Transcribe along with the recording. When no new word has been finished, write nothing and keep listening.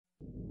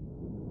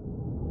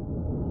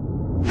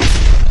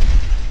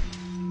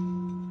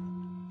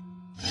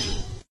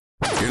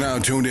now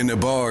tuned into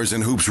Bars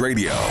and Hoops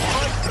Radio,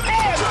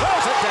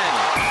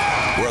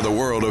 where the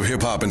world of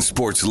hip-hop and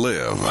sports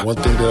live. One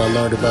thing that I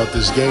learned about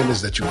this game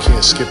is that you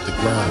can't skip the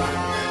grind.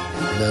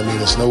 You know what I mean?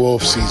 There's no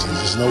off seasons.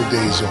 There's no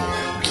days off.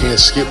 You can't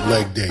skip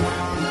leg day.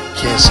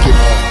 Can't skip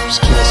arms.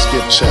 Can't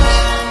skip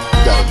chest.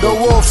 No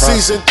off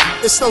season,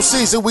 it's no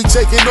season, we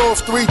taking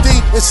off 3D,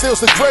 and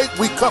Steelsdagreat,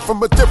 we cut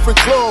from a different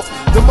cloth.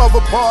 Them other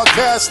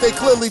podcasts, they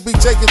clearly be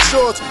taking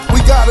shorts. We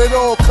got it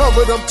all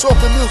covered, I'm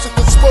talking music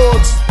and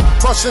sports.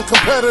 Crushing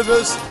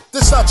competitors,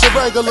 this not your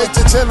regular 8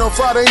 to 10 on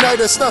Friday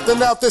night, it's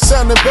nothing out there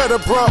sounding better,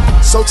 bruh.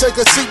 So take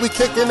a seat, we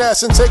kicking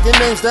ass and taking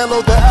names.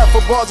 Download the app for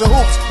Bars and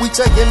Hoops, we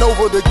taking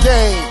over the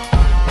game.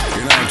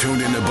 You're now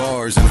tuned into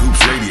Bars and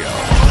Hoops Radio,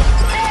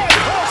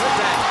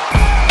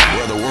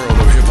 where the world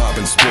of hip-hop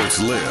and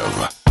sports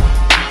live.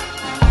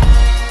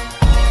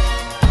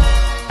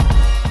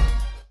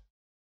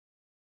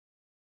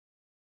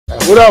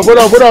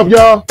 What up,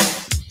 y'all?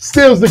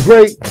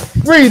 Steelsdagreat,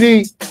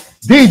 3D,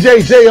 DJ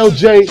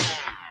JOJ.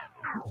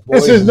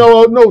 This is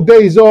no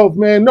days off,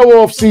 man.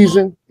 No off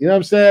season. You know what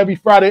I'm saying? Every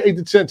Friday, 8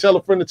 to 10, tell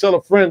a friend to tell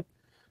a friend.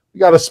 We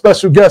got a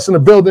special guest in the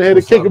building here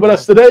to kick it with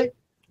us today.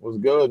 What's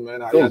good,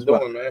 man? How y'all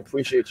doing, man?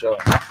 Appreciate y'all.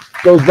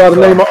 Goes by the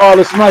name of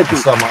Arlise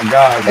Michaels. What's up, my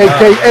guys?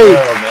 A.K.A.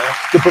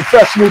 the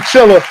professional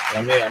chiller.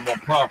 I mean, I'm on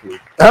properly.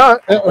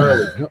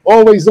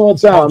 Always on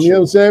time, you know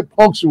what I'm saying?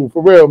 Punctual,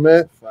 for real,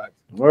 man. Fact.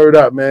 Word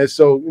up, man.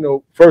 So, you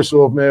know, first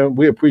off, man,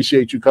 we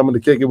appreciate you coming to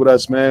kick it with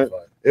us, man.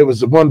 Right. It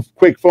was one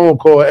quick phone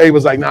call. A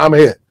was like, nah, I'm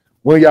here.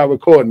 When y'all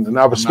recording? And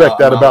I respect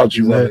that about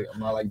you, man. I'm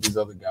not like these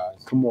other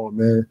guys. Come on,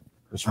 man.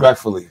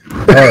 Respectfully.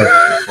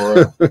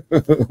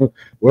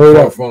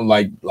 From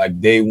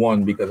like day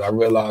one, because I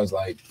realized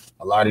like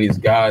a lot of these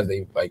guys,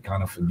 they like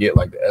kind of forget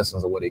like the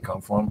essence of where they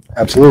come from.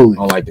 Absolutely.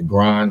 On like the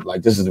grind.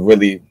 Like this is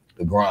really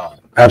the grind.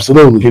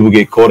 Absolutely. People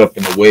get caught up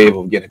in the wave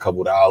of getting a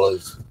couple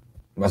dollars,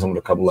 messing with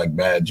a couple like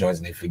bad joints,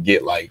 and they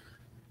forget like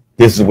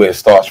this is where it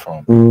starts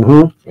from.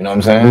 Mm-hmm. You know what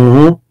I'm saying?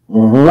 Mm-hmm.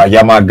 Mm-hmm. Like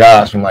y'all my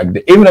guys from like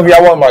even if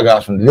y'all want my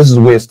guys from this is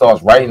where it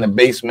starts, right in the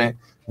basement,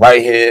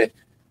 right here,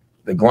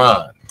 the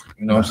grind.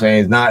 You know what I'm saying?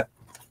 It's not,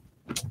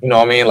 you know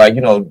what I mean? Like, you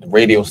know,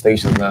 radio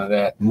stations, none of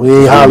that. We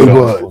ain't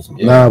Hollywood.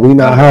 Nah, we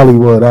not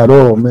Hollywood at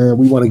all, man.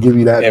 We want to give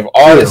you that. If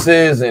artists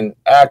and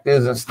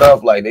actors and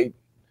stuff, like if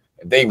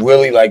they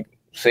really like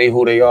say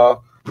who they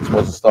are, it's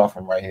supposed to start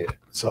from right here.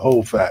 It's a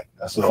whole fact.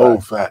 That's a whole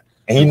fact.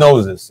 And he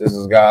knows this. This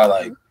is a guy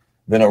like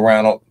been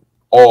around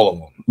all of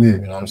them. Yeah.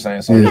 You know what I'm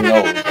saying? So he knows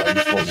like,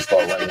 you're supposed to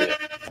start right here.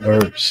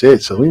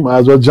 Shit, so we might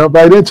as well jump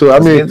right into it. I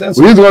mean, we just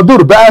gonna do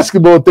the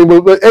basketball thing,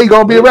 but ain't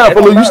gonna be around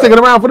for you sticking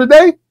around for the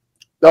day?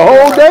 The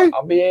whole day?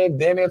 I'll be in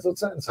damn near till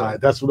 10. So. All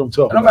right, that's what I'm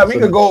talking about.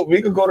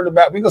 We could go to the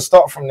back. We could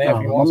start from there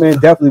if you want. My man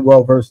definitely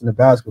well versed in the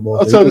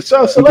basketball. So let's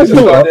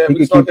do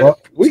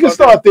it. We can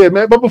start there,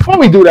 man. But before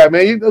we do that,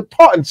 man, you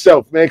part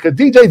self, man, because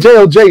DJ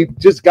JOJ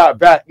just got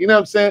back. You know what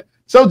I'm saying?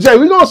 So Jay,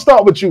 we're gonna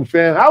start with you,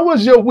 fam. How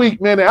was your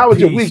week, man? And how was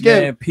your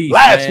weekend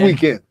last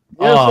weekend?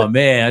 You know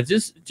man, I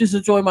just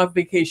enjoyed my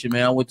vacation,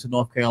 man. I went to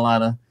North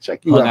Carolina,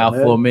 hung out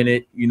for a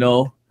minute, you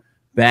know,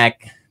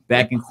 back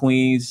in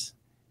Queens,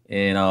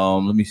 and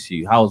let me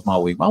see, how was my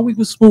week? My week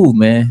was smooth,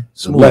 man.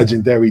 Smooth. The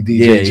legendary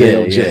DJ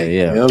JOJ. Yeah.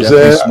 You know what I'm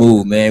saying?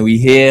 Smooth, man. We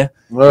here,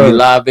 we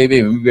live, baby,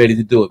 and we ready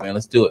to do it, man.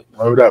 Let's do it.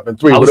 Word up. And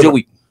 3. How was your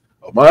week?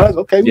 Oh, mine?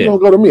 Okay, we're gonna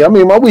go to me. I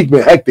mean, my week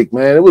been hectic,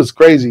 man. It was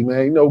crazy,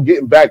 man. You know,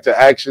 getting back to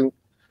action,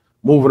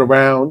 moving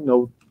around, you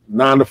know,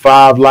 9 to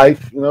 5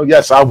 life. You know,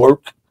 yes, I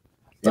work.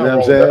 You know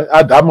what I'm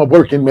saying? I'm a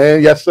working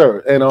man, yes, sir.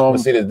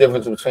 And see the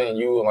difference between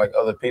you and like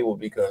other people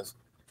because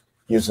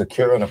you're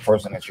secure in the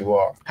person that you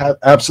are.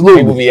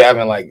 Absolutely. People be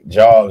having like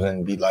jobs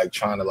and be like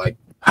trying to like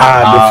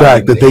hide the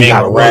fact that they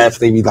got rats.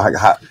 They be like,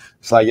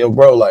 it's like, yo,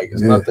 bro, like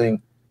it's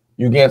nothing.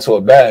 You get into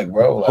a bag,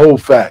 bro. Like, whole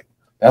fact.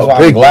 That's why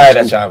I'm glad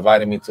that y'all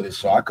invited me to this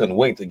show. I couldn't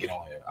wait to get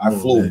on here. I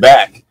flew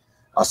back.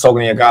 I was talking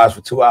to your guys for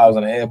 2 hours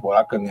in the airport.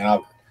 I couldn't. I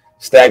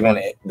stagnant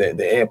on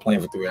the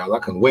airplane for 3 hours. I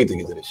couldn't wait to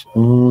get to this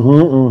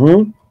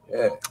show.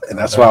 Yeah, and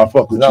that's why I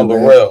fuck with you. But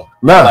real,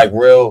 like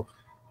real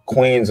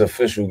Queens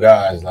official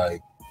guys,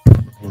 like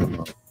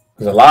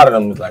because a lot of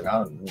them is like,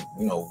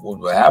 you know,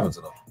 what happened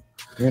to them?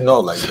 You know,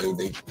 like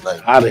they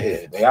like out of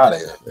here. They out of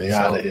here. They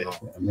out of here.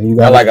 I mean,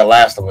 they're like a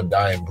last of a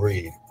dying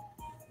breed.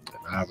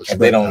 If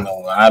they don't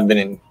know,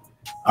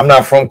 I'm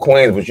not from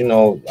Queens, but you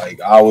know, like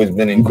I always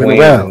been in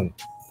Queens and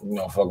you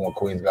know, fucking with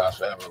Queens guys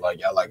forever. Like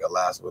y'all like a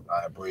last of a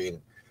dying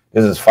breed.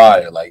 This is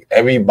fire. Like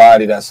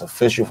everybody that's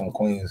official from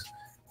Queens.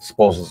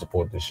 Supposed to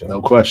support this show.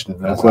 No question.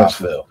 That's how I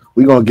feel.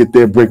 We're going to get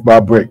there brick by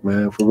brick,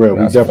 man. For real.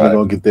 We definitely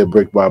going to get there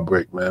brick by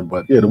brick, man.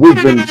 But yeah, the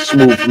week's been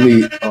smooth for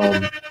me,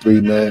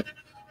 3, man.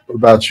 What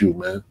about you,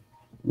 man?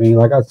 I mean,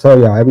 like I tell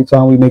y'all, every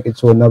time we make it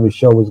to another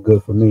show is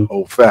good for me.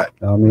 Oh, fact.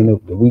 You know what I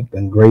mean? The week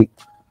been great.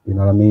 You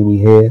know what I mean? We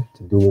here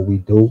to do what we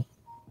do.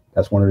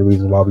 That's one of the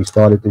reasons why we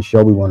started this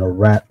show. We want to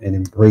rap and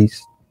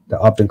embrace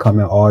the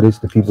up-and-coming artists,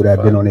 the people that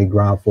have been on their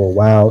grind for a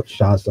while,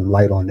 shine some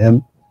light on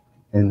them.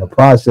 And in the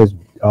process,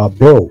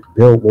 build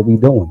what we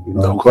doing. You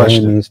know, no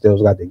question. Me and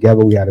Stills got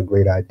together. We had a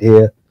great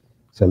idea,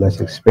 so let's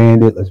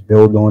expand it. Let's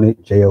build on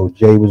it.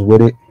 JOJ was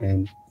with it,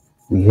 and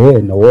We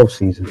here, no off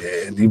season.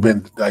 Yeah, and you've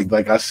been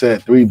like I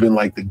said, 3 been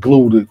like the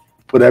glue to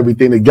put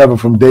everything together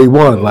from day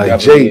one. Like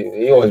Jay,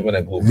 he always been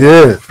a glue.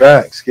 Yeah,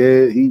 facts,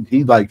 kid.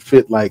 He like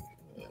fit like,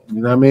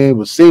 you know what I mean? It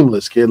was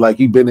seamless, kid. Like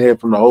he been here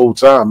from the whole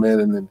time,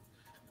 man. And then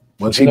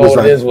once he was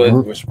like,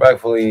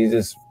 respectfully,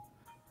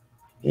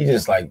 he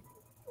just like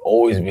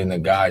always been the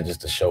guy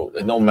just to show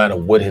that no matter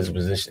what his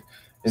position.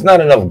 There's not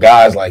enough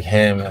guys like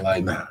him and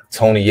like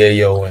Tony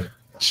Yayo and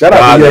shout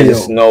out to Yayo. They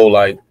just know,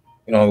 like,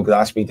 you know, because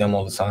I speak to them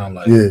all the time.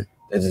 Like,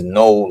 they just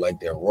know like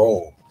their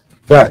role.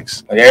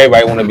 Facts. Like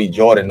everybody want to be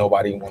Jordan,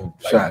 nobody want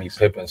to like, be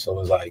Pippen. So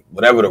it's like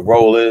whatever the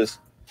role is,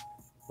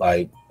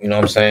 like, you know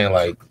what I'm saying?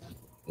 Like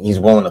he's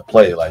willing to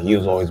play. Like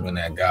he's always been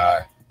that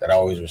guy that I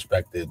always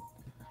respected.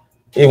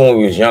 Even when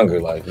we was younger,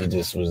 like he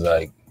just was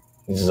like,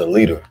 he's just a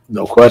leader.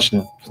 No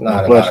question. There's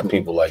not a lot of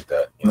people like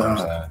that. You know what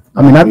I'm saying?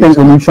 I mean, I think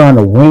when you're trying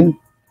to win,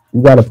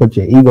 you got to put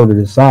your ego to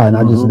the side. And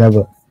I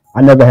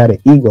never had an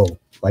ego.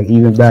 Like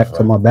even back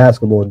to my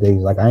basketball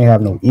days, like I ain't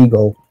have no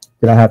ego.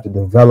 Did I have to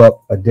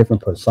develop a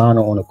different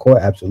persona on the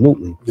court?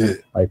 Absolutely. Yeah.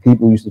 Like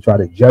people used to try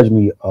to judge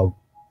me of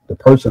the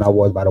person I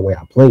was by the way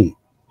I played.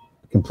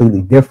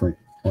 Completely different.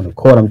 On the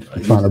court, I'm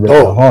trying to rip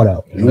my heart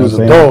out. You was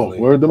a dog.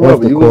 Word them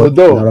up. You was a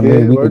dog. You know what I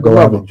mean? We could go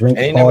have a drink,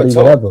 party,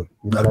 whatever.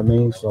 You know what I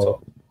mean?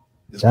 So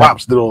his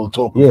pops did all the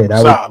talking. Yeah,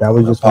 that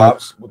was just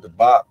pops with the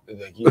bop.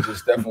 Like he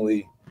just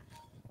definitely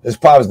his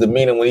pops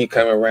demeanor when he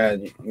came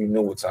around, you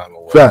knew what time it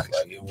was. Facts.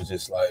 Like it was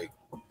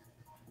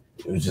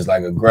just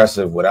like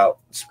aggressive without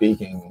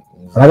speaking.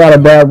 I got a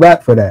bad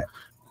rap for that.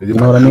 You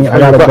know what I mean? I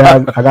got a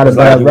bad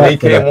rap. When he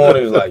came on,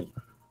 it was like,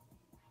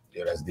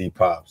 yeah, that's D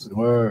Pops.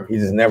 Word. He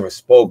just never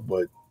spoke,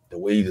 but the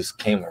way he just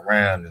came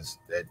around is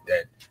that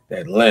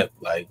limp.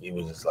 Like he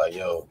was just like,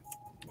 yo,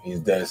 he's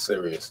dead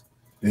serious.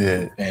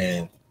 Yeah.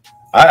 And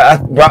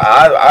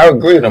I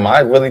agree with him. I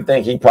really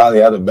think he probably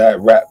had a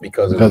bad rap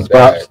because of his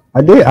dad.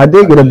 I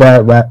did get a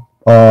bad rap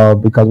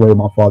because of the way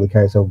my father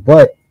carried himself.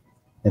 But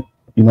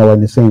you know,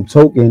 in the same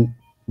token,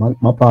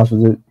 my pops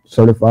was a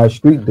certified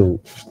street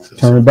dude,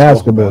 turning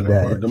basketball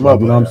dad. You know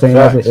what I'm saying?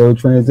 That's an ill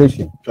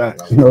transition.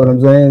 You know what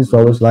I'm saying?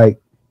 So it's like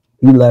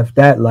he left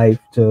that life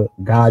to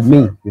guide me.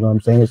 You know what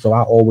I'm saying? So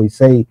I always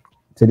say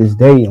to this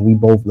day, and we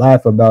both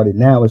laugh about it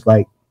now, it's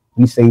like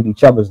we saved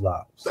each other's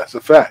lives. That's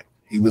a fact.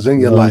 He was in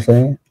your life.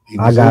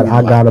 I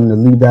got him to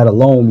leave that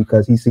alone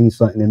because he seen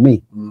something in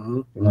me.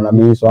 You know what I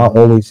mean? So I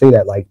always say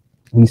that, like,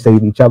 we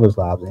saved each other's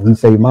lives, and he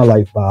saved my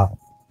life by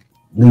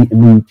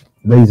me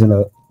raising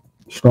a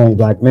strong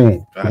black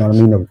man. You know what I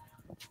mean? To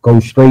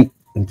go straight,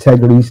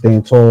 integrity,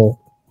 staying tall,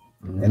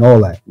 and all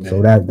that.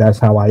 So that's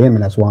how I am,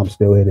 and that's why I'm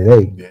still here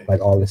today.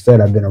 Like Arlis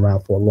said, I've been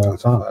around for a long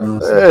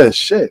time. Yeah,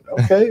 shit.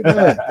 Okay,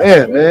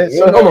 man. Man.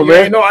 So come on,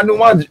 man. No, I knew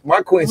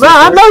my queen. Nah,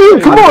 I know you.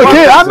 Come on,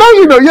 kid. I know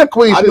you know your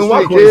queen. I know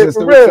my queen.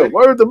 For real.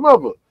 Word the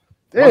mother.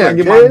 Damn,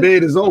 my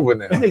bed is over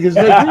now.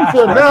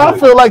 Now I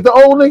feel like the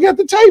old nigga at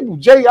the table.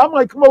 Jay, I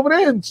might come over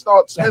there and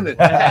start spinning.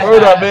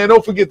 Word up, man.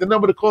 Don't forget the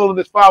number to call in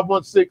is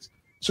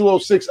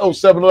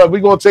 516-206-0711. We're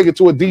going to take it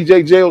to a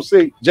DJ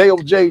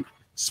JOJ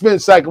spin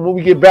cycle when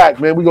we get back,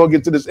 man. We're going to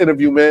get to this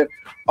interview, man.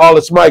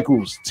 Arlise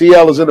Michaels.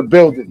 TL is in the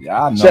building.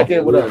 Yeah, I know. Check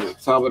in with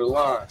us. Top of the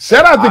line.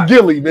 Shout out to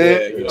Gilly,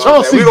 man. Yeah,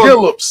 Chauncey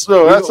Gillips.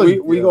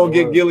 We going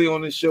to get Gilly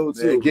on the show,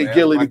 too. Get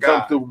Gilly to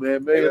come through, man.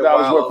 $1 million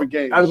worth of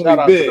game. That's going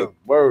to be big.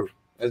 Word.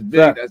 That's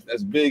big.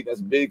 That's big. That's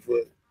big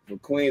for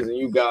Queens and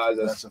you guys.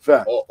 That's a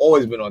fact.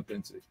 Always been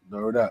authentic.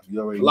 No doubt. A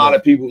lot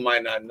of people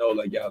might not know,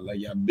 like y'all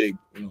big.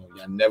 You know,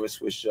 y'all never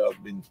switch up.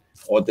 Been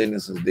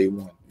authentic since day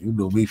one. You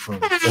know me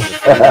from. Come on,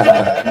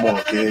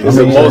 kid. It's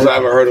the most I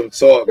ever heard him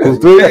talk. You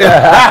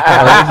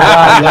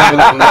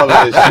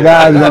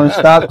guys gonna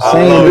stop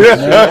saying it.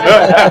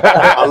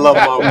 I love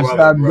my brother.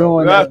 Stop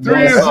doing that.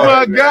 3 is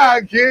my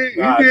guy, kid.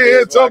 You get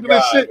here talking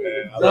this shit.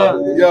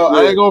 Yo,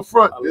 I ain't gonna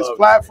front this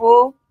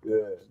platform.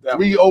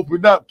 We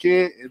opened up,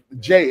 kid.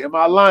 Jay, am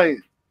I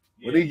lying?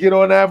 When he get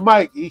on that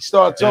mic, he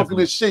start talking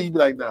this shit. You be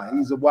like, nah,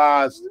 he's a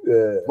wise young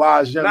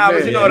man.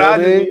 But you know what I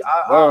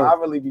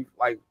really be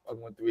like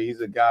 1-3.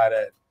 He's a guy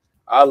that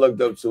I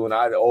looked up to, and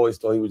I always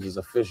thought he was just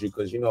official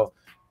because, you know,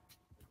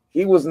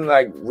 he wasn't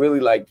like really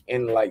like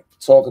in like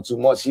talking too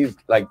much. He's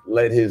like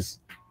let his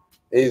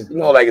you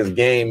know, like his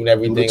game and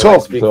everything.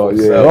 Talk, like,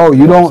 Oh,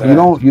 you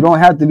don't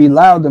have to be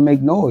loud to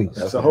make noise.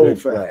 That's a whole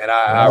fact. And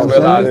I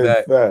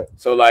realized that.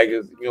 So like,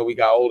 you know, we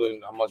got older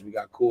and how much we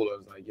got cooler.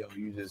 It's like, yo,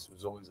 you just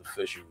was always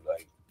official.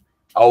 Like,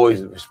 I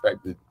always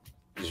disrespected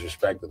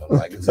him.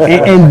 Like,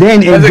 and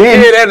then as a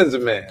kid and as a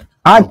man,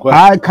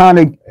 I kind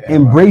of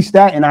embraced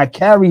that and I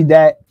carried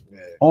that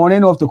on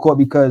and off the court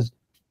because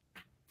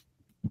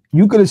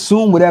you could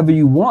assume whatever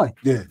you want.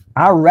 Yeah.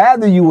 I'd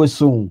rather you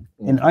assume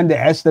and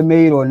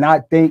underestimate or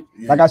not think.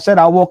 Yeah. Like I said,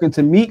 I walk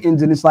into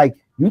meetings and it's like,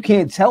 you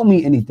can't tell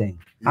me anything.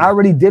 Yeah. I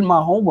already did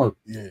my homework.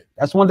 Yeah.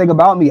 That's one thing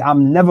about me.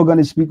 I'm never going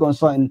to speak on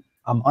something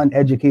I'm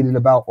uneducated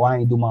about or I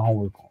ain't do my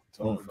homework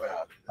on.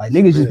 Like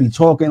niggas just be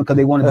talking because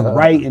they want to be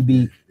right and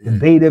be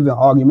debative and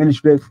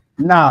argumentative.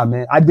 Nah,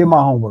 man, I did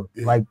my homework.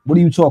 Like, what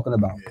are you talking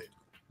about?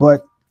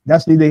 But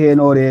that's neither here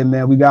nor there,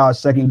 man. We got our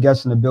second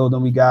guest in the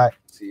building. We got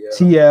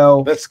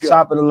TL, Let's go.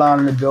 top of the line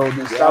in the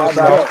building.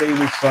 Southside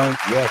favorite son.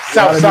 Yes.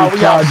 Southside,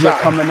 we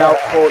outside. Coming out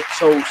called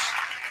Toast.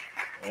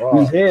 Wow.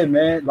 He's here,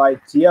 man.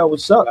 Like TL,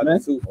 what's up, man?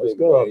 What's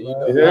good,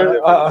 man?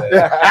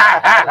 Yeah.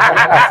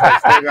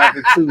 Still got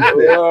the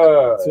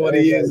tooth. 20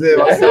 years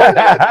in. I still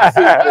got the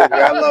tooth.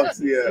 I love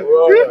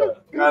TL.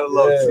 Gotta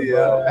love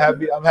TL.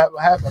 I'm happy.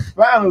 I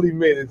finally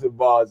made it to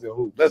bars and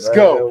hoops. Let's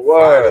go.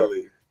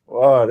 Finally.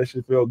 Wow, this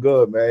should feel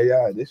good, man.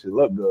 Yeah, this should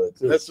look good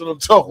too. That's what I'm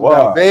talking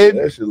about, baby.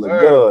 This should look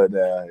good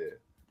down here.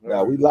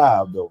 Now we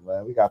live though,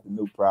 man. We got the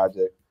new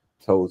project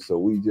Toast, so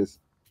we just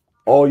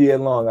all year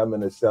long. I'm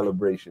in a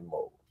celebration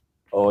mode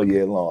all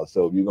year long.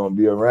 So if you're gonna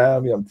be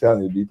around me, I'm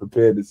telling you, be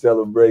prepared to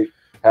celebrate,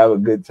 have a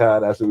good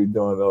time. That's what we're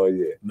doing all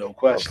year. No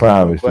question. I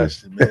promise no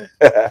question, man.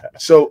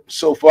 So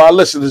for our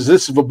listeners,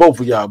 this is for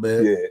both of y'all,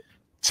 man. Yeah.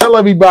 Tell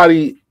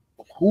everybody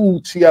who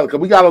TL. Because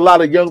we got a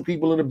lot of young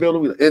people in the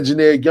building. We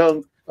engineer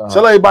young.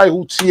 Tell everybody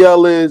who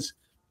TL is.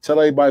 Tell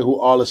everybody who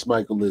Arlise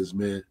Michael is,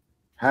 man.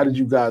 How did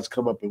you guys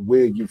come up and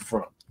where you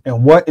from?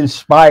 And what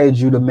inspired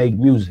you to make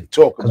music?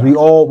 Talk about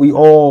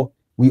because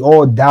we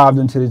all dived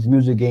into this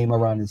music game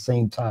around the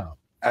same time.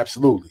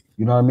 Absolutely.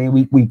 You know what I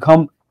mean? We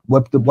come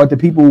what the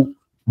people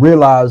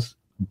realize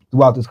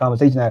throughout this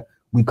conversation that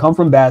we come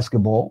from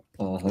basketball.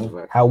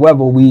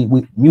 However, we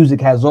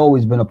music has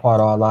always been a part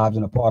of our lives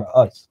and a part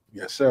of us.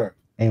 Yes, sir.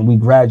 And we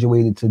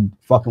graduated to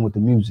fucking with the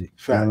music.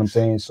 Facts. You know what I'm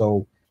saying?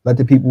 So let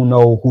the people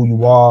know who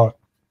you are,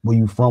 where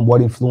you from,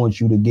 what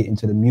influenced you to get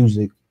into the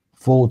music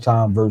full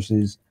time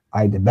versus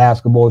the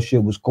basketball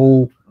shit was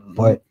cool,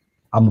 but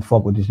I'm gonna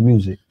fuck with this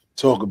music.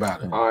 Talk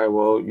about it. All right,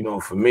 well, you know,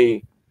 for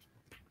me,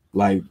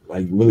 like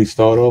really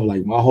start off,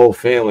 like my whole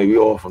family, we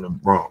all from the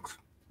Bronx.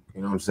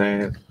 You know what I'm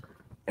saying?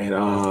 And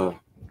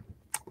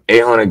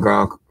 800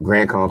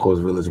 Grand Concourse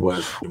Village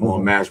West,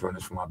 more mash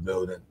runners from my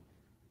building.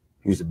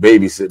 He used to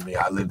babysit me.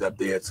 I lived up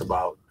there to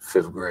about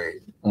 5th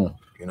grade.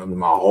 You know,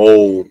 my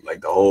whole, like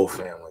the whole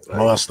family. Like,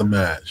 Monster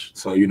Mash.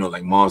 So, you know,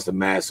 like Monster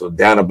Mash. So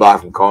down the block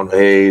from Cardinal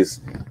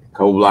Hayes, a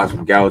couple blocks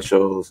from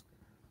Gauchos.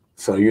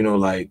 So, you know,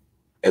 like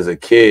as a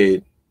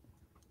kid,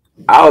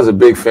 I was a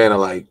big fan of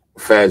like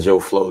Fat Joe,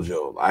 Flo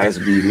Joe. I used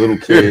to be a little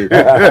kid.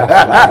 Like,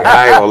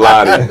 I ain't gonna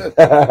lie to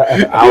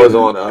you. I was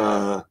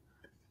on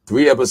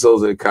 3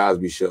 episodes of The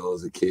Cosby Show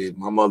as a kid.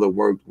 My mother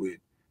worked with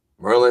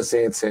Merlin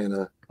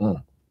Santana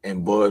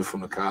and Bud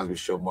from The Cosby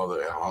Show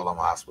mother at Harlem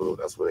Hospital.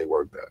 That's where they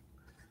worked at.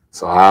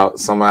 So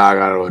somehow I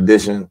got an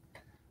audition.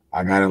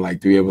 I got in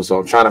like 3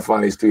 episodes. I'm trying to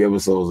find these 3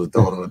 episodes of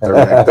throw on the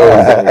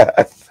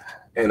third.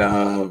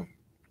 And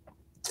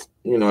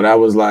you know, that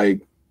was like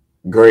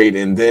great.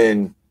 And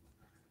then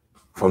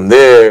from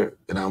there,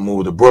 then I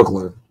moved to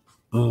Brooklyn.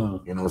 You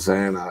know what I'm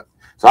saying?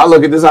 So I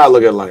look at this, how I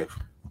look at life.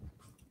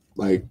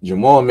 Like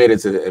Jamal made it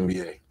to the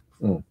NBA.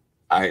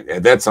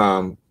 At that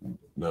time,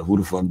 who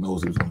the fuck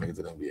knows he was gonna make it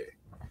to the NBA?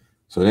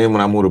 So then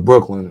when I moved to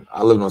Brooklyn,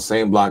 I lived on the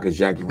same block as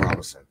Jackie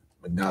Robinson.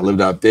 I lived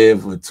out there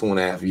for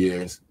 2.5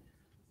 years.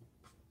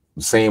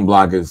 The same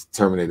block as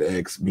Terminator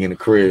X, being a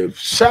crib.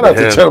 Shout out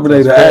to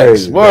Terminator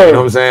X. You know what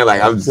I'm saying?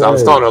 Like I'm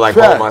starting to like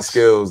hone my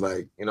skills,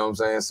 like, you know what I'm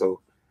saying?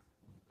 So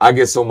I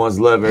get so much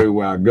love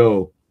everywhere I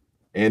go.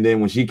 And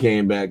then when she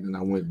came back, then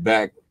I went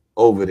back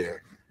over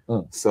there.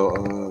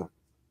 So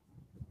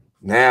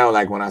now,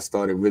 like when I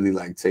started really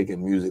like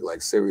taking music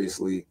like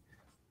seriously,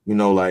 you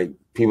know, like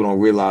people don't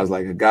realize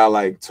like a guy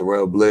like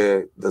Terrell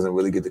Blair doesn't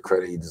really get the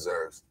credit he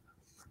deserves.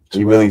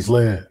 He really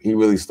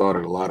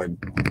started a lot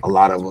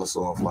of us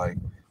off, like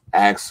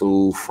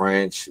Axel,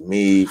 French,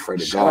 me,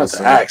 Freddie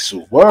Garson,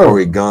 Axel,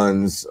 Corey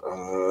Guns,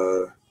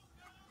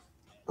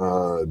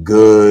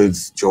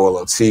 Goods, Joel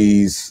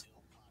Ortiz.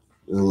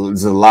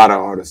 There's a lot of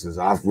artists.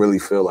 I really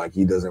feel like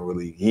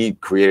he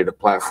created a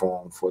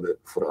platform for the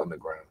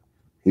underground.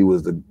 He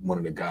was one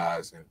of the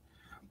guys, and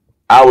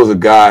I was a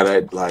guy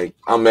that like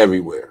I'm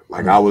everywhere.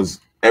 Like I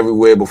was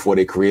everywhere before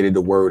they created the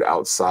word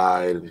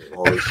outside and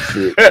all this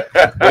shit.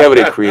 Whatever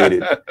they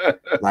created,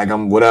 like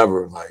I'm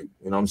whatever. Like,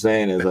 you know what I'm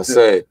saying? As I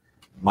said,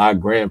 my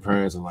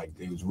grandparents are like,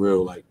 they was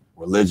real like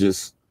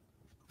religious.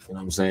 You know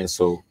what I'm saying?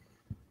 So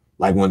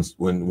like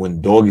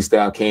when Doggy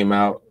Style came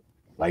out,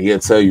 like he'll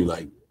tell you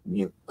like,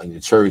 you know, like the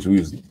church, we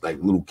was like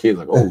little kids,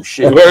 like, oh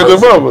shit,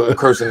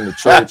 cursing in the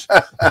church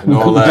and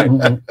all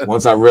that.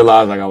 Once I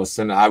realized like I was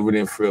sinning, I really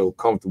didn't feel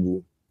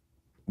comfortable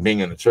being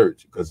in the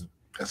church because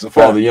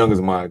Father Young is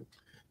my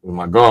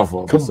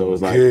godfather. So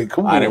it's like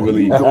I didn't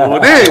really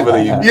going in.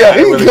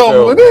 He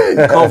going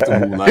in.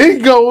 Comfortable. Like, he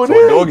going in.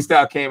 When Doggy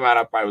Style came out,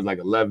 I probably was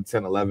like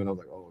 10, 11. I was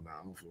like, oh no,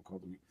 I don't feel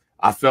comfortable.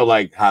 I felt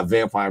like how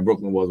Vampire in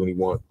Brooklyn was when he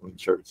won in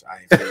church. I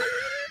didn't feel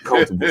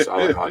comfortable. So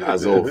I was like, oh,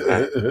 that's over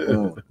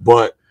that.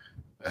 But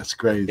that's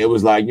crazy. It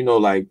was like, you know,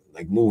 like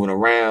moving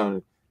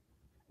around.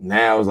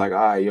 Now it's like, all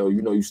right, yo,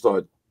 you know, you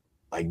start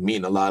like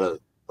meeting a lot of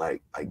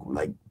like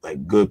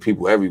good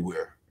people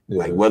everywhere.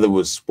 Like whether it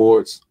was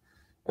sports,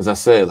 as I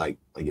said, like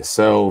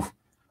yourself,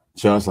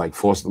 just like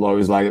Foster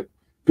Lawyers, like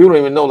people don't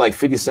even know like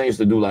 50 Cent used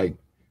to do like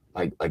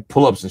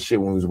pull-ups and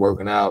shit when he was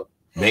working out.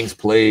 Banks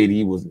played.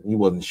 He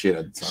wasn't shit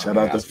at the time. Shout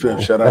out to Phil.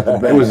 Shout out to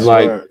Banks. It was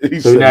like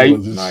so now he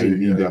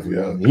definitely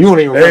wasn't. You don't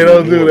even remember. Hey,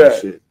 don't do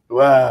that. Shit.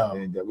 Wow.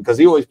 Because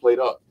he always played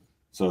up.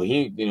 So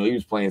he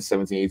was playing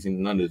 17,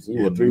 18 and unders. He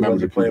wouldn't remember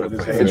to play with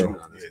his hand.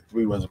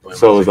 Three wasn't playing.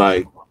 So it's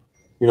like,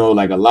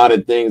 like a lot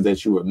of things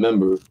that you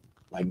remember,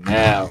 like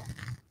now.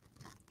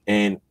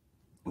 And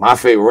my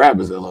favorite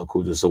rapper is LL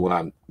Cool J. So when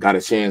I got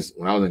a chance,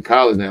 when I was in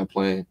college now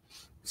playing,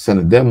 sent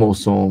a demo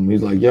to him.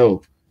 He's like,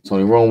 yo,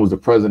 Tony Rome was the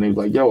president. He was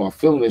like, yo, I'm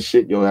feeling this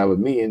shit. Yo, have a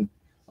meeting.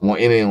 I'm on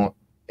Ilion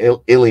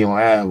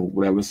Ave,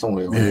 whatever,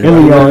 somewhere.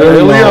 Ilion,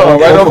 right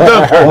off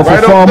Dunkirk.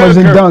 Right Farmers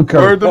in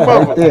Dunkirk.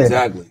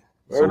 Exactly.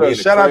 So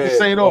shout out to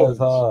St.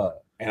 Augustine.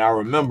 And I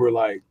remember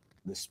like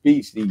the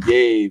speech he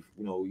gave,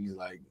 he's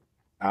like,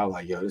 I was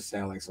like, yo, this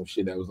sounds like some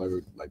shit that was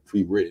like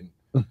pre-written.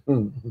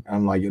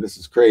 I'm like, yo, this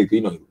is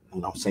crazy.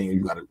 I'm saying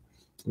you gotta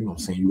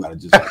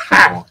just like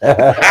keep on.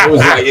 It was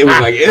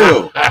like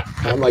ill.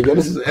 I'm like, yo,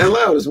 this is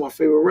LL. This is my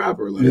favorite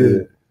rapper.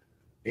 Like,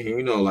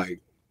 and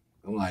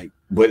I'm like,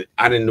 but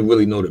I didn't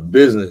really know the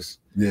business.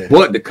 Yeah.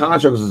 But the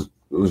contract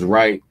was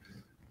right.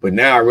 But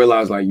now I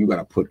realize like you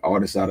gotta put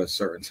artists out at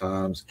certain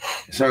times,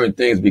 certain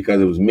things, because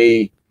it was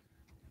me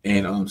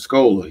and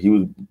Scola. He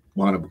was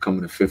wound up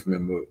becoming the 5th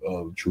member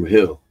of Drew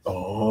Hill.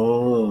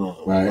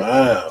 Oh, right.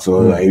 Wow. So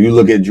like if you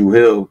look at Drew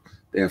Hill,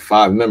 they have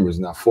 5 members,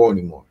 not 4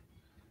 anymore.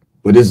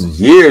 But this is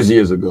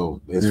years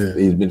ago.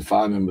 He's been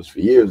 5 members for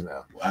years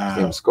now. Wow. His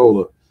name is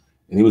Scola,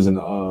 and he was in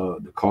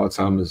the Carl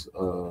Thomas,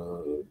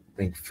 I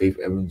think Faith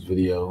Evans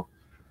video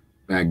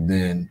back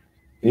then.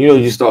 And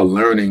you start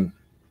learning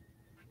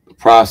the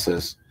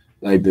process,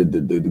 like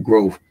the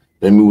growth.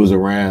 Bemi was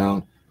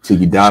around.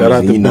 Tiki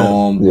Diamonds, he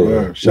know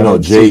him.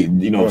 Jay,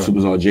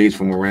 Superstar Jay's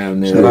from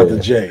around there. Shout out to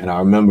Jay. And I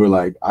remember,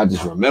 I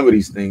just remember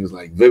these things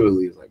like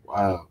vividly. It's like,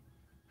 wow,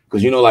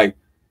 because like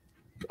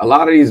a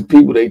lot of these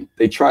people,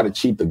 they try to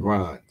cheat the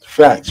grind.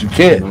 Facts, you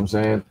can't. You know what I'm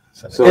saying?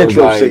 So it's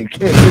like, you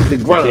can't cheat the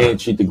grind. You can't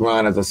cheat the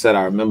grind. As I said,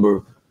 I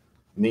remember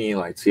meeting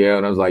like TL,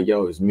 and I was like,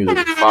 yo, his music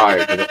is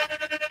fire.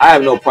 I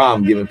have no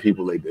problem giving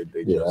people they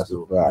just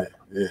do. Right.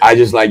 Yeah. I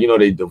just like,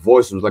 the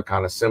voice was like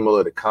kind of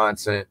similar, the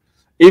content.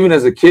 Even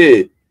as a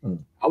kid,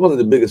 I wasn't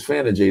the biggest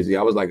fan of Jay-Z.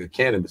 I was like a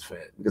Cannabis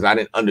fan because I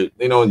didn't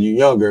you're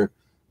younger,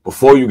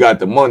 before you got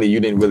the money, you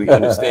didn't really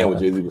understand what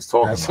Jay-Z was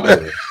talking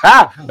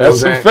about.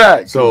 That's a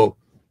fact. So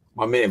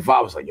my man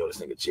Bob was like, yo, this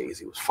nigga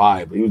Jay-Z was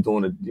fire, but he was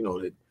doing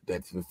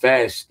that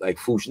fast, like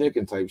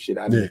Fushnicken type shit.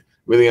 I didn't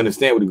really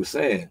understand what he was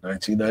saying.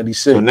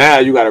 1996. So now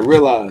you got to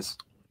realize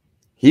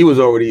he was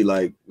already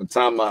like, the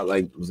time I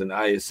was in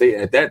the ISA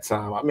at that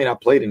time. I mean, I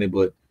played in it,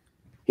 but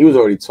he was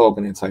already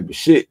talking that type of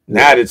shit.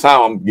 Now at the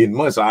time I'm getting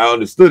money, so I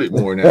understood it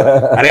more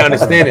now. I didn't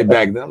understand it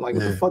back then. I'm like,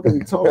 what the fuck is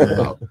he talking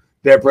about?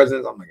 That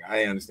president, I'm like, I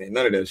didn't understand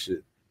none of that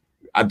shit.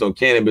 I thought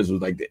Cannabis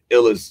was like the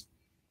illest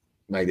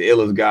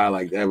guy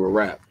like to ever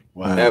rap.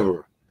 Wow.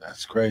 Ever.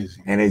 That's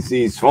crazy. And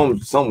he's from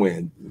somewhere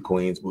in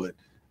Queens, but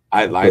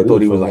I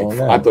thought he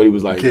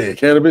was like yeah,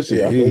 Cannabis.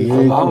 Yeah, I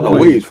don't know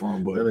where he's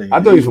from, but I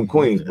thought he's from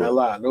Queens.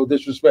 But no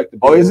disrespect.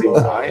 Oh, is he?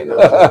 I ain't know.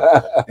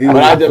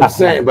 I'm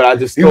saying, but I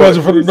just he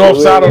wasn't from the north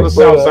side or the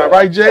south side,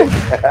 right, Jay?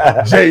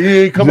 Jay, he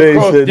ain't come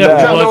across.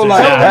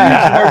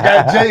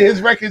 Jay,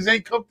 his records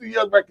ain't come through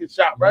your record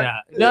shop,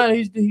 right? No,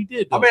 he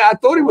did. I mean, I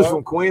thought he was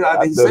from Queens.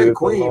 He said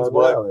Queens,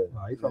 but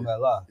he's from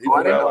LA.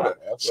 I didn't know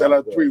that. Shout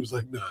out to He was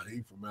like, nah,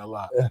 he from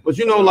LA. But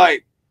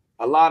like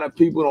a lot of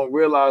people don't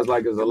realize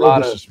there's a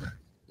lot of.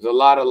 There's a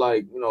lot of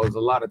there's a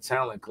lot of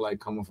talent like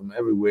coming from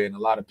everywhere, and a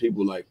lot of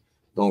people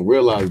don't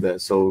realize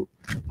that. So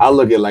I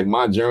look at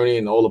my journey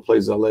and all the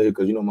places I live,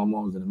 because my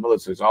mom was in the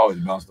military, so I always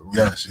bounced around.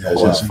 Yes, I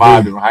was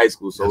 5 different high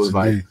schools, so it's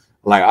like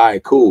all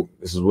right, cool,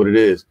 this is what it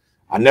is.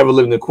 I never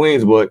lived in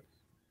Queens, but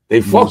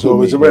they fucked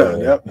with me. Around.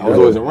 Yep. I was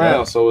always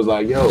around, so it was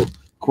like, yo,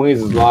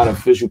 Queens is a lot of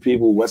official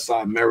people, West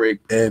Side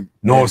Merrick, and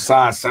North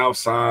Side, South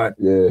Side,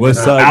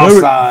 West Side,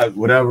 outside,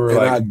 whatever. And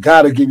I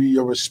gotta give you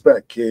your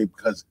respect, kid,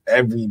 because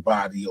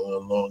everybody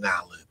on Long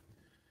Island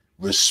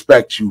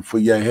respect you for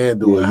your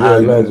handle. Yeah,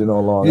 you're a legend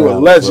on Long Island. You're a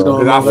legend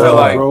on Long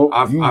Island, bro.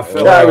 I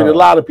feel carried a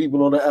lot of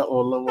people on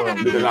Long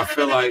Island. Because I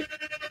feel like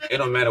it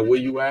don't matter where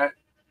you at.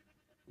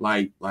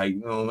 Like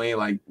you know what I mean?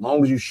 Like,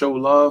 long as you show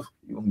love,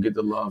 you're gonna get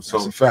the love. So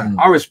that's a fact.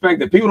 I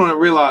respect that. People don't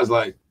realize,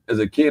 as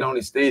a kid, I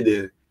only stayed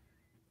there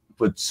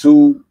for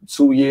two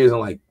years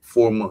and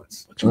 4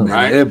 months.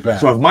 Right?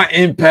 So if my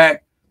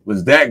impact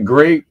was that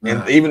great,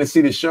 and even to see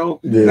the show,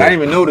 I didn't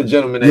even know the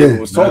gentleman that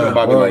was talking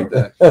about me like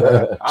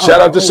that. Shout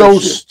out to So.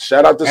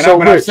 Shout out to So.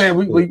 But I'm saying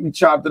we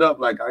chopped it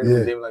up I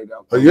didn't even like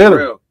that. Oh, yeah.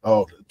 Real.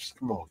 Oh,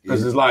 come on.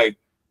 Because it's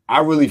I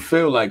really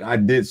feel like I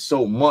did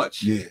so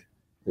much. Yeah.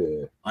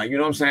 You know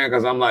what I'm saying?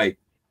 Because I'm I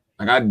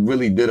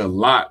really did a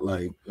lot. You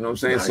know what I'm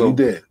saying? So you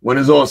did. When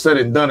it's all said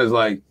and done, it's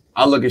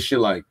I look at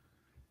shit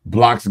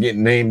blocks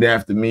getting named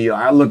after me.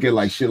 I look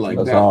at shit like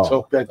that.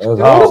 Talk that.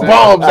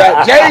 Bombs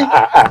at Jay.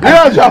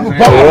 Yeah, dropping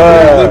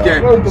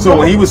bombs. So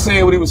when he was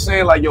saying what he was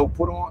saying, yo,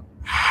 put on.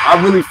 I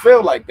really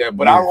feel like that,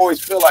 but I always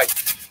feel like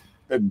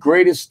the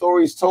greatest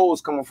stories told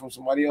is coming from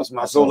somebody else.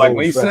 So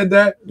when he said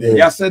that,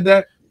 y'all said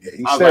that. Yeah,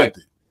 he said it.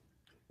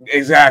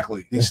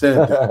 Exactly. He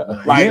said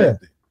that. Like,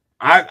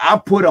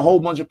 I put a whole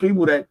bunch of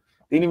people that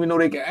didn't even know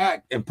they could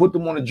act and put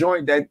them on a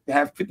joint that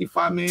have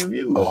 55 million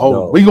views.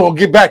 We gonna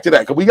get back to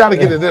that because we got to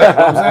get into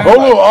that. You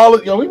know hold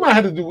on, yo, we might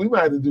have to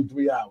do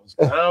 3 hours.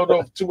 I don't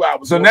know if 2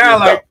 hours. So now,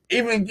 like,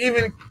 even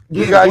getting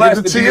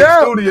blessed to be in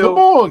the studio. Come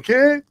on,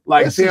 kid.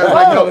 Like, TL's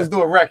like, yo, let's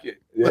do a record.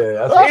 Yeah,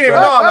 that's he didn't even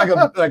know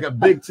I'm like a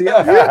big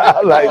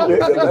TL. Like,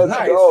 let's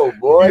nice. Go,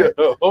 boy.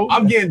 Yo.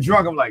 I'm getting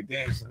drunk. I'm like,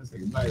 damn, son, this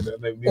nigga's nice.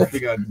 I need to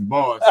figure out these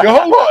bars. Yo,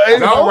 hold on, hey,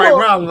 I'm right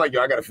around. I'm like,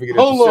 yo, I gotta figure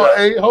this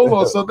out. Hold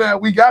on. So now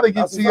we gotta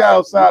get TL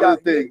outside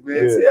of the thing,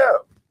 man. Yeah.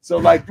 So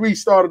like 3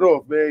 started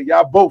off, man.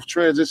 Y'all both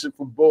transitioned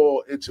from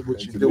ball into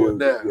what you're doing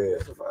now. Yeah.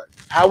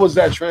 How was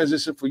that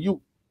transition for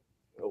you?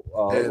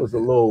 It was a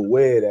little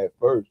weird at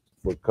first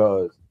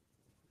because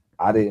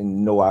I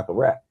didn't know I could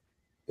rap.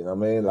 You know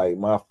what I mean? Like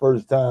my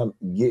first time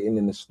getting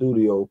in the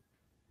studio,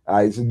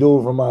 I used to do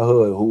it from my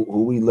hood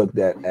who we looked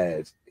at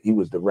as he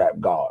was the rap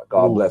god.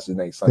 God bless his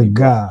name, Sonny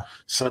Black.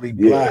 Sonny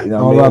Black. Yeah, you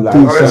know what I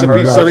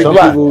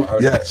mean?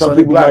 Like, some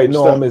people might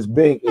know him as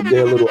Bink if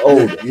they're a little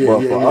older.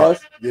 But for us,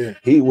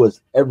 he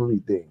was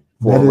everything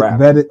for rap.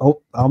 Better, I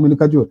don't mean to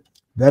cut you off.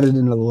 Better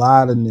than a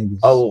lot of niggas.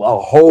 A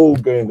whole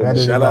gang of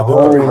niggas. Shout out to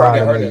a whole lot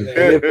of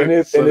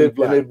niggas.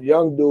 And if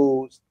young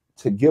dudes,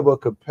 to give a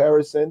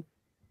comparison,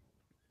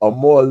 a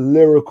more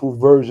lyrical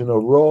version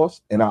of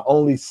Ross, and I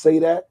only say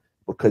that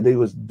because they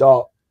was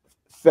dark,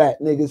 fat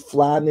niggas,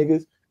 fly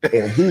niggas,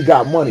 and he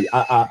got money.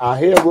 I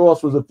hear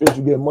Ross was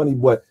official getting money,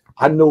 but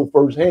I know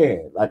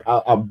firsthand. Like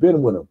I've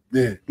been with him.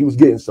 Yeah, he was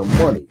getting some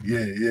money.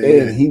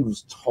 And he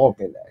was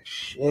talking that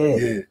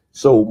shit. Yeah.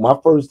 So my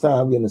first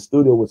time in the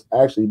studio was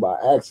actually by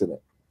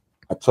accident.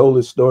 I told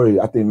this story,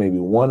 I think maybe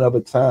one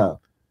other time.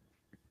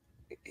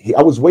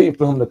 I was waiting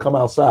for him to come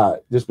outside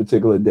this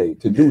particular day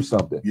to do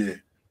something. Yeah.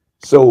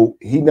 So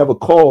he never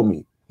called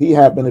me. He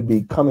happened to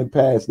be coming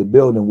past the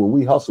building where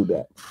we hustled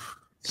at.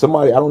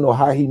 Somebody, I don't know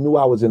how he knew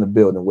I was in the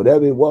building.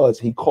 Whatever it was,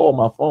 he called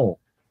my phone.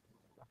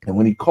 And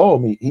when he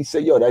called me, he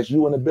said, yo, that's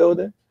you in the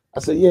building? I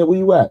said, yeah, where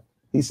you at?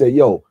 He said,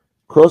 yo,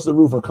 cross the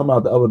roof and come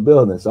out the other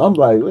building. So I'm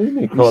like, what do you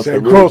mean cross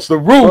the roof? Cross the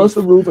roof. Cross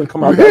the roof and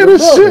come out the other building.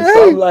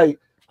 So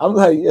I'm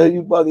like, yeah,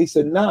 you bug. He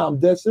said, nah, I'm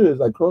dead serious.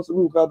 Like, cross the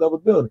roof out the other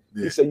building.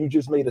 He said, you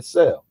just made a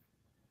sale.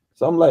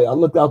 So I'm like, I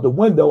looked out the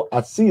window,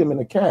 I see him in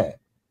the cab.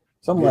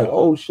 So I'm like,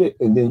 oh shit.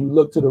 And then you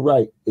look to the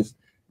right, you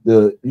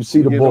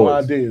see the boys. No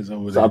ideas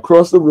over there. So I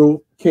crossed the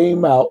roof,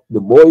 came out, the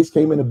boys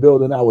came in the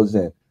building I was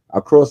in. I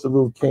crossed the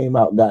roof, came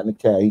out, got in the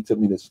cab. He took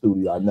me to the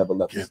studio. I never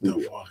left the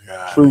studio.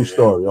 True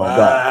story. On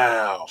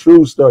God.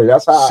 True story.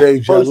 That's how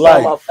saved your first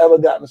life. time I've ever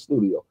got in the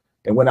studio.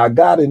 And when I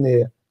got in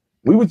there,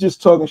 we were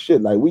just talking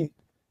shit. Like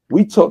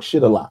we talk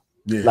shit a lot.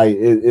 Yeah. Like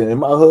in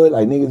my hood,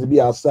 like niggas would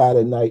be outside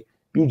at night.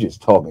 You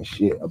just talking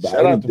shit about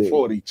Shout anything. out to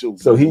 42.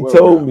 So he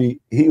told me,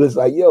 he was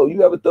like, yo,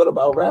 you ever thought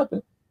about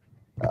rapping?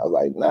 I was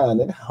like, nah,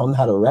 nigga, I don't know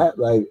how to rap.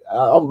 Like,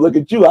 I'm look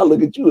at you. I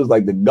look at you as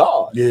like the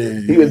god. Yeah.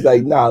 He was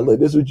like, nah,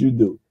 look, this is what you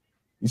do.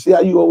 You see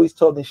how you always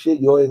talking shit?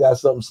 You always got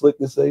something slick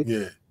to say?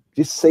 Yeah.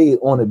 Just say it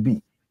on a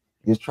beat.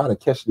 Just try to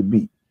catch the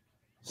beat.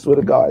 Swear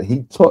to God,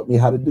 he taught me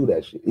how to do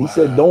that shit. He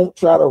said, don't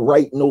try to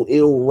write no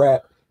ill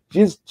rap.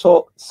 Just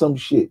talk some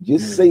shit.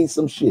 Just say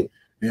some shit.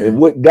 Yeah. And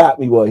what got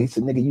me was, he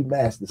said, nigga, you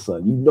master,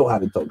 son. You know how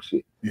to talk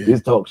shit. Yeah.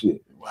 Just talk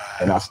shit. Wow.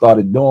 And I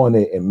started doing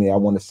it. And man, I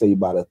want to say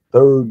by the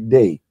 3rd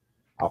day,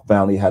 I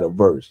finally had a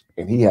verse.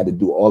 And he had to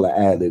do all the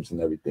ad-libs and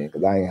everything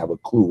because I didn't have a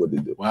clue what to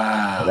do.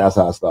 Wow. And that's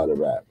how I started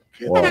rapping.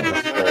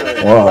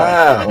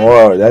 Wow.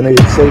 Wow. That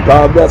nigga say,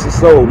 God bless his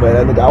soul, man.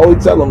 That nigga, I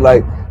always tell him,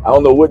 like, I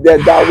don't know what that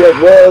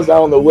direct was. I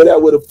don't know where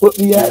that would have put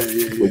me at.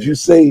 But you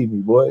saved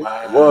me, boy.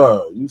 Wow.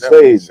 Word. You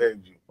saved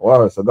me.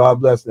 Word. So God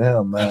bless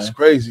him, man. That's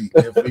crazy.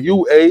 And for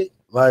you, A,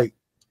 like,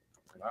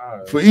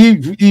 for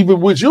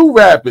even with you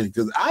rapping,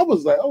 because I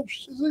was like, oh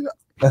shit,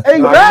 hey, rap.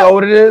 You know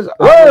what it is?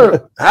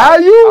 Word. How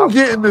you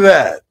get into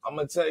that? I'm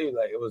gonna tell you,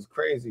 like, it was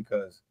crazy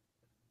because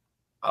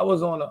I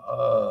was on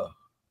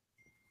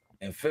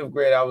in 5th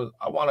grade. I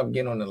wound up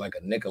getting on like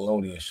a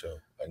Nickelodeon show.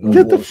 Like,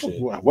 Get the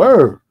fuck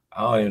word.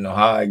 I don't even know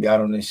how I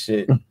got on this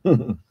shit.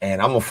 And I'm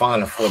gonna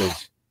find the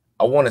footage.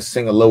 I want to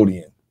sing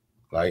Nickelodeon,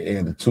 like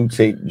in the 2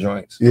 tape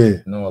joints,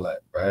 and all that,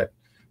 right?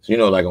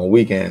 So like on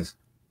weekends,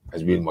 I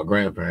was with my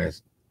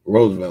grandparents.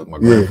 Roosevelt, my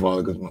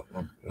grandfather, because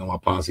my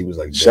posse was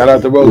like, shout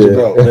out to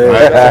Roosevelt,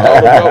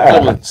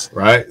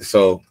 right?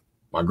 So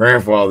my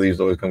grandfather used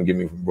to always come get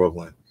me from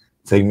Brooklyn,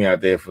 take me out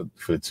there for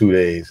 2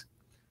 days.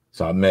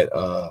 So I met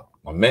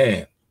my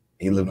man.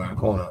 He lived around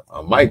the corner,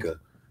 Micah,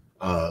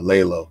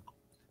 Lalo.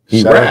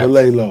 He shout rapped, out to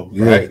Lalo,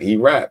 right? He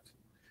rapped.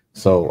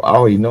 So I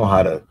already know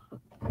how to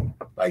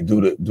like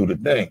do the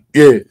thing,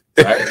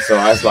 right? So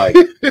I was like,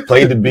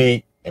 play the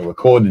beat and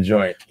record the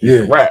joint,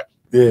 rap.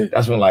 Yeah,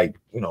 that's when like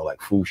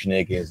Foo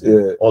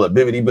Schnickers, all the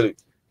bibbity, but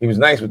he was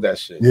nice with that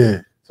shit. Yeah,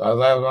 so I was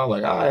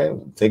like, all right,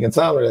 I'm taking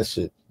time with that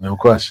shit. No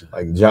question.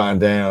 Like jotting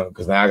down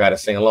because now I got to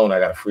sing alone. I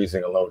got a free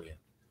sing alone.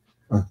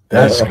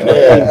 That's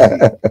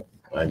crazy.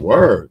 Like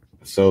word.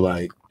 So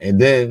like, and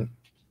then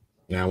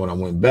now when I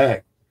went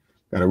back,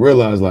 gotta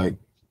realize like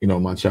you know,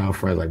 my child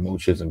friends like Mo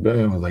Chips and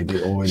Billion was like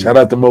they already. Shout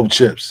out to Mo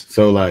Chips.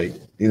 So like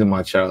these are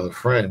my childhood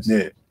friends.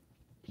 Yeah.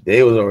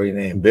 They was already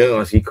named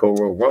Billions. He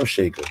co-wrote Rum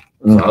Shaker.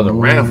 So I was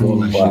around for all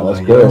that shit. That's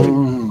like, good.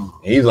 And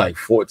he's like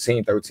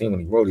 14, 13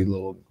 when he wrote he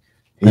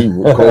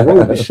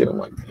co-wrote this shit. I'm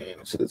like, man,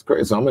 this shit is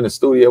crazy. So I'm in the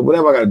studio.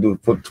 Whatever I gotta do is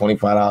put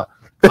 $25.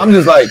 I'm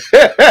just like,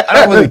 I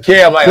don't really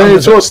care. I'm like,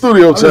 it's your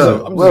studio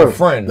time. I'm just a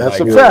friend. That's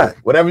like, a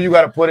fact. Whatever you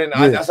gotta put in,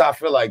 that's how I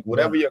feel like.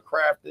 Whatever your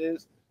craft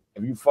is,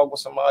 if you fuck with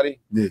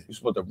somebody, you're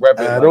supposed to rep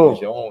it like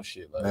it's your own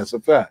shit. Like, that's a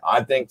fact.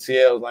 I think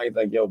TL's like,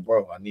 yo,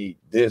 bro, I need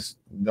this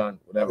done,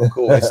 whatever.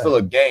 Cool. It's still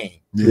a game.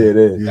 Yeah, it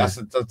is. That's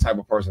the type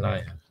of person I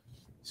am.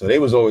 So they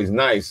was always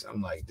nice.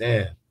 I'm like,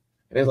 damn.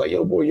 And it's like,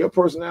 yo, boy, your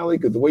personality,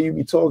 because the way you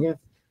be talking,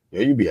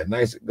 yo, you be a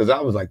nice, because I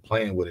was like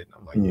playing with it.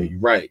 I'm like, yeah, you're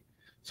right.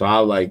 So I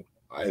like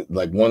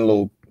one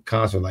little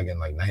concert like in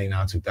like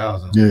 99,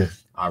 2000. Yeah.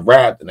 I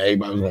rapped and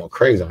everybody was going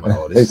crazy. I'm like,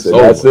 oh, this is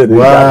over. That's it.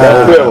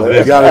 Wow.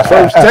 They got a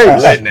first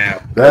taste. Lit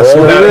now. That's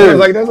what it is.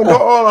 Like, that's a go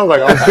on. I'm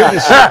like, I'm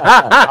finished.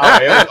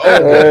 It's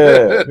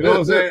over. You know what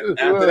I'm saying?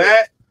 After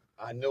that,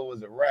 I knew it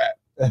was a rap.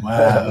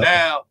 Wow.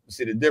 Now, you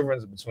see the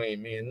difference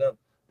between me and them.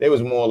 They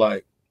was more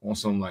like on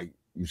some like,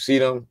 you see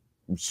them,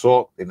 you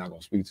talk, they're not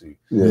going to speak to you.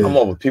 Yeah. I'm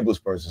more of a people's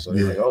person. So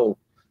they're like, oh.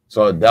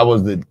 So that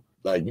was the,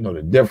 like, you know,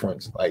 the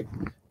difference. Like,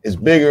 it's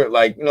bigger.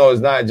 Like, you know,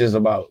 it's not just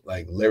about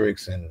like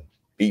lyrics and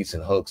beats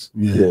and hooks.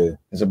 Yeah.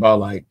 It's about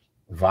like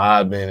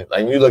vibing.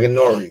 Like, when you look at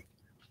Nori.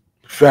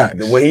 Facts.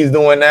 The way he's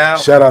doing now.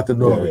 Shout out to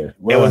Nori. Yeah.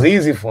 Wow. It was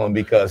easy for him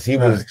because he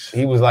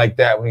was like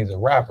that when he's a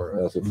rapper.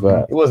 That's a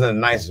fact. He wasn't the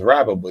nicest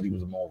rapper, but he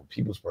was more of a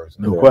people's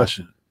person. No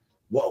question.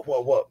 What?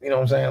 You know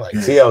what I'm saying? Like,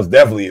 TL's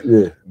definitely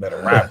a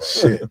better rapper.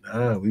 Shit.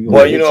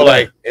 Well, you know,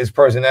 like his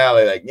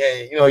personality, like,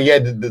 yeah, you know, he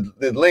had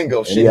the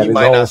lingo shit. He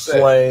might not say.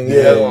 Slang. He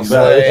had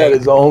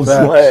his own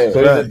slang.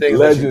 So these are things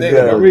that you think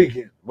of.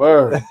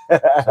 Word.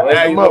 So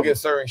now you look at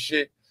certain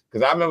shit.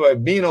 Because I remember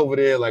being over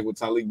there, like with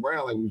Talik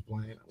Brown, like we was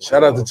playing.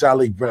 Shout out to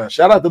Talik Brown.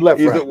 Shout out to Left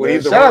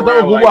Right. Shout out to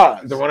Uncle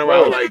Wise. To run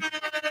around like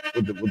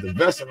with the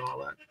vest and all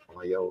that. I'm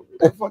like, yo, what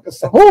the fuck is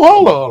something?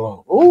 Hold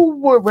on.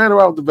 Who ran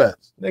around with the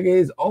vest? Nigga,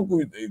 his uncle.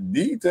 Did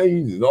he tell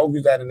you his uncle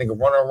used to have a nigga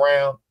running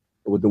around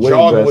with the weight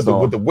vest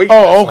with the weight?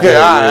 Oh, okay.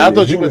 I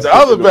thought you meant the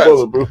other vest.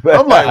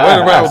 I'm like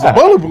running around with the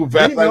bulletproof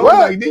vest. Like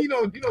what? You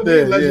know,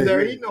 the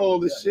legendary. He know all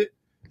this shit.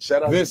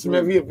 Shout out Vince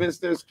Smith, he a Vince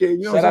Smith's kid.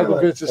 You know Shout out to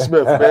Vincent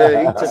Smith,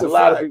 man. He took a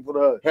lot of people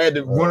to had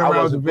to run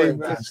around with the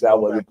big I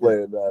wasn't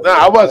playing that. Nah,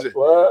 I wasn't.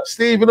 What?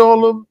 Steve and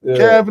all them,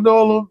 Kev and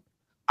all them.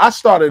 I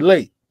started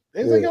late.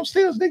 They was like, yo,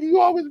 Steels, nigga,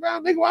 you always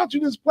around, nigga. Why don't you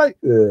just play?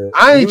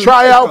 I ain't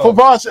try out for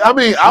varsity. I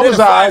mean, I was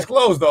eyes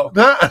closed though.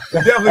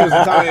 Definitely was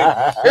a time.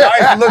 I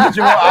used to look at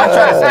you. I was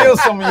trying to steal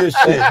some of your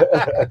shit.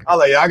 I was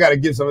like, I gotta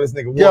get some of this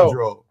nigga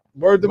wardrobe.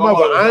 Word to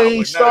mother. I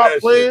ain't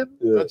start playing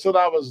until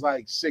I was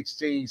like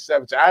 16,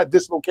 17. I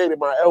dislocated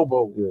my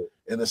elbow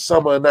in the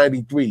summer of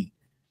 93.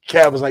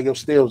 Cav was like, yo,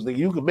 Steels, nigga,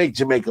 you can make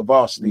Jamaica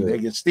varsity,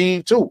 nigga.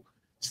 Steve, too.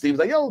 Steve was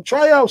like, yo,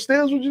 try out,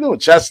 Steels, what you doing?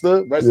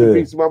 Chester, rest in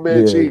peace to my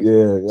man, Chief.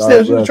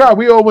 Steels, you can try.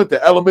 We all went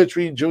to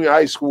elementary, junior,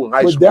 high school, and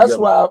high school. But that's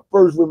where I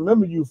first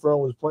remember you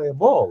from was playing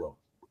ball, though.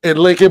 In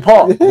Lincoln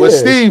Park with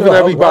Steve and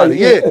everybody,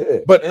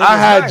 But I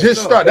had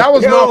just started. That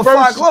was my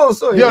first.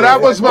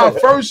 That was my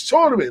first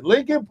tournament.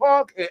 Lincoln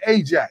Park and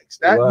Ajax.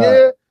 That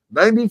year,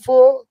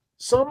 94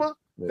 summer.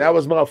 That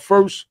was my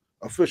first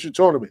official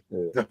tournament.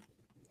 Them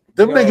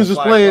niggas was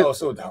playing.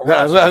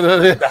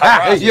 The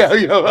Harachis. Yeah,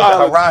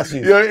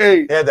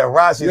 the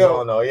Harachis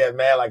on though. Yeah,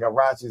 man, like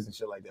Harachis and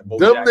shit like that.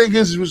 Them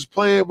niggas was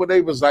playing when they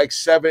was like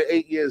 7,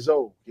 8 years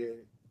old. Yeah,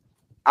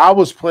 I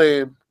was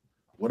playing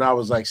when I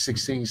was like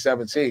 16,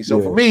 17. So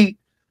for me,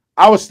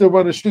 I was still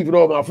running the street with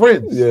all my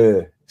friends.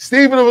 Yeah.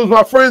 Steven was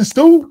my friends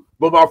too,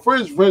 but my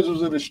friends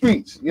was in the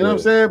streets. You know what I'm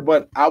saying?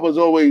 But I was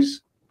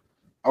always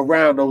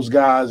around those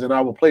guys and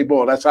I would play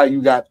ball. That's how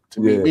you got to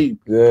meet me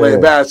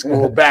playing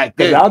basketball back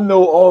then. I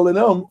know all of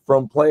them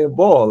from playing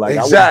ball. Like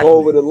I would go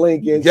over to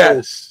Lincoln.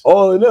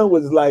 All of them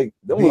was like,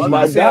 them was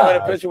my guy.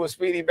 A picture with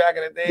Speedy back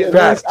in the day.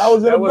 I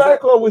was in the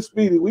backcourt with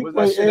Speedy. We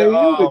played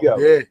AAU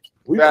together. Yeah.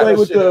 We played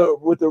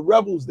with the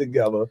Rebels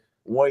together.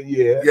 1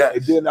 year,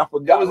 and then I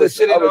forgot. It was a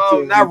shit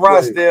in not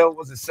Rossdale.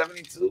 Was it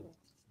 72?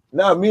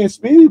 Nah, me and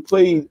Speedy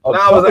played. It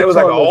was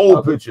like an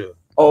old picture.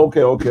 Oh,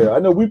 okay. I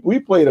know we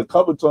played a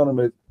couple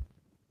tournaments.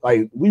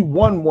 Like we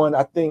won one.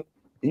 I think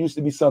it used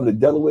to be something the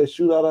Delaware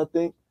Shootout. I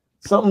think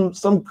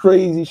some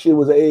crazy shit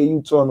was an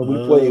AAU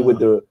tournament. We played with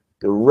the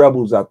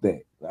Rebels. I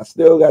think I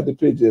still got the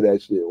picture of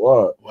that shit.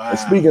 Wow. And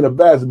speaking of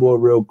basketball,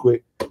 real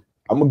quick,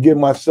 I'm gonna give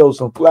myself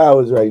some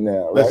flowers right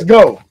now. Right? Let's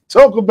go.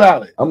 Talk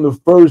about it. I'm the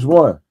first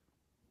one.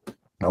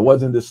 I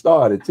wasn't the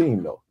star of the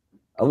team, though.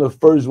 I'm the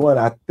first one,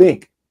 I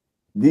think.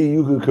 D,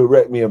 you can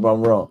correct me if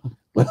I'm wrong.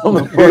 But I'm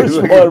the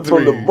first one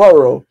from the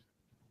borough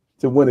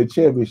to win a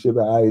championship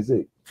at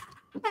ISA.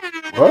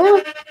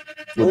 What?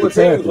 Who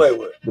team you play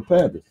with? The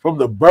Panthers. From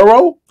the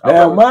borough?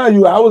 Now, mind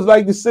you, I was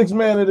like the sixth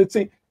man of the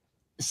team.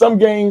 Some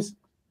games,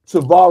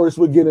 Tavares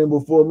would get in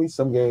before me.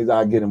 Some games,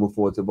 I'd get in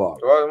before Tavares.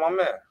 Oh, my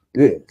man.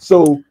 Yeah.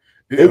 So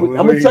I'm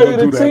gonna tell you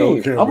the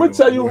team. I'm gonna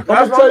tell you. Look,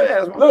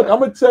 I'm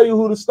gonna tell you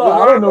who the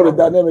star. I don't know the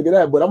dynamic of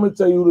that, but I'm gonna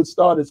tell you who the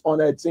starters on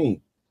that team.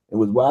 It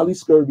was Wally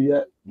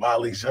Skurbiak.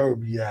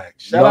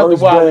 Shout out to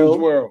Wally's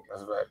World.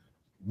 That's right.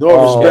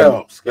 Norris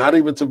Bell. Not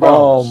even to a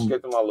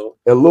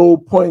little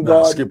point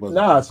guard. Skip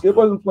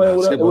wasn't playing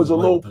with us. It was a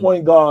little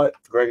point guard.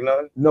 Greg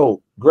Nunn?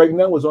 No, Greg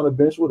Nunn was on the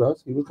bench with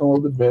us. He was coming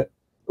over the bench.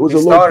 It was a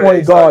little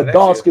point guard,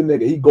 dark-skinned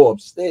nigga. He go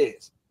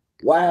upstairs.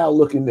 Wild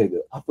looking nigga.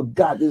 I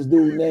forgot this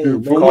dude's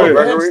name. He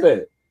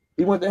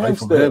went to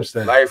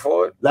Hempstead. Larry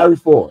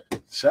Ford.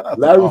 Shout out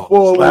Larry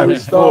Ford was the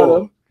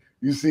starter.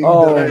 You see,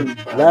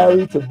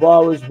 Larry,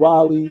 Tavares,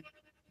 Wally,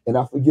 and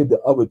I forget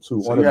the other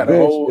two. So on the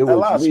bench, it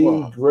was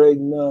me, Greg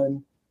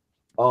Nunn,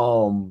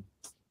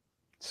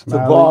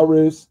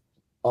 Tavares,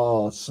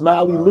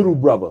 Smiley little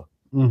brother.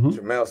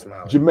 Jamel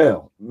Smiley.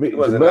 Jamel. He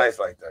wasn't nice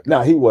like that.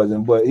 Nah, he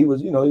wasn't, but he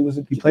was, he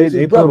was he played.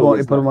 They put him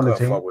on the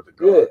team.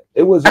 Yeah,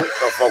 it was. Greg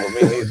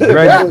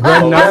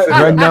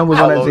Nunn was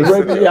on that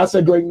team. I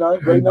said Greg Nunn.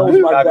 Greg Nunn was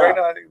my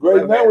guy.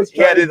 Greg Nunn was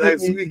trying to get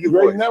me.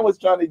 Greg Nunn was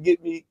trying to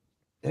get me.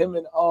 Him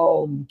and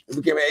he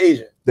became an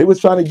agent. They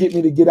was trying to get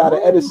me to get out of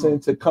Edison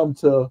to come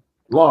to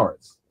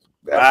Lawrence.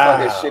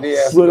 That's fucking shitty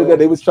ass. That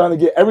they was trying to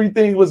get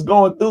everything was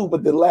going through,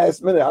 but the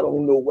last minute, I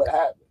don't know what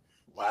happened.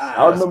 Wow,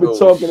 I remember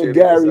talking to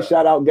Gary.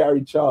 Shout out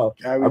Gary Charles.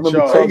 I remember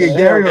talking to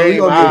Gary. Gary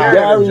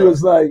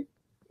was like,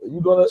 "You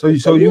gonna?" So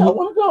you I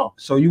want to go.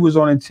 So you was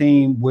on a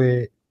team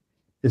where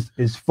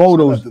it's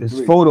photos.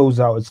 It's photos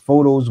out. It's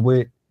photos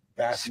with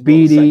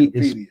Speedy.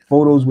 It's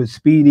photos with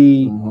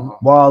Speedy,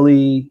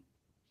 Wally,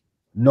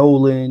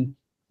 Nolan.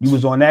 You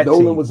was on that team.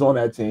 Nolan was on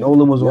that team.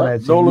 Nolan was on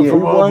that team. Nolan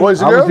from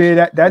Boys and Girls? I was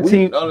there. That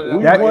team.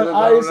 That won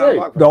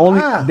ISA. The only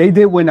they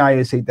did win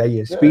ISA that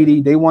year. Speedy,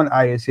 they won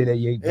ISA that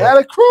year. They had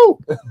a crew.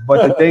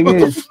 But the thing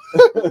is,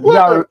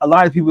 a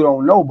lot of people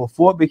don't know.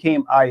 Before it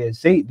became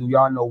ISA, do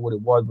y'all know what it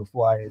was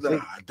before ISA? Nah,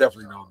 I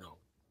definitely don't know.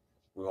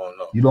 We don't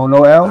know. You don't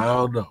know, L? I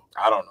don't know.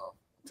 I don't know.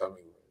 Tell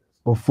me.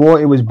 Before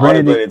it was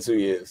branded. I only played in 2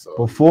 years. So.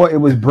 Before it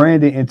was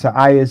branded into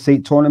ISA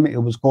tournament, it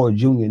was called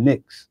Junior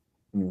Knicks.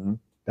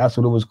 That's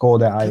what it was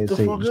called at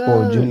ISA. It was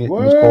called Junior.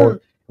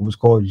 It was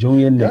called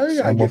Junior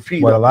Knicks.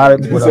 What a lot of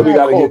we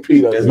gotta get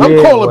Pete up.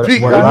 I'm calling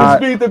Pete.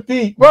 Speed to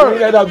Pete. Bring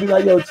that up. Be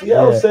like, yo,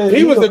 TL said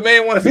he was the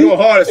main one to go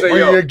hard and say,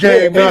 yo, your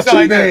game, not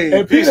your name.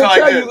 And Pete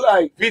like this.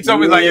 Pete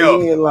told me like,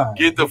 yo,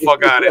 get the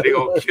fuck out of there. They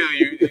gonna kill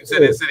you. You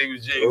said they said he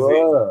was Jay-Z.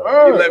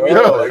 You let me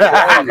know.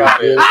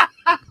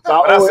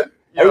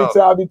 Every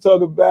time I be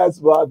talking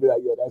basketball, I be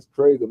like, yo, that's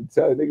crazy. I'm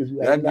telling niggas,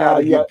 like,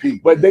 nah,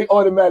 but they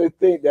automatically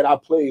think that I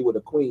played with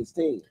a Queens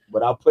team.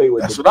 But I played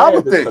with the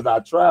Panthers because I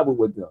traveled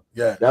with them.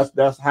 Yeah.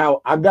 That's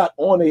how I got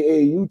on the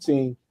AAU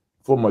team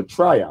from a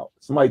tryout.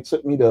 Somebody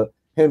took me to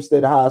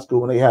Hempstead High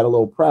School when they had a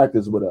little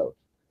practice with us.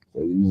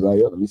 So he was like,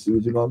 yo, let me see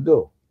what you're gonna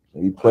do.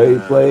 And he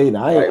played. And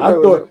I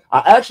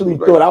actually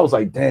thought I was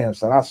like, damn,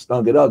 son, I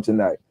stunk it up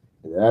tonight.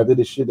 And after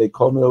this shit, they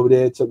called me over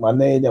there, took my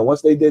name. Then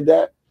once they did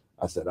that,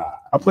 I said,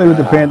 I played with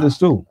the Panthers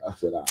too. I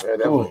said,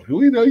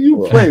 we know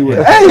you play with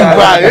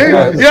everybody.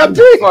 Yeah, Dude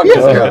is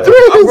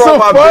so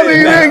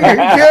funny, nigga.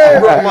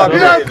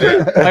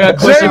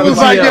 Jay was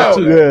like, yo,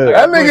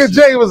 that nigga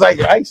Jay was like,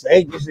 I used to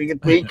hate this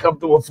nigga. He come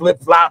through with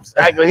flip flops.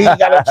 He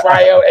got to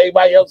try out.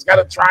 Everybody else got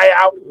to try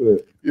out.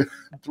 Yo,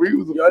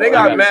 they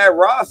got mad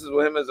rosters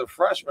with him as a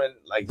freshman,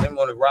 like him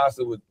on the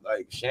roster with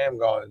like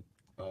Shamgar.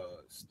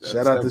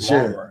 Shout out to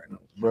Sham.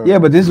 Yeah,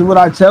 but this is what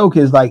I tell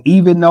kids. Like,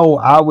 even though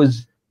I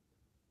was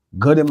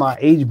good in my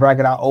age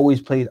bracket, I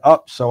always played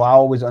up, so I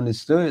always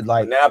understood.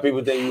 Like, now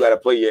people think you got to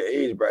play your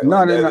age bracket.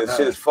 No, this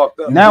shit is fucked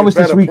up. Now it's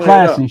this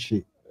reclassing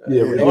shit.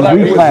 Yeah,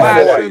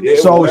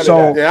 so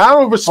I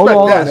don't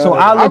respect that. So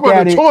I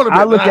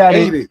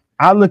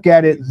look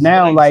at it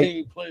now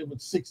like playing with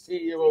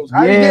 16-year-olds.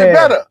 How you getting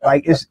better?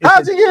 Like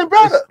how's he getting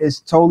better? It's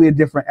totally a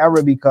different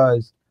era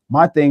because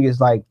my thing is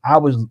like I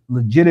was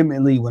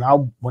legitimately when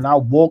I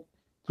walked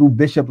through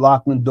Bishop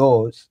Loughlin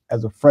doors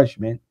as a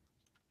freshman,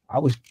 I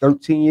was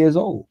 13 years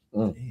old.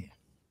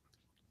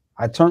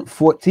 I turned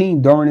 14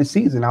 during the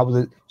season. I was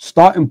a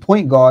starting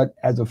point guard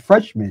as a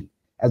freshman,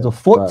 as a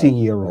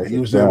 14-year-old. He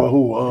was there with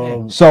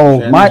who?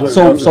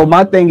 So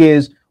my thing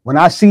is when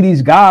I see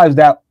these guys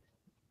that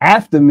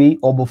after me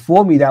or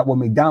before me that were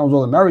McDonald's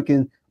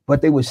All-American,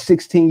 but they were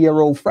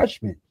 16-year-old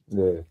freshmen.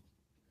 Yeah.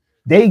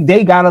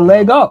 They got a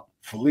leg up.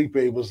 Felipe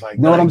was like,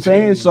 you know what I'm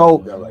saying? So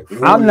like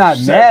I'm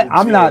not mad.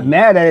 I'm not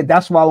mad at it.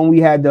 That's why when we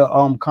had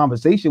the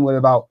conversation with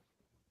about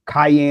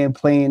Cayenne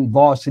playing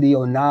varsity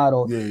or not,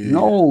 or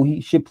no,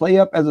 he should play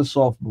up as a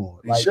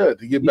sophomore. He should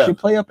to get better. He should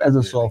play up as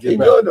a sophomore. He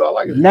good though. I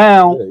like it.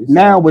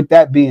 Now, with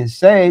that being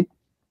said,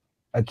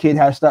 a kid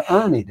has to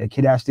earn it. A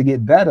kid has to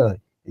get better.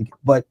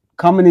 But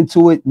coming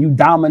into it, you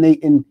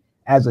dominating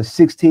as a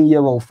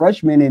 16-year-old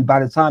freshman, and by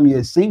the time you're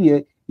a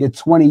senior, you're a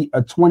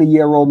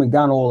 20-year-old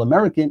McDonald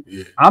All-American.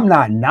 Yeah. I'm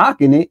not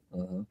knocking it.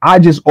 I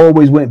just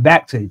always went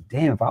back to,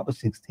 damn, if I was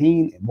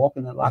 16 and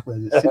walking in the locker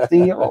as a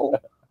 16-year-old.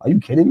 Are you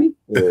kidding me?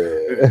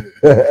 Yeah.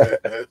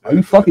 Are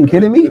you fucking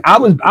kidding me? I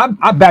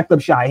backed up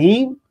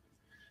Shaheem.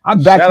 I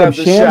backed up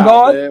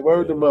Shamgar.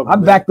 I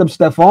backed up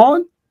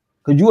Stephon.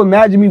 Could you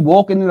imagine me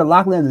walking in the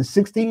locker room as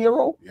a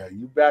 16-year-old? Yeah,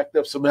 you backed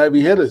up some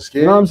heavy hitters, kid.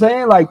 You know what I'm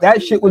saying? Like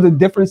that shit was a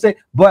different thing.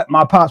 But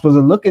my pops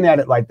wasn't looking at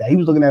it like that. He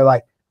was looking at it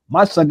like,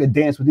 my son could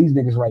dance with these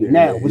niggas right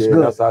now. What's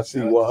good? That's how she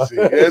was. You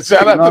know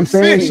what I'm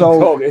saying?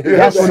 So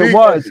that's what it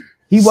was.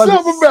 He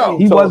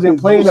wasn't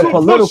playing a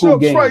political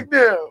game. Right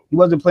now. He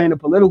wasn't playing a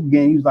political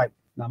game. He was like,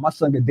 nah, my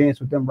son can dance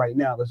with them right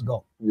now. Let's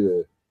go. Yeah.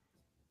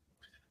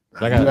 You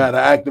gotta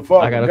act the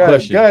fuck. I got a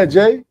question. Go ahead,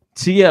 Jay.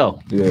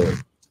 TL. Yeah.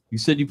 You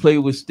said you played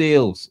with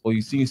Steels, or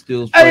you seen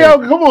Steels play. Hey, yo,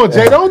 come on,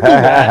 Jay. Don't do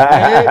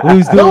that. He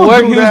was doing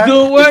work. He was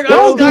doing work.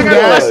 Don't do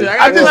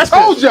that. I just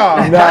told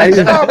y'all. I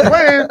stopped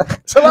playing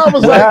till I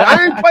was like,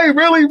 I ain't play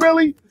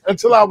really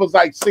until I was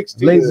like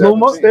 16. Late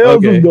Zuma?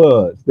 Steels was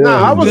good.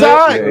 Nah, I was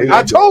all right.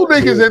 I told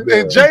niggas,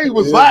 and Jay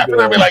was laughing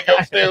at me like, yo,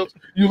 Steels,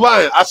 you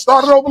lying. I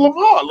started over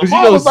Lamar.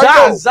 Lamar was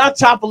like, Zai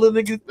chop a lot of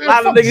niggas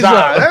up.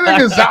 That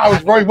nigga Zai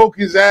was Roy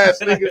Wilkins' ass,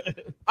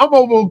 nigga. I'm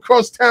over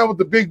across town with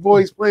the big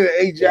boys playing at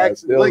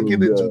Ajax and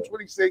Lincoln in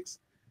 226.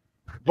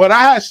 But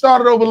I had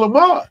started over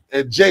Lamar,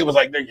 and Jay was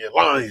like, "Nigga, you're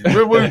lying."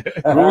 Remember when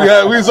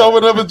we was over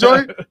another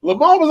joint?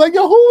 Lamar was like,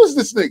 "Yo, who is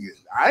this nigga?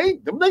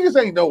 Them niggas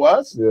ain't know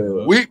us.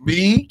 Yeah.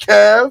 Me,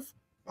 Kev,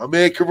 my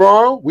man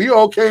Karan, we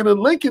all came to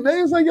Lincoln.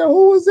 They was like, yo,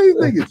 who is these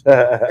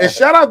niggas?" And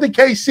shout out to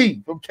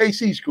KC from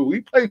KC School. He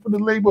played for the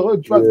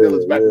neighborhood drug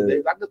dealers back in the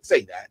days. I could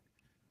say that.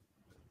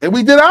 And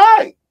we did all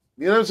right.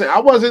 You know what I'm saying? I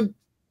wasn't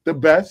the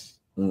best,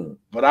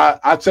 but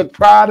I took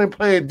pride in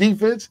playing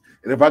defense.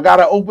 And if I got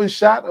an open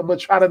shot, I'm gonna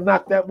try to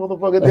knock that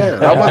motherfucker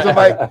down. I wasn't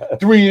like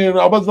 3 and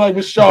I wasn't like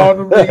Rashad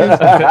and them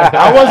niggas.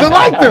 I wasn't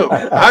like them. You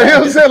know what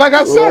I'm saying? Like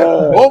I said,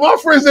 all my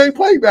friends ain't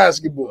play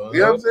basketball.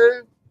 You know what I'm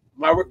saying?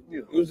 He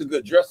was a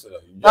good dresser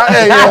though. And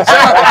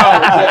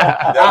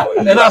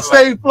I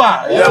stayed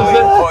fly. You know what I'm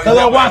saying? Because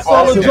I watched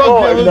all the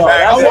drug dealers.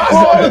 I watched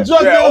all the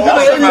drug dealers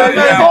in the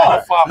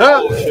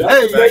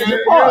Hey, you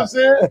know what I'm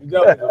saying?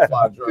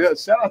 Yeah,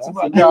 shout out to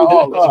my guy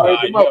Arlis.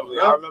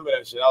 I remember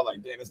that shit. I was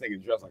like, damn, this nigga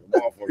dressed like a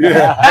motherfucker.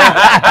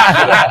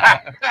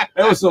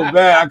 It was so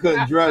bad I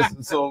couldn't dress.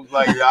 So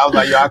like I was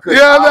like, yo, I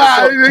couldn't.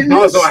 I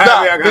was so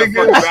happy I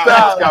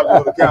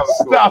got to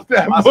stop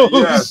that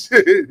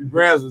bullshit.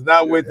 Brands was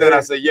not with that.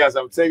 I said, yes,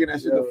 I'm taking that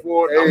shit to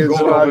Florida. I'm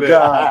going over there.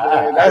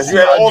 That's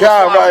my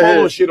guy right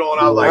here. Shit on.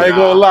 I was like, I ain't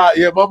gonna lie.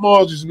 Yeah, my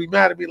mom just be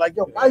mad at me like,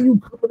 yo, why you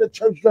coming to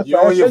church dressed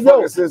like your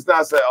fucking sister?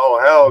 I said, oh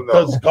hell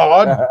no. Because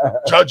God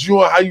judge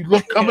you on how you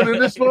look coming in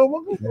this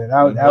motherfucker.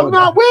 Yeah, I'm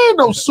not wearing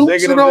no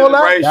suits and all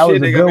that. That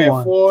was a good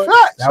one.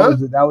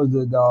 That was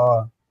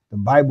the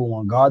Bible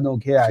one. God don't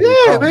care how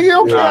you come. Nigga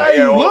don't care how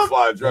you look.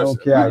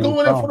 Don't care how you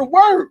going in for the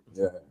word.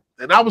 Yeah.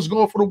 And I was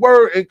going for the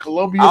word in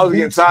Columbia. I was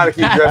getting tired of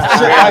keep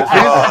dressing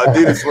like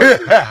this.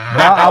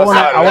 I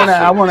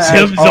want to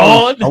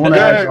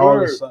ask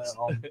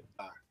all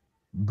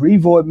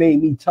Brevoort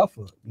made me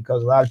tougher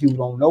because a lot of people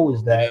don't know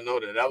is that. I didn't know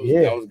that. That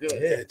was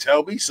good. Yeah,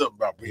 tell me something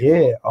about Brevoort.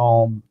 Yeah.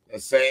 The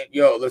same.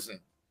 Yo,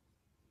 listen.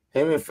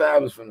 Him and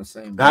Fab is from the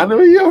same. I know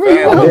you got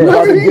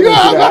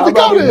to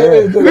go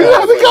there. We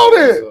got to go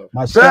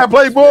there. Fab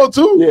played ball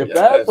too. Yeah,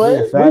 Fab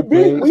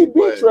played. We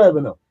beat Trev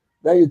and them.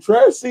 Now you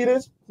Trev see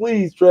this,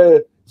 please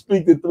Trev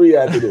speak to 3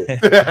 after this.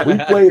 We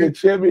played a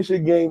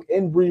championship game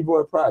in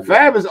Brevoort Project.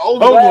 Fab is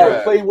older.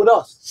 Fab played with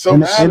us. So in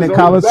the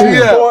Coliseum.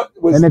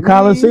 In the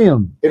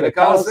Coliseum. In the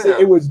Coliseum.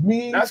 It was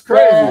me, that's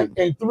crazy,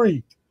 and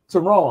 3.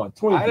 Teron,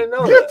 20. I didn't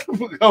know that.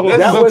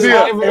 That was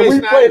and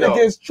we played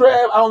against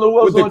Trev. I don't know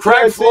what was with on the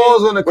crack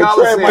floors on the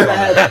Coliseum.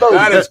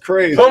 That is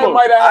crazy. Trev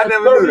might have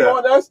had 30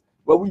 on us.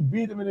 But we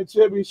beat them in the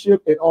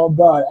championship, and on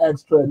God,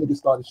 asked Trev, niggas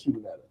started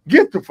shooting at him.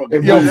 Get the fuck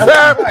out. Yo,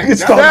 Fab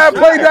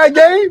played that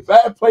game?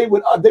 Fab played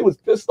with us. They was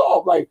pissed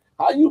off. Like,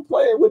 how you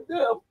playing with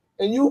them?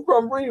 And you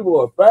from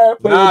Brevoort. Fab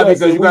played with us.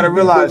 Because you got to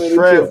realize,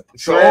 Trev,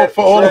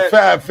 for all the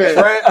Fab fans.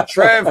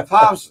 Trev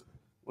Pops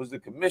was the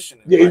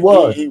commissioner. Yeah, he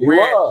was. He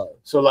ran.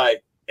 So,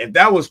 like, if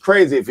that was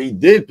crazy, if he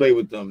did play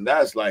with them,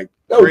 that's like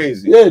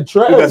crazy. Yeah,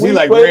 Trev. Because he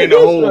like ran the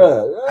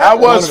whole. How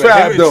was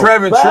Fab though?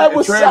 Fab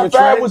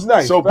was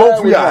nice. So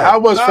both of y'all, how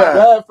was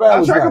Fab?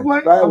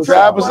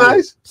 Fab was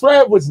nice.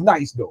 Trev was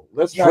nice though.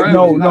 Let's not.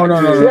 No.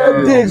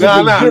 Trev Diggs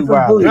was a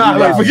different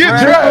breed.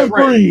 Forget Trev.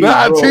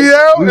 Nah,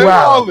 TL and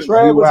Arlis.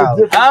 Trev was a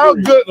different breed. How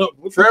good?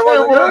 Trev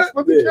was good.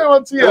 Put the camera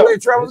on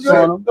TL. Trev was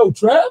good. No,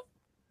 Trev.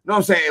 No,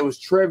 I'm saying it was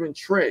Trev and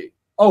Trey.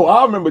 Oh,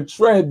 I remember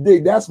Trev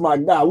Diggs. That's my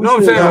guy. No,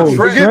 I'm saying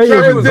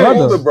Trey was his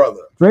older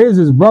brother. Trey is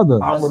his brother.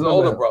 I was his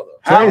older brother.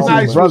 How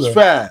nice was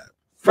Fab?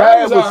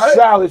 Fab was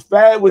solid.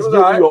 Fab was giving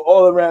you an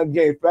all-around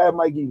game. Fab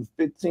might give you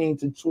 15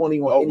 to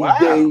 20 on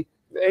any day.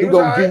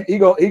 He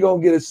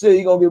gonna get a sit.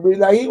 He gonna get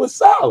like he was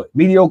solid.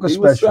 Mediocre he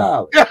special.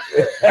 Was solid.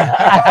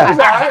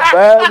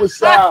 Fab was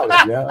solid.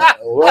 Yeah.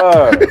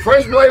 Word.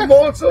 Fresh played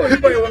ball too. He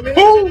played with me.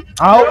 Who?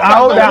 I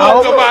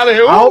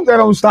hope that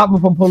don't stop him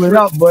from pulling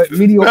up. But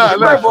mediocre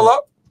special. Pull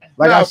up.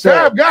 Like I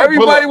said,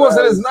 everybody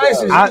wasn't as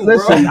nice as you.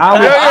 Listen,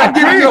 I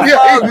give you your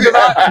flowers.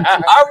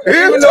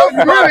 Even though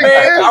you're my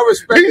man, I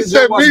respect He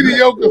said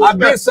mediocre. I've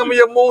been some of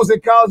your moves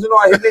in college. You know,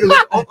 I hit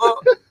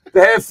niggas.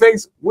 the head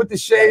fakes with the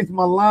shades.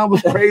 My line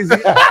was crazy.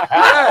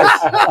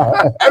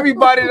 Yes.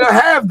 Everybody to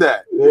have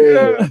that.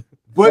 Yeah.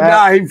 But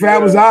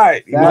Fab was all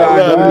right.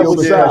 Fab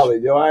was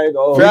solid, yo. I ain't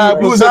gonna.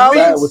 Fab was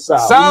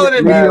solid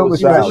and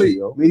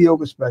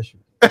mediocre special.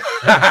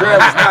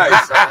 Travis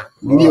nice.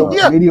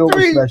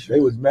 Mediocre special. They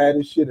was mad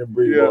as shit in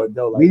Breedlove,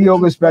 though. Like,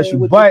 mediocre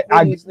special, but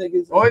only thing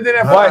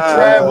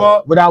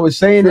that what I was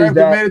saying is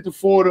that made it to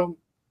Fordham.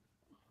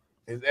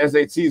 His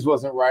SATs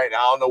wasn't right. I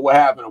don't know what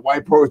happened. The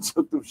white pro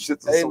took them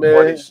shits and some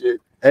funny shit.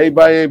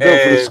 Everybody ain't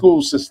built for the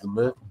school system,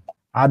 man.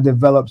 I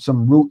developed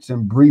some roots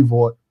in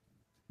Brevoort,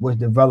 which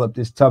developed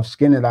this tough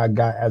skin that I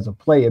got as a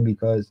player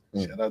because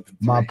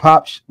my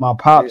pops,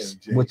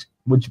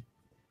 which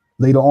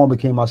later on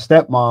became my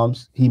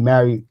stepmom's. He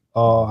married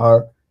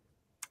her.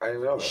 I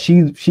didn't know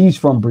that. She's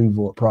from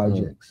Brevoort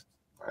Projects.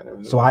 I never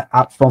knew So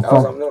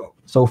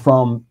that.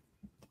 from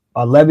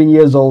 11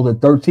 years old to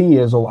 13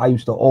 years old, I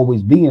used to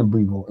always be in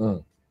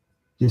Brevoort.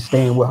 Just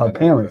staying with her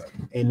parents.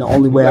 And the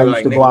only way I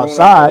used to go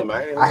outside,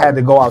 I had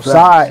to go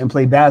outside and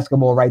play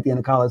basketball right there in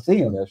the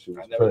Coliseum. So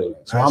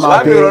I'm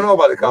out there. Don't know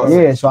about the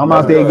Coliseum. Yeah, so I'm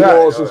out there.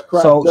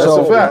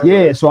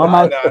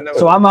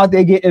 So I'm out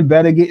there getting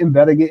better.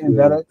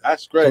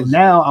 That's great. So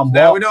now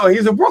we know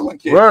he's a Brooklyn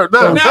kid. Word,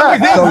 no, now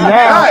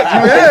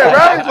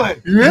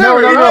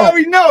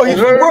we know he's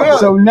from Brooklyn.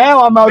 So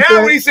now I'm out there.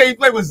 Now when he say he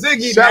played with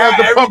Ziggy, shout out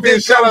to Puppy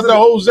and shout out to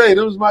Jose.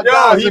 Those was my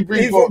guys in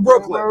he's from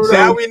Brooklyn.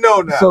 Now we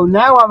know now. So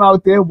now I'm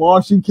out there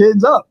washing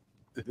kids up.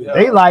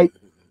 They like,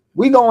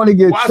 we going to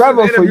get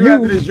Trevor for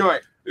you.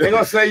 They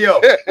gonna say, yo,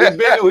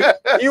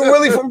 you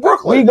really from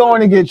Brooklyn? We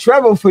going to get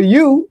Trevor for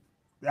you.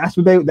 That's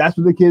what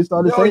the kids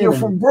started saying. You're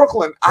from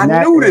Brooklyn. I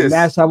knew this.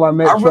 That's how I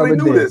met Trevor.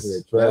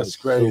 That's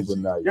crazy.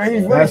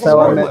 That's how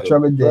I met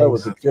Trevor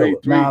Diggs.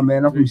 Nah,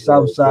 man, I'm from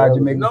Southside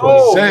Jamaica. No,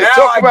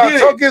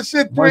 talk your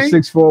shit,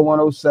 164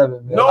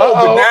 107. No,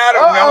 but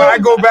now when I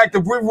go back to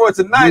Brevoort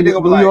tonight, they're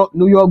gonna be like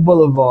New York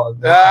Boulevard.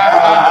 That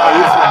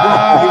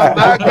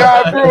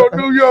guy, bro,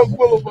 New York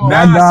Boulevard.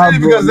 Nah, I see,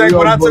 because like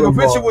when I took a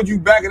picture with you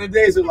back in the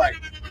days, it's like,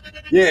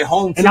 yeah,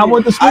 home team. And I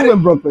went to school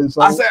in Brooklyn.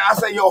 So I said,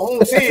 yo, home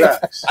team. I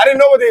didn't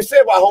know what they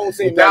said about home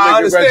team. Now I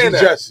understand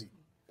that. Jesse.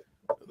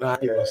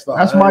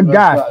 That's my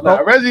guy.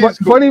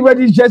 Funny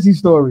Reggie Jesse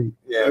story.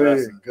 Yeah,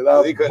 because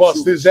I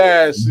bust his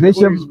ass.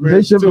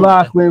 Bishop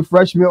Lachlan,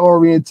 freshman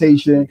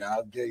orientation.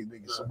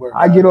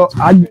 I get off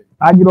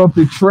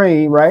the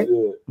train, right?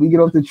 Yeah. We get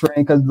off the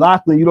train because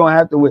Lachlan, you don't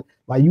have to wear,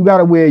 like, you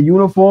gotta wear a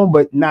uniform,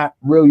 but not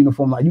real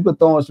uniform. Like, you could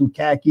throw on some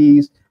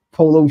khakis,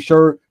 polo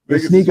shirt. The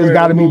sneakers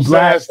got to be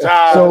black.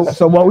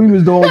 So what we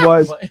was doing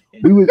was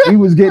we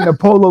was getting the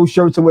polo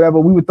shirts or whatever.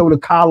 We would throw the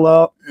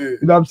collar up. You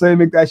know what I'm saying?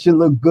 Make that shit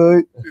look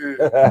good.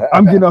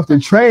 I'm getting off the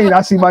train.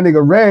 I see my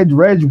nigga Reg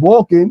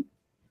walking.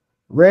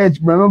 Reg,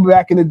 remember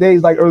back in the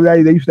days, like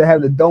earlier, they used to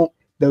have the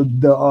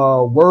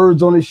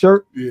words on his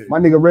shirt. Yeah. My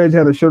nigga Reg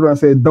had a shirt on that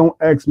said, "Don't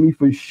ask me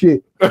for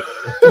shit."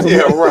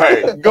 Yeah,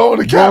 right. Going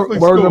to Catholic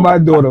school. Word to my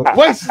daughter.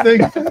 What's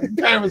the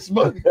parents'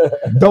 money?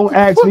 Don't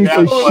ask me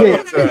for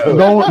shit.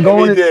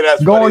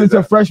 Going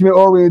into freshman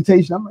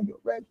orientation. I'm like, yo,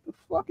 Reg, the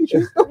fuck is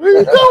you? What are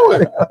you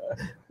doing?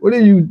 What are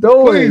you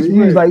doing? He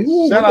was like,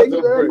 shout out to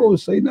him. I'm gonna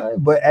say nothing.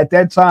 But at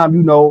that time,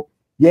 you know,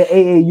 your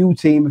AAU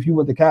team, if you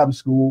went to Catholic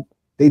school,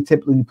 they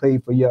typically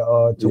paid for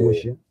your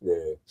tuition. Yeah.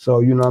 So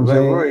you know what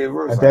I'm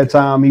saying? At that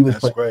time, he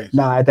was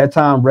at that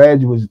time,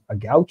 Reg was a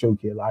Gaucho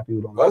kid. A lot of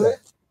people don't know. Was it?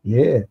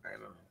 Yeah.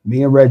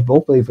 Me and Reg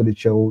both played for the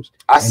Chos.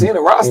 I seen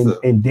the roster.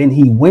 And then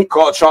he went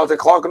called Charlton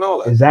Clark and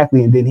all that.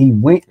 Exactly. And then he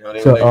went to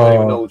don't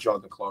even know who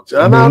Charlton Clark is.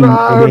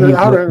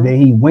 Then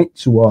he went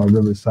to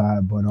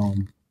Riverside. But a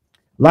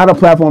lot of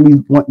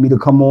platforms want me to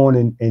come on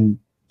and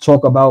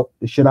talk about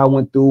the shit I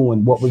went through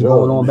and what was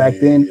going on back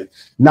then.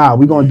 Nah,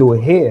 we're gonna do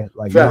it here.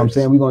 Like, you know what I'm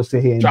saying? We're gonna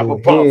sit here and do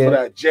it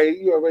here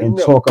and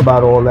talk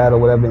about all that or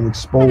whatever and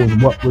expose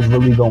what was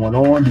really going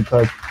on,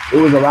 because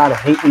there was a lot of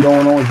hating going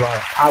on, there was a lot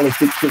of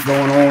politics shit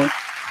going on.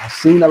 I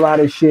seen a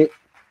lot of shit.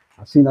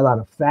 I seen a lot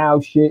of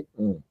foul shit,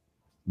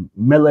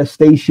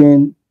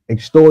 molestation,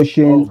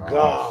 extortion,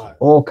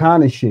 all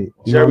kind of shit.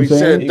 You know what I'm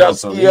saying?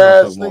 Dusky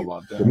ass. You know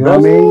what I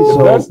mean?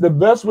 So that's the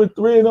best with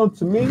three of them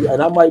to me, and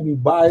I might be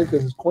biased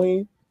because it's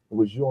Queen. It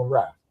was you and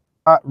Rod.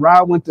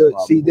 Rod went to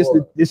this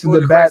is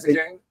the bad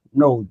thing.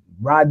 No,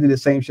 Rod did the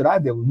same shit I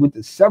did. We went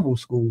to several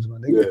schools,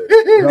 man. They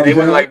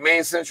went like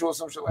Main Central or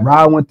some shit like that.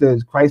 Rod went to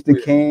Christ the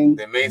King,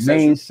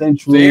 Main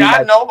Central. See,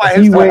 I know my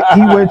he went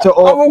to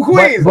all. I'm from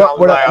Queens. But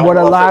what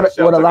a lot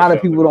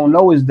of people don't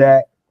know is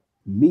that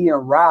me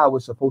and Rod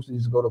was supposed to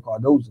just go to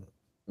Cardozo.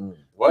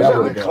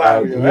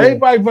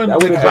 Everybody run the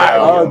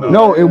Clario.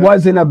 No, it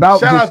wasn't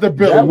about. Shout out to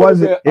Bill. It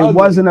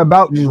wasn't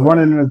about just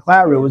running in the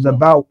Clario. It was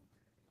about,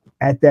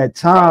 at that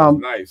time,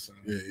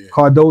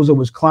 Cardozo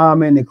was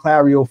climbing and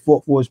Clario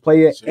fought for his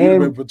player. So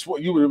but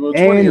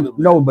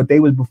they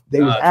was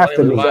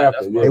after me.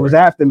 They was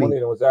after me.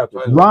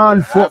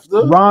 Ron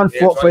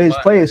fought for his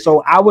players.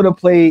 So I would have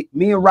played.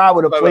 Me and Rod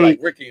would have played.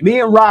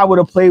 Me and Rod would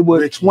have played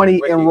with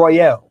 20 and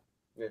Royale.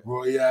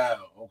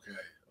 Royale, okay.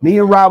 Me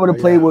and Rod would have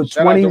played with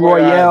 20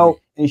 Royale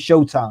and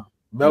Showtime.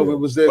 Melvin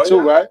was there too,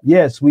 right?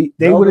 Yes, they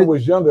Melvin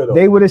was younger though.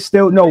 They would have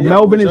still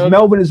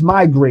Melvin is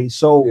my grade.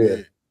 So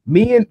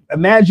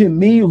imagine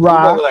me,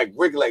 Ra, like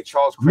Rick, like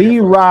Charles.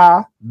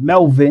 Ra,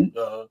 Melvin,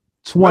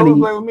 20,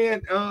 Melvin me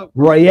and,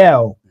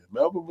 Royale.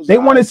 They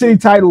won a city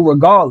title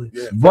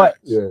regardless, but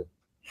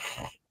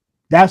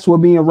that's where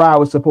me and Ra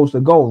was supposed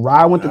to go.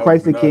 Ra went to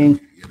Christ the King.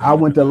 I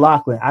went to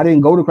Laughlin. I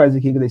didn't go to Christ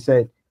the King because they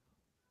said,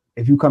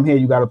 if you come here,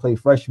 you got to play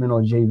freshman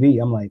or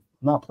JV. I'm like,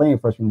 I'm not playing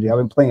freshman JV. I've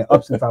been playing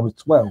up since I was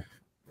 12.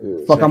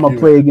 Fuck, I'm going to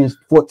play against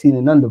 14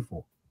 and under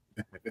for.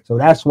 So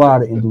that's why I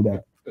didn't do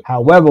that.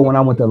 However, when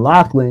I went to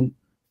Laughlin,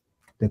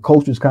 the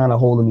coach was kind of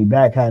holding me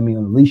back, had me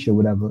on a leash or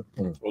whatever.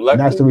 And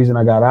that's the reason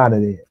I got out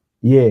of there.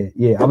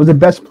 Yeah. I was the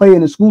best player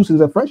in the school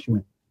since a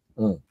freshman.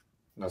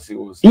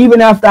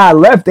 Even after I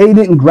left, they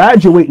didn't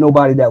graduate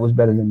nobody that was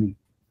better than me.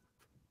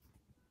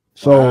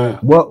 So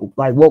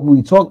what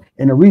we talk,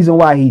 and the reason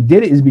why he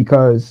did it is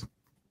because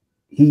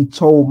he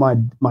told my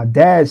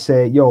dad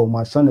said, "Yo,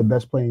 my son the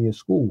best player in your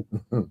school."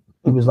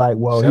 He was like,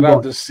 "Well, he's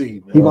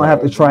gonna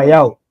have to try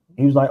out."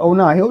 He was like, "Oh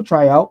no, he'll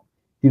try out."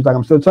 He was like,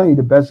 "I'm still telling you,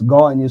 the best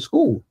guard in your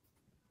school."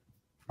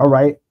 All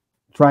right,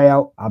 try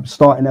out. I'm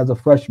starting as a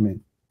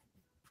freshman.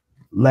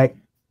 Like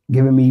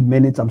giving me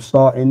minutes, I'm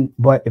starting.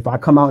 But if I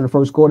come out in the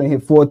first quarter and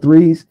hit 4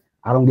 threes,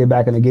 I don't get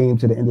back in the game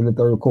to the end of the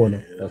third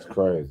quarter. That's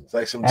crazy. It's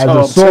like some as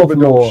a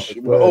sophomore,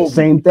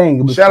 same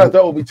thing. Shout out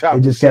to Obi Top.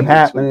 It just kept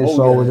happening,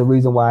 so it was a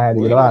reason why I had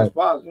to get out.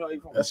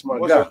 That's my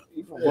guy.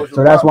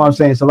 So that's why I'm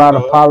saying it's a lot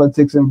of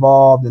politics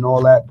involved and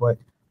all that, but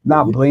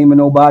not blaming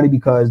nobody,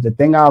 because the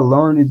thing I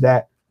learned is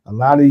that a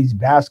lot of these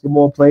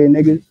basketball player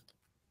niggas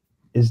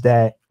is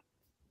that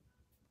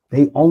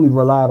they only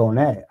relied on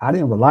that. I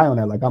didn't rely on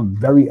that. Like, I'm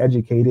very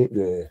educated.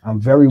 Yeah. I'm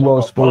very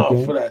well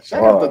spoken.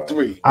 Shout out to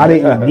 3. I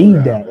didn't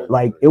need that.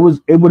 Like, it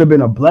would have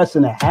been a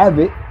blessing to have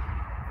it.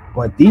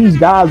 But these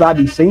guys I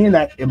be seeing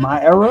that in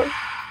my era,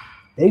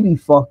 they be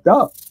fucked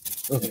up.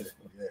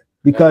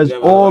 Because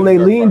all they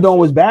leaned on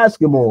was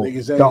basketball.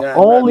 The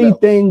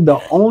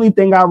only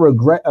thing I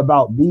regret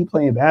about me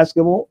playing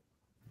basketball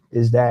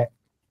is that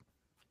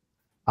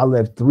I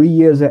left 3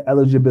 years of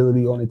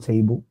eligibility on the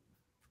table.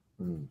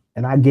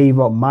 And I gave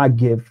up my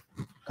gift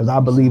because I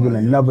believe in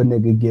another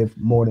nigga gift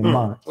more than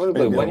mine. We're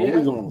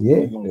gonna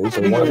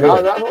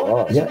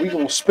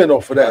spin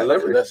off of that.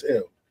 That's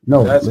ill.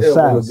 No, that's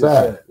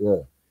ill. Yeah.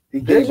 He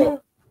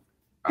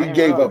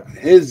gave up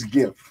his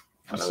gift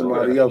for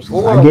somebody else.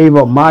 I gave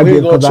up my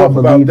gift because I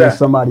believe in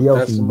somebody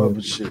else's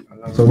gift.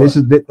 So this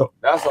is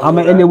I'm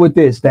gonna end it with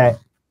this: that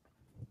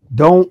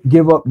don't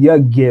give up your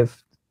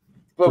gift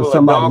for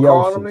somebody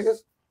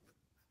else's.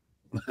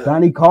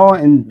 Donnie Carr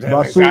and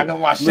Rasul. I know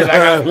my shit.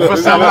 I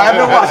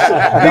know my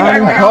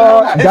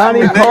shit.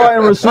 Donnie Carr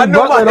and Rasul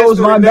Butler, those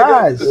my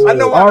guys. I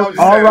know my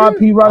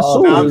R.I.P.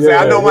 Rasul.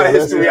 I know my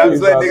history. I'm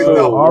just letting niggas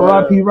know.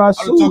 R.I.P.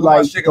 Rasul.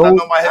 Like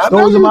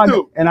those are my.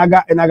 And I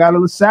got a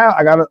LaSalle.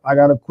 I got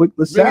a quick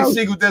LaSalle. Billy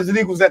Siegel doesn't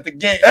equals at the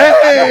game. I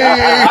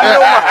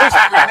know my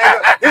history,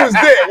 nigga. He was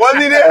there,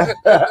 wasn't he there?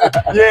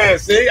 Yeah.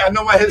 See, I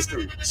know my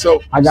history.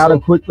 So I got a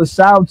quick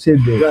LaSalle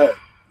tidbit.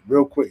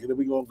 Real quick, and then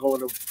we're gonna go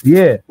into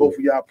both of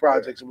y'all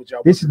projects and what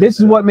y'all. This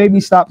is what made me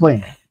stop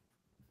playing.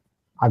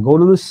 I go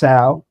to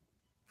LaSalle.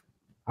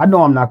 I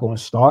know I'm not going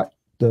to start.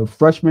 The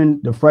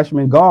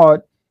freshman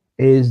guard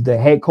is the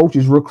head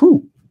coach's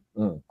recruit.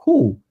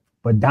 Cool,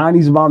 but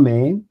Donnie's my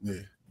man,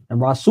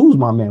 and Rasul's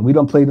my man. We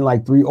done played in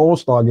like 3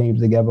 All-Star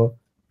games together,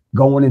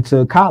 going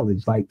into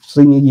college, like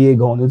senior year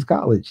going into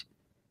college.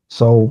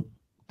 So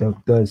the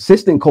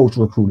assistant coach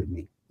recruited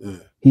me.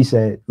 He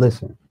said,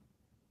 "Listen.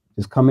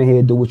 Just come in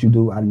here, do what you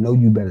do. I know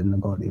you better than the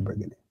guard they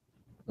bringing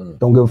in.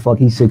 Don't give a fuck.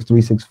 He's 6'3",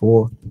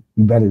 6'4".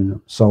 You better than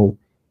him." So,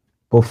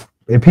 if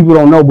people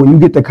don't know, when you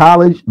get to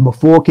college,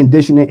 before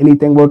conditioning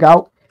anything work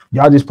out,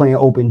 y'all just playing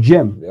open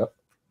gym.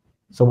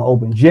 So in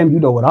open gym, you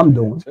know what I'm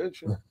doing.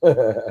 You know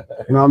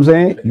what I'm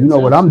saying? You know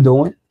what I'm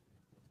doing.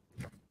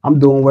 I'm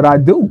doing what I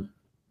do,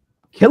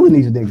 killing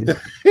these niggas.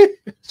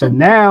 So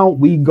now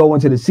we go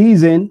into the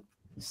season.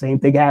 Same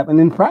thing happened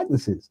in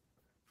practices,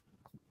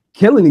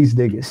 killing these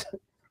niggas.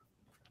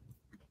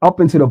 Up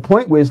until the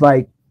point where it's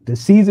like the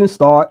season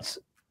starts,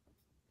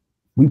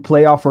 we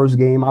play our first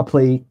game. I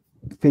played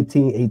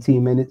 15,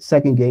 18 minutes.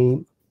 Second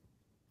game,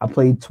 I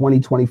played 20,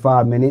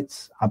 25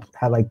 minutes. I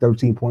had like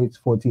 13 points,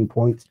 14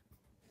 points.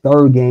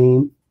 Third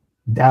game,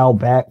 dialed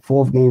back.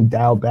 Fourth game,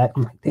 dialed back.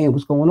 I'm like, damn,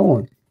 what's going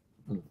on?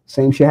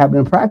 Same shit happened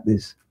in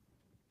practice.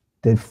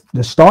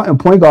 The starting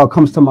point guard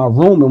comes to my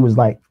room and was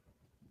like,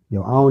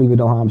 "Yo, I don't even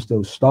know how I'm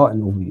still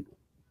starting over you."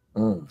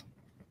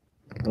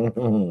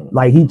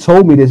 Like, he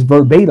told me this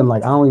verbatim,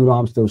 like, I don't even know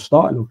I'm still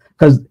starting,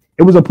 because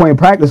it was a point in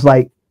practice,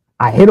 like,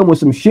 I hit him with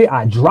some shit,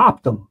 I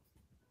dropped him,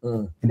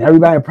 and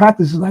everybody in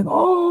practice is like,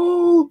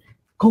 "Oh,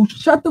 coach,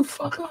 shut the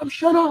fuck up,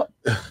 shut up."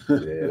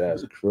 Yeah,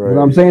 that's crazy. You know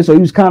what I'm saying? So he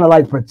was kind of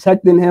like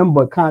protecting him,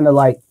 but kind of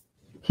like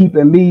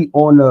keeping me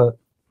on the.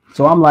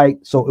 So I'm like,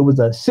 so it was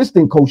the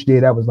assistant coach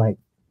there that was like,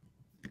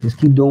 "Just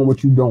keep doing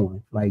what you're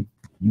doing, like,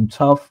 you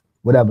tough,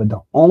 whatever."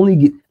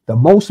 The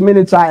most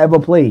minutes I ever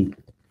played,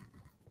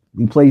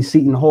 we played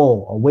Seton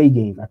Hall away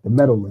game at the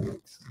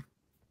Meadowlands.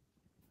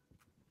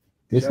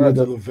 This Shout out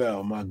to nigga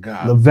Lavelle, my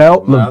God.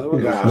 Lavelle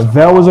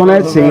was on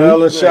that team.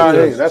 Lavelle and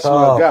Shaheem, that's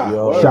my guy.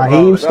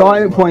 Shaheem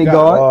starting point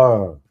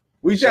guard.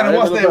 We trying to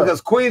watch that because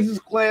Queens is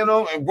playing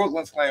on and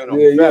Brooklyn's playing on.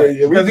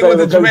 Yeah. Because he went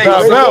to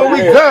Jamaica.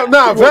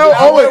 Vel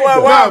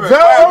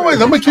always.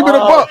 I'm gonna keep it a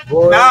buck.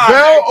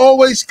 Vel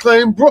always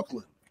claimed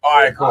Brooklyn. All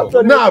right, cool.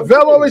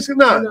 Vel always Vel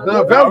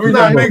from Brooklyn.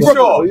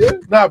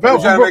 Vel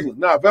from Brooklyn.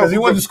 Because he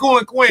went to school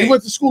in Queens. He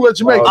went to school at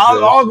Jamaica. I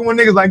was arguing with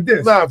niggas like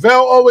this.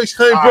 Vel always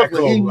claimed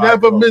Brooklyn. He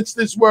never minced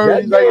this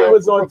word. That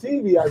was on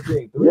TV, I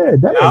think. Yeah, I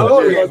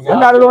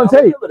got it on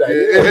tape. I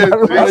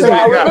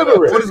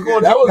remember it. What is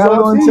going That was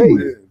on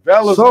tape.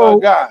 Vel is my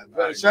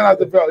guy. Shout out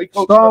to Vel.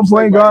 Starting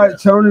point guard,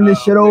 turning this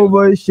shit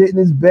over, shit in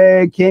his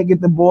bag, can't get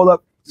the ball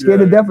up, scared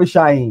to death of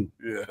Shaheem.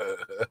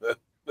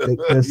 The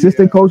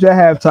assistant coach at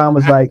halftime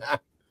was like,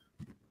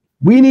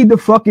 we need to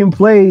fucking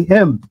play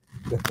him.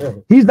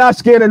 He's not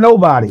scared of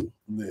nobody.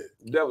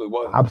 Definitely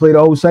was. I played the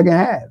whole second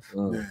half.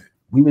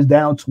 We was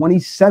down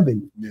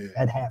 27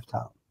 at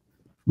halftime.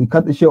 We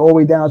cut the shit all the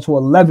way down to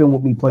 11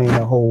 with me playing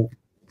the whole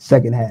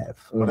second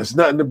half. But it's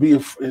nothing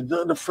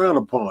to frown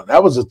upon.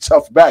 That was a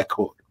tough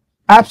backcourt.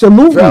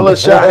 Absolutely.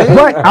 But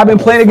I've been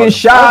playing against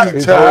Shy. I've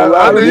been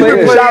playing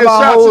against Shy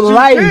my whole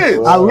life.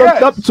 I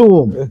looked up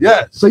to him.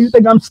 Yes. So you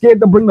think I'm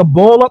scared to bring the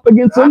ball up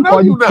against him?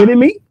 Are you kidding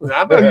me?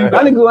 I know you Y'all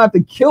niggas gonna have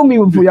to kill me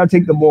before y'all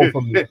take the ball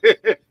from me.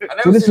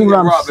 So this is what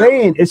I'm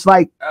saying. It's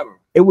like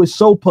it was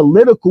so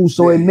political,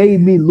 so it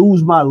made me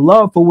lose my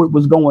love for what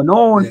was going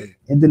on.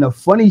 And then the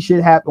funny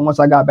shit happened once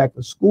I got back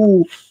to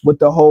school with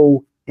the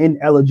whole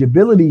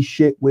ineligibility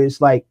shit, where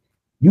it's like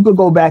you could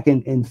go back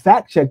and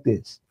fact check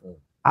this.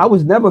 I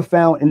was never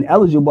found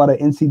ineligible by the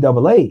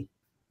NCAA.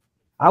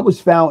 I was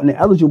found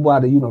ineligible by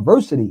the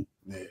university.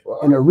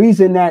 And the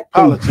reason that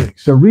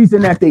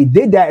they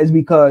did that is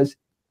because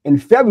in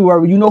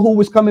February, you know who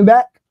was coming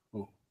back?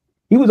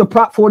 He was a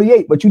Prop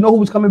 48, but you know who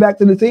was coming back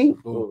to the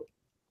team?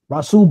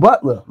 Rasul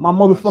Butler, my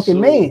motherfucking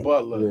man.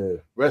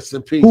 Butler. Rest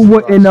in peace. Who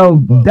wouldn't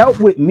have dealt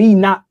with me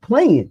not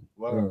playing.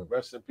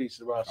 Rest in peace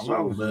to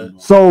Rasul, man.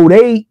 So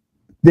they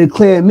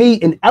declared me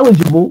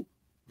ineligible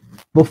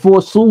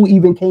before Sue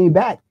even came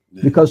back.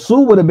 Because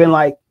Sue would have been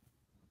like,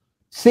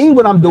 seeing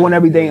what I'm doing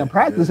every day in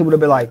practice, it would have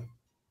been like,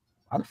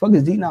 how the fuck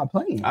is D not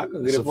playing? I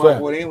could get a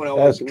point with him when I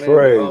was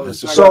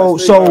crazy.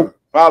 So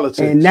politics.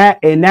 And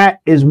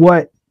that is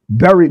what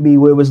buried me,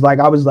 where it was like,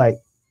 I was like,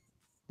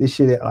 this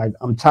shit, like,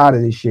 I'm tired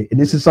of this shit. And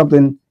this is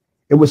something,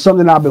 it was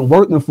something I've been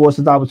working for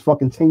since I was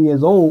fucking 10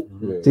 years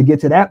old to get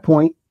to that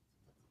point.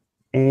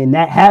 And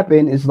that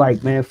happened. It's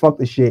like, man, fuck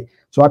this shit.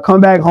 So I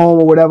come back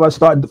home or whatever, I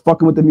start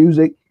fucking with the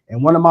music.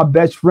 And one of my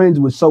best friends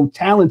was so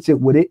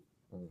talented with it.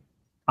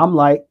 I'm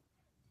like,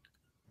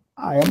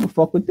 all right, I'm gonna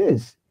fuck with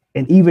this.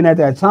 And even at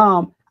that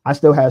time, I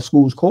still had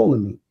schools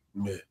calling me.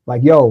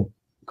 Like, yo,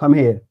 come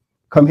here.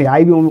 I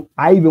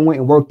even went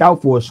and worked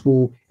out for a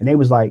school, and they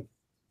was like,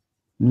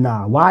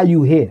 nah, why are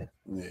you here?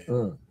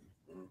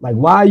 Like,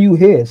 why are you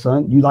here,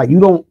 son? You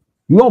don't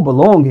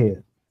belong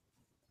here.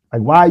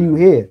 Like, why are you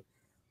here?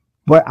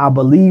 But I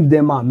believed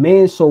in my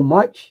man so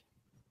much,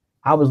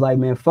 I was like,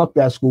 man, fuck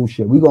that school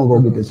shit. We gonna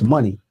go get this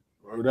money.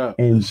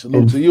 And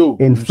salute to you.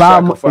 In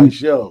 5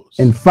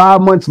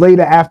 months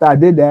later, after I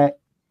did that,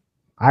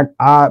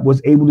 I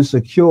was able to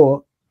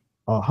secure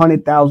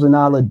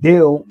 $100,000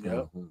 deal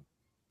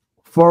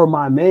for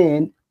my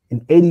man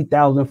and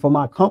 $80,000 for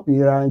my company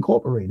that I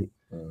incorporated.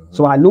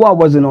 So I knew I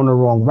wasn't on the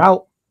wrong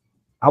route.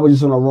 I was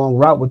just on the wrong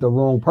route with the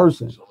wrong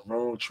person.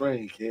 Wrong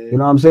train, kid. You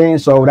know what I'm saying?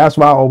 So that's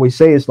why I always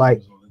say it's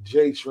like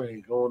J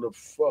train going to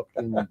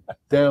fucking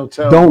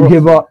downtown.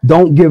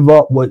 Don't give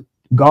up what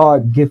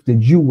God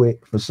gifted you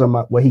with for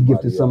somebody, what he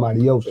gifted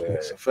somebody else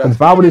with.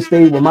 If I would have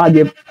stayed with my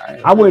gift,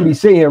 I wouldn't be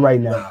sitting here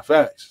right now.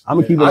 Facts. I'm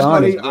gonna keep it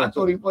honest. I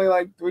thought he played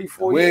like 3-4 years.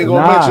 We ain't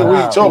gonna mention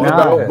what he talking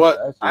about,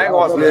 but I ain't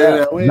gonna say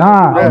that.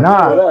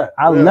 Nah.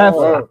 I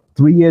left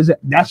 3 years.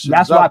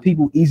 That's why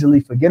people easily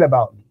forget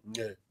about me.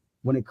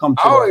 When it comes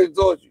to I already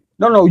told you.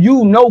 No,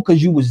 you know,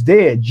 because you was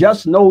there.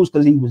 Just knows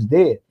because he was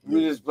there.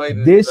 You just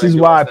played this is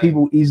why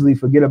people easily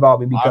forget about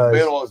me, because I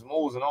bet all his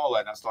moves and all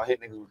that, and I start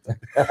hitting niggas with that.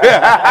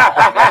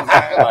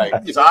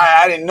 So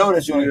I didn't know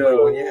that you only played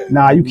 1 year.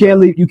 Nah, you can't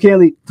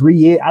leave 3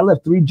 years. I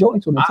left 3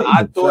 joints on the table.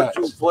 I thought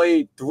you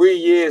played 3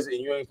 years and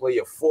you ain't play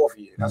your 4th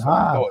year. That's what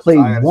I thought.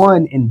 Played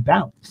 1 and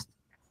bounced.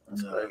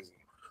 That's crazy.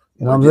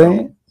 You know what I'm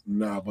saying?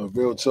 Nah, but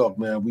real talk,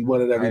 man. We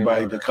wanted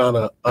everybody to kind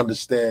of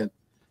understand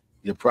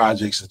your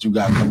projects that you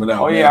got coming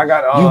out. Oh yeah, man. I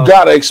got. You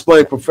gotta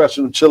explain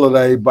Professional Chiller to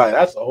everybody.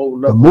 That's a whole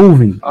nother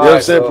movie. You know what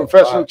I'm saying?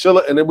 Professional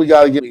Chiller, and then we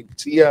gotta get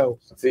TL.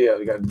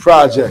 We got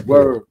project.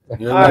 Word.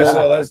 You know all right,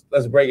 so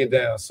let's break it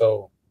down.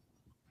 So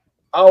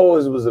I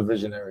always was a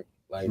visionary,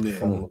 like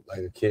from like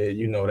a kid.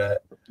 You know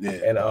that. Yeah.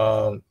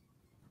 And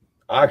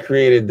I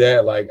created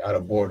that like out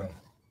of boredom.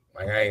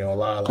 Like I ain't gonna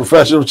lie. Like,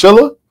 Professional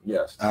Chiller.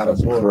 Yes.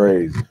 That's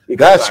crazy.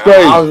 That's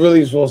crazy. I was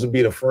really supposed to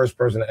be the first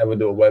person to ever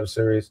do a web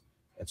series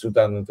in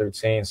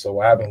 2013. So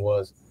what happened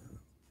was,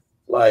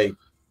 like,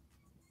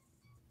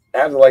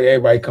 after like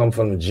everybody come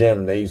from the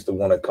gym, they used to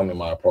want to come in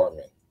my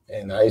apartment,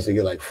 and I used to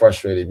get like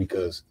frustrated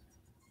because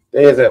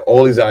they had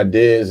all these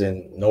ideas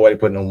and nobody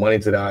put no money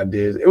to the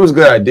ideas. It was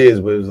good ideas,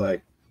 but it was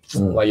like,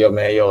 like, yo,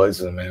 man,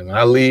 listen, man, when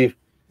I leave,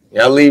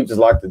 just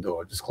lock the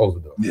door, just close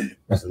the door. Yeah.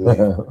 Just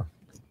leave.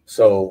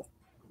 So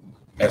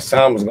as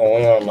time was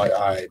going on, I'm like,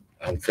 all right,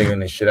 I'm figuring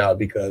this shit out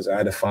because I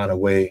had to find a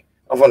way.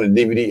 I'm from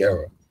the DVD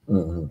era.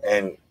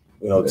 And,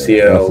 you know,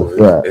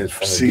 TL is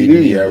from the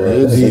DVD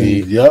era.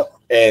 CD. Yep.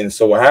 And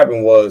so what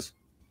happened was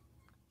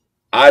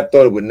I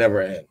thought it would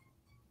never end.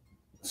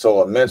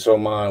 So a mentor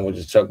of mine, which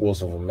is Chuck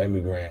Wilson from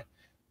Mamie Grant,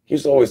 he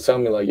used to always tell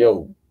me, like,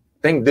 yo,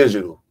 think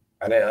digital.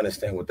 I didn't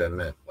understand what that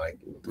meant. Like,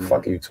 what the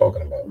fuck are you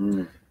talking about?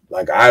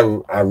 Like, I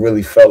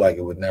really felt like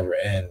it would never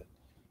end.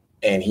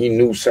 And he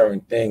knew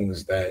certain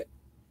things that,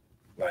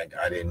 like,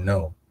 I didn't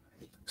know.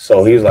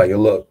 So he was like, yo,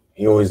 look,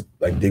 he always,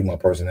 like, dig my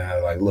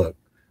personality. Like, look,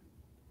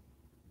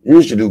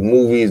 you should do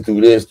movies,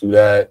 do this, do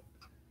that.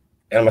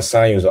 And I'm going to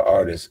sign you as an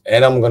artist.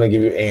 And I'm going to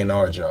give you an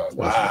A&R job.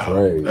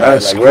 Wow.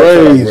 That's like,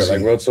 crazy.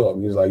 Like, real talk.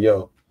 He was like,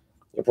 yo,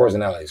 your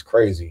personality is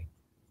crazy.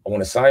 I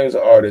want to sign you as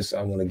an artist.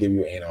 I'm going to give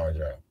you an A&R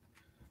job.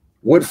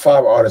 What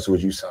 5 artists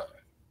would you sign?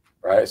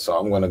 Right? So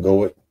I'm going to go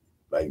with,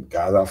 like,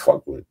 guys I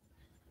fuck with.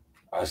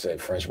 I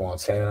said French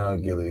Montana,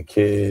 Gilly the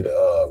Kid,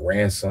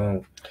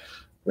 Ransom,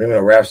 Raymond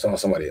the Rap Star, and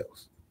somebody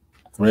else.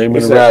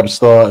 Raymond the Rap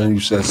Star, and you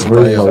said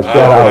somebody else.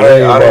 That's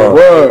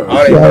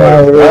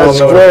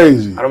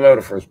crazy. I don't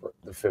remember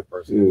the fifth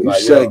person. You like,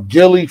 said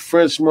Gilly,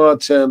 French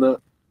Montana,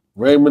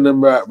 Raymond the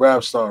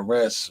Rap Star, and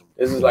Ransom.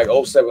 This is like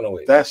 07,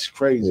 08. That's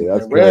crazy. Yeah,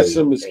 that's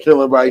Ransom is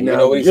killing right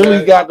now.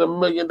 Gilly got the $1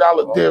 million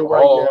deal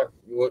right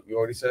now. You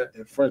already said?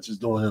 And French is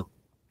doing him.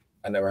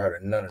 I never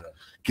heard of none of them.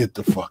 Get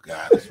the fuck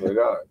out of here.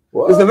 God.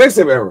 It's the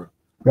mixtape era.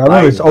 I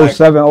remember it's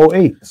 07,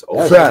 08. It's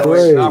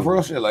 07. Nah, for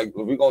real shit. Like,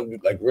 if we gonna do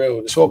like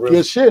real, talk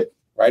your shit.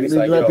 Right? He's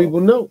like, let people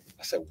know.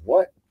 I said,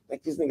 what?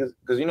 Like these niggas,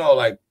 because you know,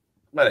 like, I'm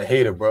not a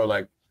hater, bro.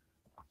 Like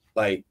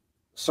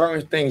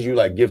certain things you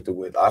like gifted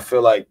with. I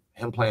feel like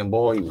him playing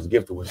ball, he was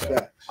gifted with that.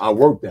 Facts. I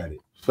worked at it.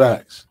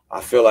 Facts.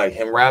 I feel like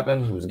him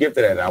rapping, he was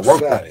gifted at it. I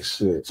worked at it.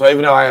 Shit. So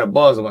even though I had a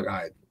buzz, I'm like, all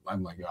right.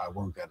 I'm like, yo, I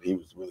worked at it. He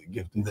was really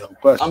gifted. No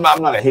question.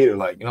 I'm not a hater,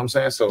 like, you know what I'm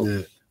saying? So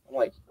yeah. I'm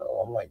like,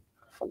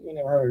 fuck, you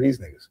never heard of these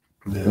niggas.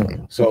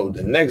 Yeah. So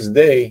the next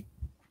day,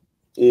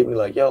 he'd be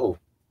like, yo,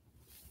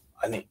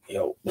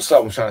 what's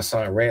up? I'm trying to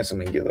sign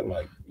Ransom and get them.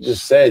 Like, you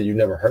just said you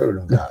never heard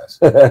of them guys.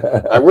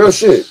 Like real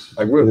shit.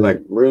 Like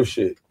real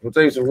shit. I'll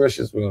tell you some real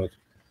shit.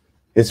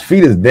 His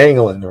feet is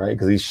dangling, right?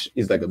 Because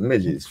he's like a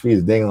midget. His feet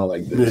is dangling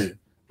like this.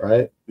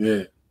 Right?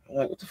 Yeah. I'm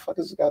like, what the fuck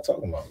is this guy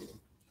talking about? He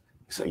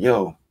said,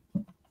 yo,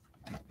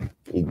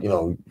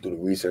 do the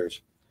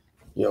research.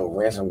 Yo,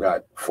 Ransom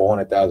got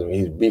 400,000.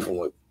 He's beefing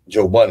with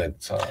Joe Budden at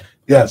the time.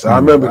 Yes, I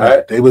remember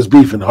that. They was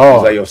beefing hard.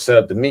 He's like, yo, set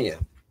up the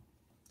meeting.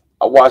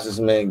 I watched this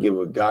man give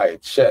a guy a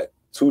check,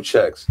 2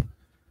 checks.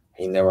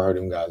 He never heard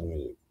them guys'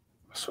 music.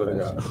 I swear to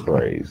God.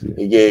 Crazy.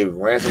 He gave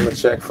Ransom a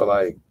check for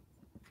like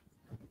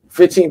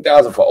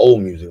 $15,000 for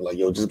old music. Like,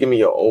 yo, just give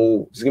me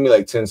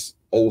like 10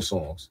 old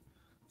songs.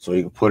 So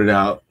he could put it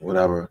out,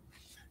 whatever.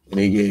 And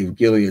he gave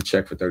Gilly a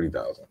check for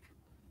 $30,000.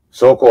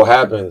 So-called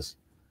happens,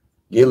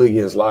 Gilly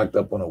gets locked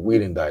up on a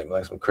weed indictment,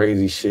 like some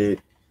crazy shit.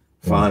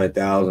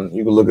 $500,000.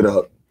 You can look it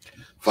up.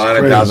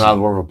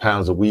 $500,000 worth of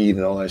pounds of weed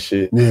and all that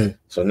shit. Yeah.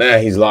 So now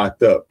he's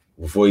locked up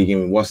before he gave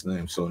me what's the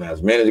name. So now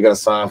his manager got to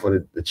sign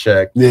for the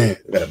check. Yeah.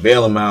 Got to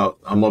bail him out.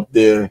 I'm up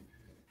there.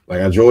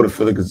 Like I drove to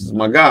Philly because it's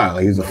my guy.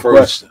 Like he's the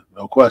first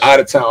no question. out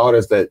of town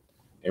artist that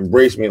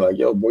embraced me. Like,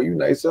 yo, boy, you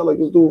nice. Like,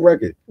 let's do a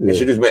record.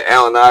 Introduced me to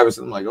Allen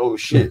Iverson. I'm like, oh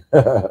shit.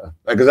 Like,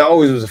 because I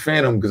always was a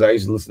fan of him because I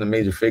used to listen to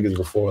Major Figures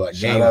before, like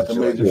Shout games. out to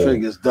Major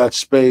Figures, Dutch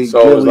Spade.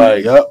 So it was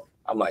like, yep.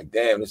 I'm like,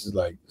 damn, this is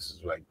like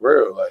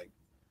real, like,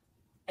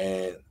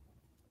 and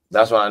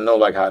that's when I know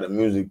like how the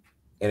music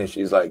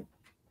industry is like,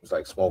 it's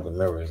like smoke and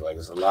mirrors. Like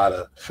it's a lot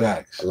of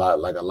facts, a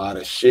lot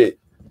of shit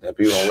that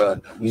people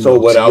don't realize. So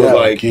what I was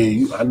like,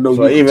 I know.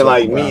 So even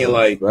like me and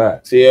like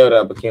TL, that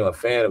I became a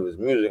fan of his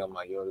music. I'm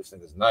like, yo, this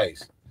thing is nice.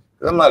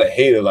 Cause I'm not a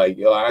hater. Like,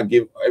 yo, I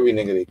give every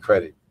nigga their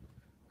credit.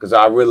 Cause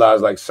I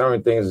realize like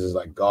certain things is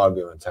like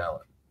God-given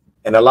talent,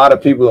 and a lot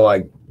of people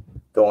like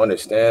don't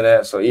understand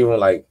that. So even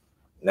like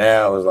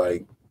now it's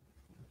like,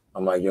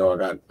 I'm like,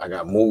 yo, I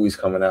got movies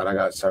coming out. I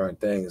got certain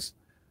things.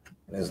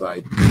 And it's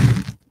like,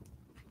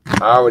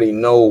 I already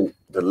know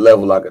the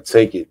level I could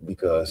take it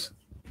because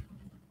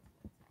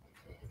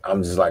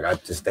I'm just like, I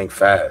just think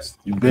fast.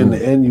 You've been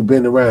and you've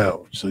been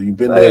around. So you've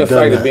been there. The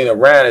fact of being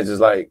around is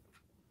just like,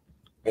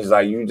 it's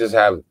like you just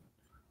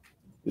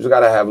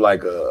gotta have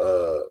like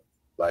a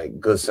like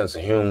good sense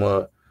of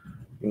humor.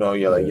 You know,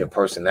 your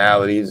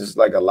personality. It's just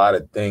like a lot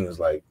of things,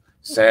 like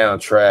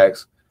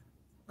soundtracks.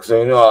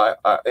 So you know,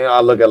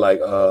 I look at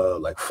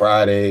like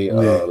Friday,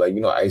 like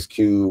Ice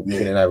Cube,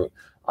 Keenan Ivory.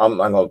 I'm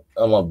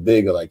a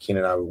bigger like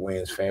Keenan Ivory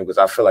Wayans fan because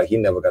I feel like he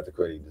never got the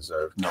credit he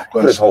deserved. No question.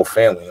 Put his whole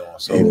family on.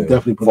 So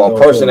definitely for a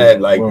person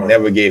that like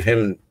never gave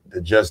him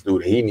the just due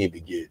that he needed to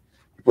get,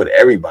 he put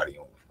everybody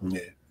on.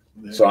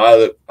 Yeah. So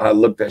I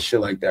looked at shit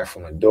like that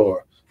from the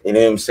door, and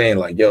him saying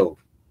like, "Yo,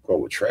 go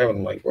with Trev."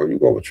 I'm like, "Where you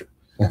go with Trev?"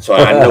 So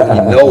I know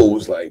he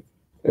knows like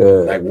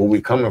where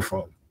we coming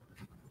from.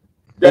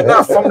 They're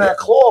not from that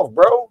cloth,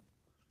 bro.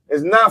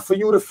 It's not for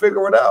you to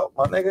figure it out,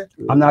 my nigga.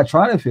 I'm not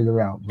trying to figure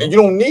it out, bro. And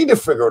you don't need to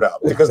figure it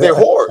out because they're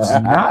whores.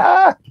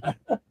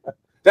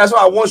 That's why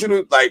I want you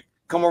to like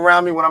come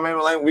around me when I'm in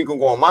like we can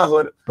go in my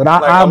hood. But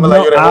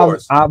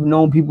I've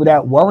known people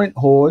that weren't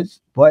whores,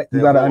 but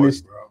you gotta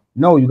understand.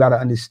 No, you gotta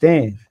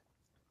understand.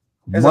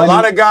 There's a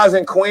lot of guys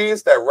in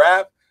Queens that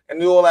rap and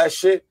do all that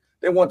shit.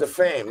 They want the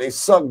fame. They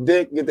suck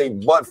dick, get their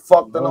butt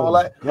fucked and all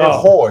that. They're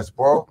whores,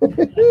 bro.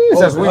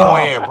 Since we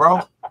on here,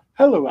 bro.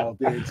 Hello out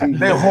there, T.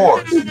 They're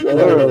whores.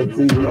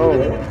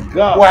 Oh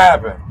God. What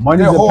happened?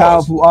 Money's a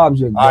powerful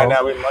object, bro. All right,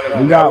 now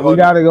we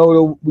gotta go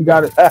to we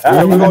gotta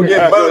we're gonna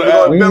get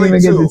we didn't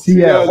even get the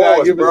TL.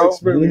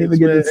 Whores, bro. We didn't even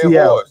get the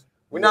TL.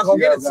 We're not gonna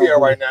get a TL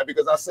right now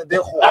because I said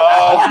they're whores.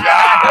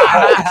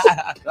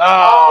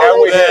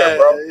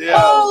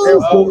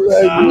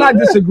 I'm not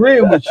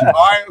disagreeing with you. All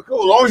right,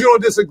 cool. As long as you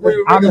don't disagree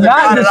with me, I'm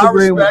not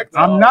disagreeing with you.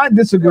 I'm not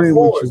disagreeing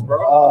with you,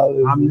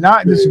 bro. I'm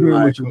not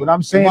disagreeing with you, but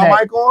I'm saying that. Is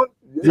my mic on?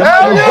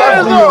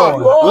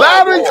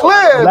 Loud and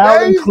clear.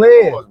 Loud and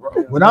clear.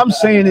 What I'm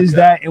saying is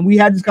that, and we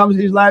had this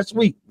conversation last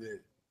week.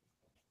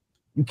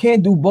 You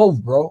can't do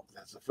both, bro.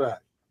 That's a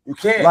fact. You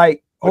can't.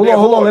 Like, hold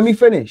on. Let me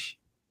finish.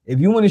 If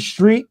you in the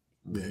street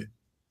and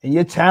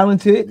you're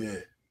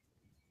talented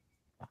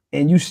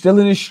and you still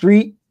in the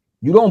street,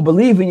 you don't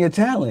believe in your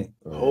talent.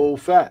 The whole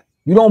fact.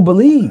 You don't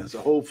believe. That's a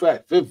whole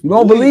fact. You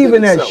don't believe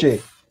in that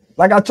shit.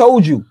 Like I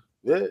told you.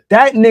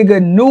 That nigga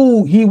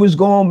knew he was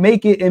gonna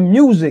make it in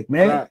music,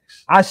 man.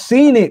 Facts. I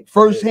seen it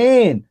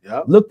firsthand.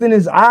 Looked in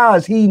his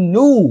eyes. He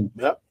knew.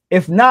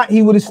 If not,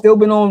 he would have still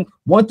been on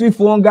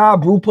 134 and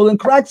God Brew pulling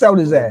cracks out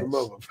his ass.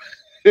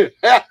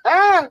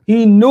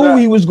 He knew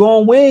he was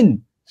gonna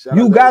win.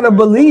 You gotta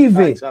believe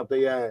it.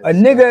 A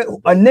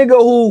nigga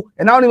who,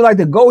 and I don't even like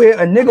to go here,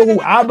 a nigga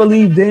who I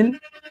believed in,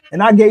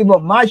 and I gave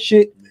up my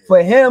shit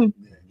for him,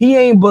 he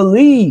ain't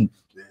believe.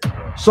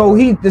 So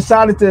he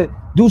decided to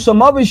do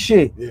some other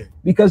shit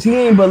because he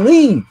ain't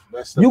believe.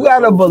 You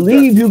gotta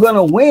believe you're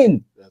gonna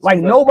win. Like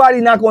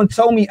nobody not gonna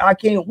tell me I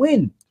can't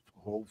win.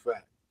 Whole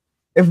fact.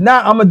 If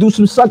not, I'm gonna do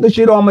some sucker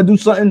shit or I'm gonna do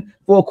something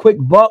for a quick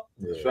buck.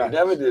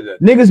 Never did that.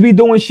 Niggas be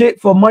doing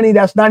shit for money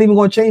that's not even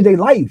gonna change their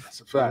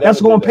life.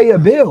 That's gonna pay a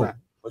bill.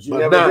 But you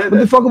never did that. What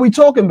the fuck are we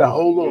talking about?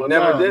 Hold on,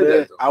 never did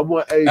that. I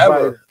want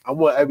everybody. I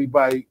want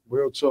everybody.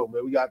 Real talk,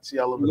 man. We got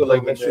TL. You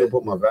like make sure you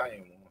put my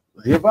volume on.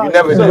 You never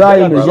did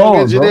that,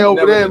 bro. They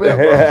over there, man.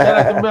 Shout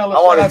out to Melly. I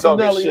want to talk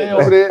shit. They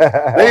over there.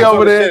 They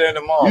over there.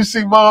 You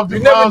see mom, you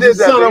never did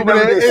that. Son over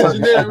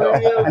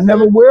there. I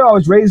never will. I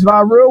was raised by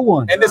a real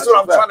one. And this is what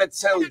I'm trying to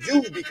tell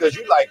you because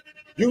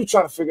you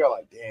trying to figure out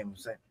like, damn, I'm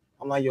saying.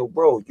 I'm like, yo,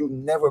 bro, you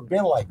never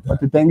been like that.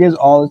 But the thing is,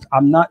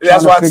 I'm not.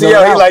 That's why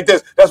TL he like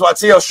this. That's why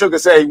TL Sugar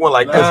said he went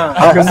like this.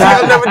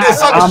 TL never did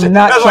sucker shit.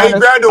 That's why he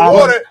grabbed the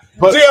water.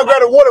 TL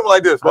grabbed the water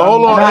like this. But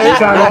hold on,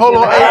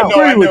 I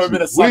agree with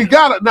you. We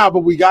gotta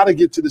we gotta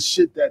get to the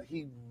shit that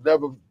he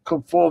never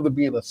conformed to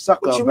being a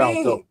sucker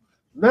about though.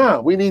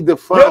 Nah, we need to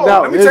find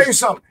out. Let me tell you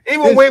something.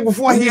 Even way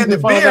before he had the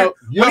beard,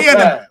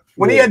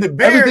 when he had the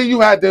beard, everything you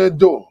had to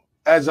endure.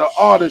 As an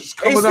artist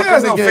coming up in the game. He still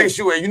has no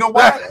facial hair. You know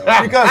why?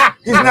 Because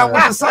he's not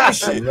with the sucker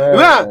shit.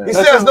 Nah, he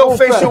still has no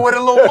facial with a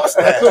little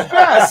mustache.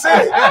 That's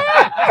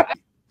it.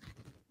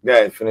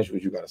 Yeah, finish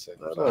what you gotta say.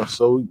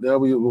 So now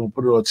we're gonna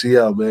put it on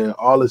TL, man.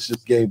 Arlis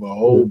just gave a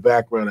whole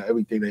background of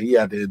everything that he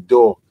had to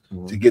endure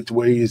to get to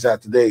where he is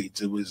at today,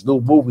 to his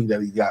new movie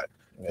that he got.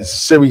 His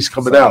series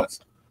coming out.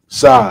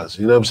 Size.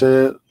 You know what I'm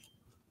saying?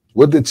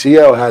 What did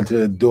TL had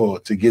to endure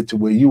to get to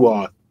where you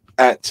are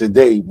at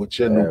today with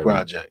your new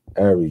project?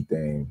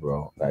 Everything,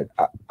 bro. Like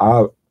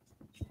I've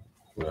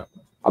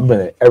been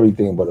in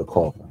everything but a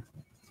coffin.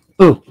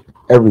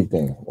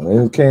 Everything. When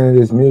it came to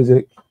this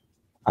music,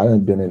 I done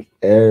been in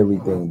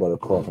everything but a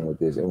coffin with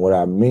this. And what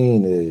I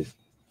mean is,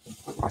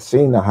 I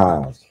seen the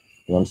highs.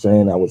 You know what I'm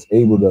saying? I was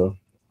able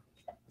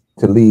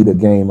to lead a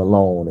game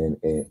alone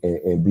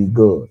and be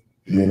good,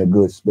 be in a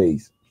good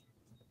space.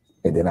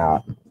 And then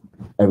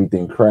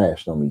everything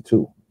crashed on me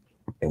too.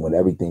 And when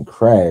everything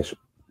crashed.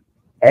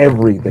 You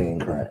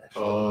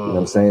know what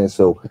I'm saying?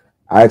 So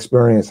I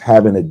experienced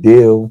having a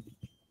deal.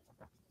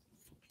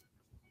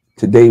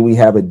 Today we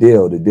have a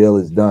deal. The deal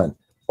is done.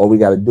 All we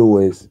got to do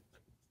is,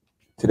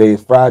 today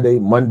is Friday.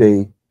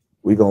 Monday,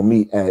 we're going to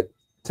meet at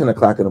 10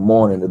 o'clock in the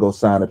morning to go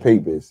sign the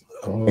papers.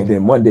 And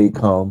then Monday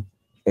come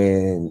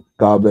and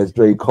God bless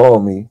Dre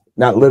called me.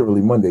 Not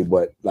literally Monday,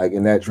 but like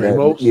in that,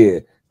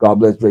 God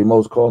bless Dre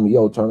Most called me,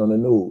 yo, turn on the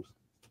news.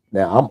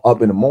 Now I'm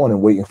up in the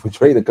morning waiting for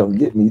Trey to come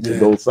get me to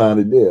go sign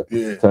the deal.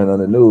 Turn on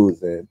the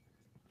news and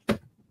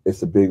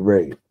it's a big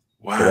raid.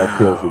 Wow. So that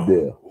kills the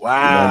deal.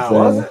 Wow. You know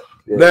what I'm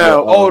saying?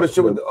 Now, the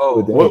shit with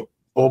the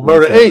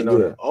Murder 8.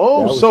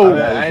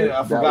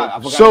 I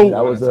forgot.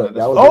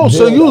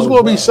 So you was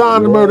gonna be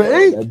signed to Murder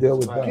 8. That deal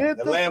was done.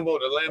 The Lambo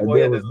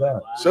was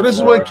done. So this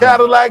is when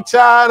Cadillac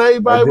Child,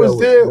 everybody was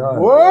there.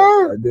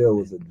 Word. That deal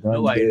was a done.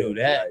 Nobody deal. knew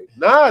that.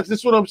 Nah, this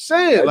is what I'm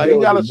saying. Like, he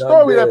got a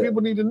story that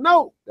people need to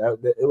know.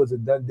 It was a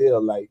done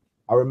deal. Like,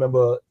 I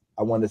remember,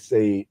 I want to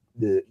say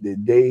the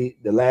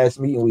last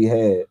meeting we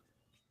had,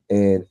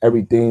 and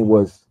everything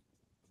was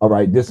all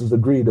right. This is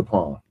agreed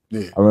upon.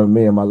 Yeah. I remember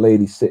me and my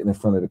lady sitting in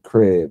front of the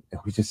crib,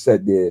 and we just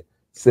sat there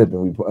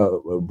sipping. We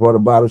brought a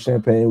bottle of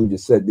champagne. We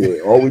just sat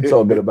there. All we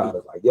talking about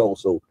is like, yo,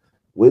 so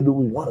where do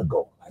we want to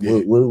go?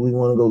 Like, where do we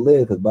want to go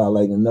live? Because by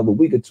like another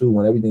week or two,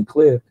 when everything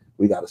clear,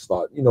 we got to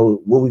start. You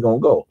know, where we gonna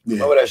go? Yeah.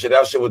 Remember that shit?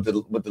 That shit with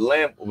the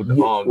lamp, with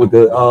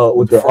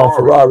the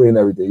Ferrari and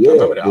everything. Yeah,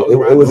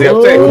 it was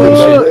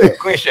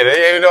Queen shit.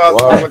 You know, I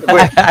was talking with the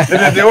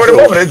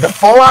Queen. The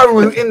Ferrari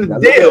was in the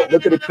deal.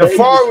 Look at the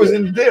Ferrari was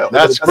in the deal.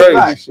 That's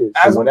crazy.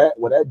 So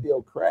when that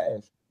deal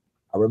crashed,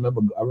 I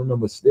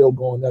remember still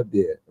going up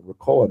there and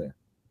recording.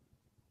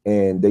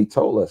 And they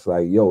told us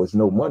like, yo, it's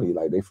no money.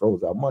 Like they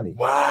froze our money.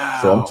 Wow.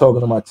 So I'm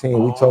talking to my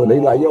team. We told they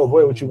like, yo,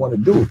 boy, what you want to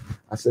do?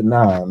 I said,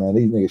 nah, man,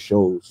 these niggas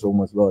showed so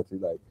much loyalty.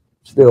 Like,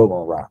 still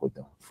gonna rock with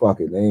them. Fuck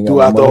it. They ain't got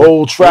throughout the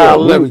whole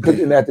trial and everything.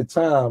 And at the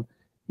time,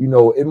 you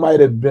know, it might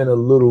have been a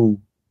little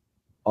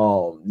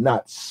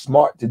not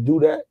smart to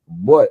do that,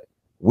 but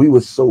we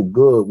was so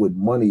good with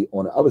money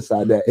on the other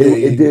side that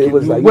it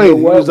was like, wait,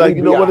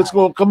 you know what, it's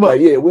gonna come up.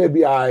 Like, yeah, we'll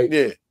be all right.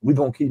 Yeah, we're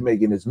gonna keep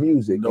making this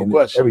music and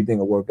question. Everything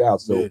will work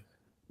out. So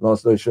long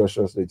story short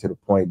to the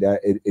point that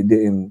it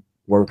didn't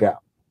work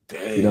out.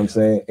 Damn. You know what I'm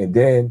saying? And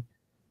then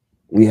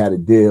we had a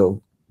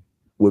deal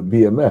with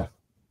BMF.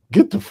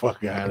 Get the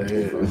fuck out of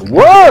here.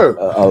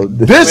 Word!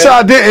 This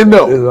I didn't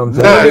know.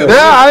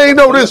 Now I ain't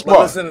know this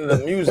part. Listen to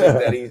the music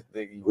that he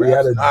we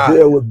had a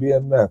deal with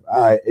BMF.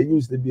 All right, it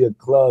used to be a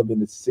club in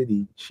the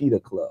city,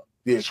 Cheetah Club.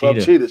 Yeah, Club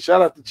Cheetah.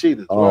 Shout out to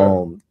Cheetah.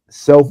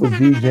 Self was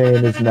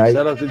DJing this night.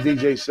 Shout out to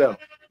DJ Self.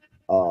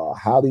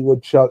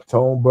 Hollywood Chuck,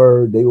 Tone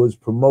Bird, they was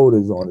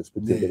promoters on this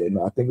particular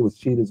night. I think it was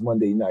Cheetah's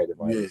Monday night, if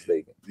I'm not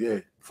mistaken. Yeah.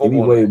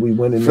 Anyway, we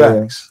went in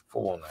Facts.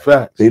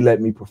 Facts. They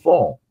let me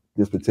perform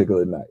this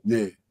particular night.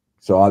 Yeah.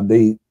 So I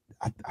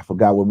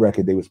forgot what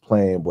record they was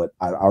playing, but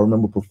I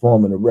remember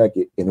performing a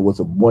record, and it was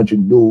a bunch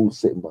of dudes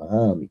sitting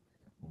behind me,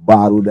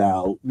 bottled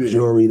out,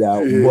 juried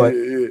out. But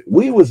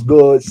we was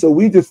good, so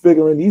we just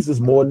figuring these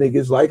is more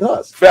niggas like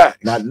us.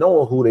 Facts. Not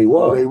knowing who they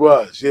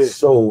was. Yeah.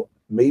 So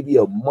maybe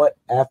a month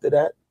after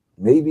that,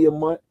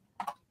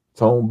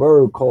 Tone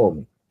Bird called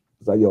me.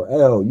 He's like, yo,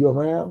 L, you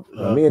around?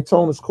 Me and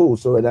Tone is cool,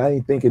 so I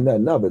ain't thinking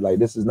nothing of it. Like,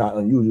 this is not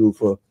unusual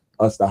for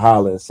us to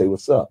holler and say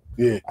what's up.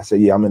 Yeah. I said,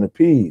 yeah, I'm in the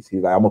P's.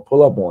 He's like, I'm gonna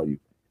pull up on you.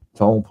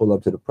 Tone pull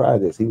up to the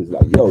projects. He was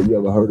like, yo, you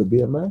ever heard of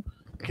BMF?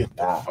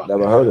 Nah,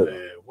 never heard of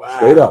it. Wow.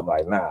 Straight up,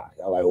 like, nah.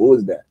 I'm like, who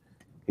is that?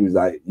 He was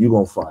like, you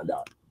gonna find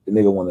out. The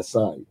nigga wanna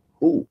sign you.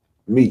 Who?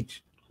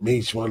 Meech.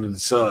 Meech wanted to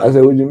sign. I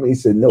said, what do you mean? He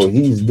said, no,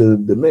 he's the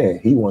man.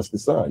 He wants to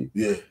sign you.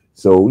 Yeah.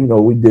 So, you know,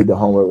 we did the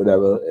homework,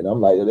 whatever, and I'm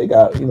like, they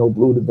got, you know,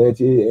 Blue the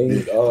Vinci,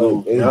 ain't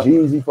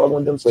Jeezy fucking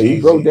with them. So he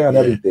broke down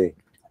everything.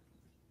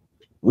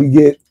 We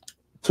get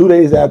 2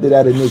 days after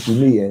that initial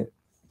meeting,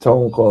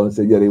 Tone called and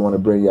said, yeah, they want to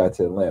bring y'all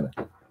to Atlanta.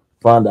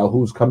 Find out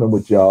who's coming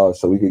with y'all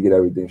so we could get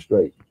everything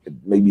straight.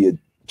 Maybe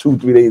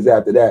 2-3 days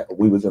after that,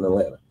 we was in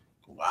Atlanta.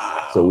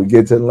 Wow. So we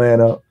get to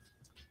Atlanta,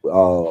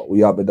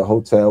 we up at the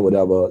hotel,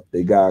 whatever,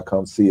 they gotta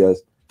come see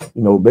us.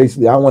 You know,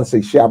 basically, I don't want to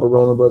say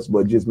chaperoning us,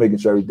 but just making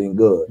sure everything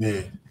good.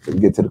 Yeah. So we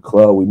get to the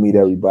club, we meet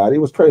everybody. It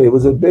was crazy. It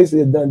was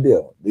basically a done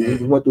deal. We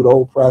went through the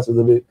whole process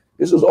of it.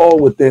 This was all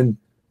within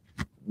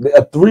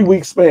a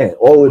 3-week span.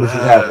 All of this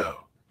is happening.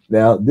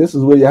 Now, this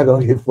is where y'all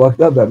gonna get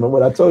fucked up at. Remember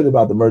what I told you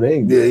about the murder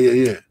Inc?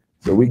 Yeah.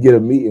 So we get a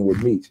meeting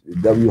with Meech, the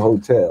W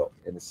Hotel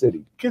in the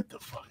city. Get the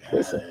fuck out.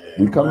 Listen,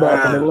 we come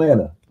back from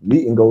Atlanta.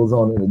 Meeting goes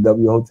on in the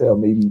W Hotel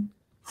maybe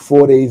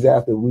 4 days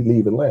after we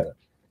leave Atlanta.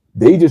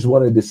 They just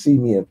wanted to see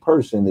me in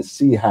person to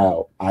see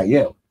how I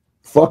am.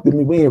 Fuck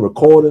me, we ain't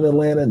recording in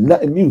Atlanta,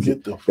 nothing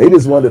music. They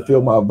just wanted to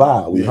feel my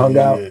vibe. We hung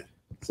out.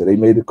 So they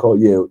made the call.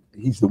 Yeah,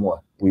 he's the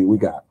one. We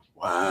got him.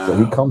 Wow. So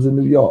he comes in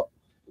New York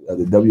at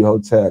the W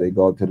Hotel. They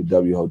go up to the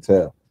W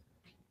Hotel.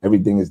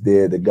 Everything is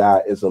there. The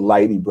guy is a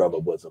Lighty brother,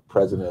 was a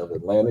president of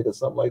Atlantic or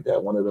something like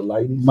that. One of the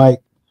Lighties.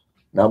 Mike.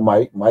 Not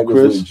Mike. Mike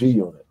Chris? was with a G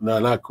unit. No,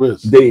 not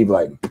Chris. Dave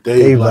Lighty.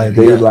 Dave Lighty.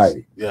 Dave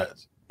Lighty.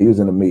 Yes. He was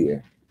in the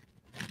meeting.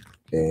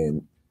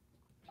 And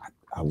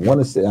I want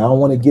to say, I don't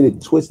want to get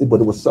it twisted,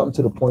 but it was something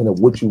to the point of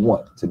what you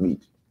want to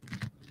meet.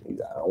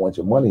 I don't want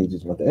your money, you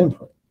just want the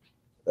imprint.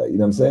 You know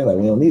what I'm saying? Like,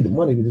 we don't need the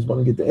money, we just want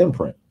to get the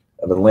imprint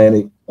of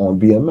Atlantic on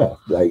BMF.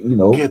 Like, you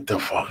know. Get the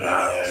fuck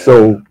out of here.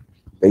 So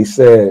they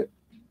said,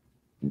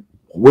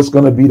 what's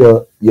going to be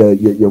your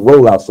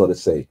rollout, so to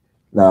say?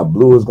 Now,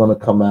 Blue is going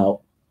to come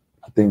out.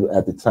 I think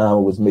at the time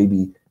it was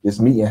maybe this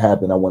meeting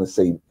happened, I want to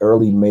say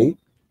early May.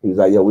 He was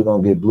like, yo, we're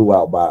going to get Blue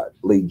out by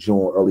late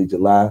June, early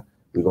July.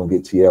 We're going to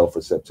get TL for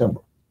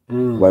September.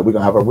 Like, we're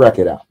going to have a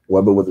record out.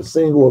 Whether it was a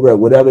single or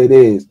whatever it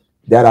is,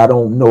 that I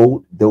don't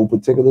know those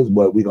particulars,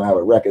 but we're going to have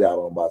a record out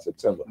on by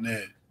September.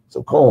 Yeah.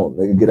 So call him.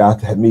 They can get out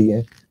that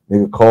meeting. They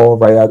can call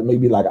right after,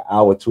 maybe like an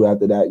hour or two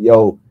after that.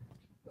 Yo,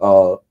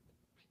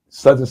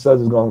 such and such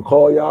is going to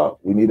call y'all.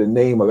 We need a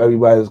name of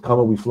everybody that's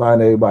coming. We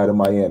flying everybody to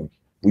Miami.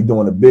 We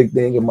doing a big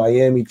thing in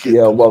Miami.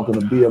 TL, welcome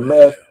to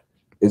BMF.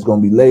 It's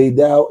going to be laid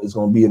out. It's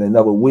going to be in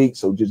another week.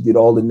 So just get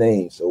all the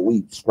names. So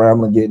we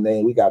scrambling, getting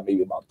names. We got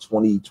maybe about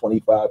 20,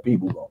 25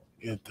 people going.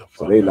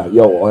 So they like,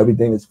 yo,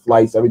 everything is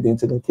flights, everything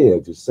taken care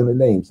of. Just send the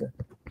names in.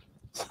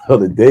 So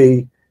the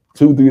day,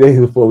 2-3 days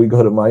before we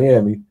go to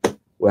Miami,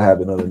 what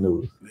happened on the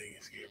news?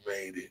 Niggas get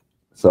raided.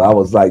 So I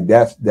was like,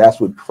 that's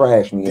what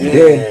crashed me. And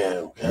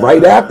then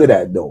right after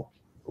that,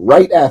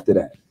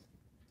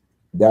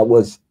 that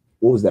was,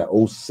 what was that,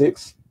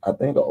 06, I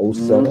think, or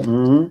 07?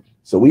 Mm-hmm.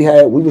 So we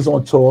was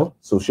on tour,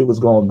 so shit was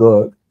going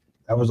good.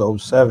 That was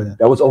 07.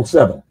 That was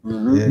 07.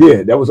 Mm-hmm.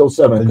 Yeah, that was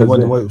 07. You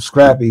went with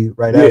Scrappy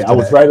right after that.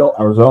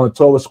 I was on a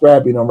tour with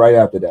Scrappy, and I'm right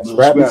after that.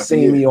 Scrappy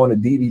seen me on a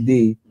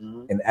DVD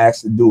and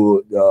asked to do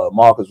it.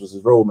 Marcus was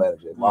his road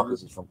manager.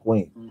 Marcus is from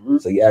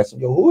Queens. So he asked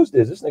him, yo, who is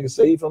this? This nigga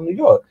say he from New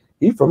York.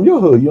 He from your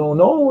hood. You don't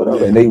know him,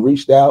 whatever. And they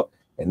reached out,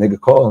 and nigga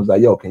called him. Was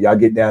like, yo, can y'all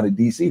get down to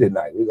DC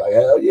tonight? We was like,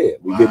 hell yeah.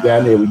 We get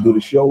down there, we do the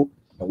show,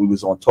 and we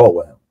was on tour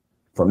with him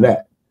from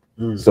that.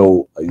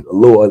 So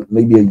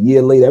maybe a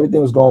year later,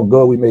 everything was going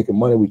good. We making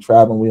money, we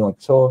traveling, we on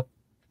tour,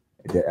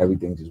 and then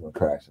everything just went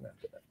crashing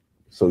after that.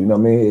 So you know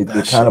what I mean?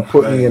 It kind of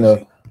put me in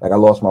a, like, I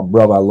lost my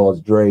brother, I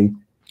lost Dre,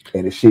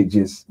 and the shit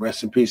just,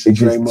 rest in peace. It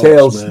just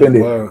tail spinning.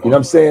 You know what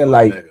I'm saying?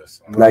 Like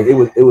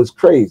it was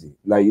crazy.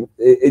 Like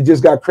it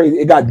just got crazy.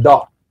 It got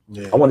dark.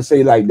 Yeah. I want to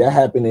say like that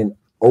happened in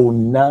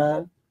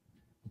 09.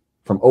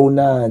 From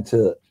 09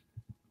 to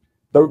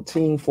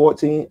 13,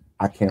 14,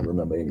 I can't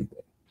remember anything.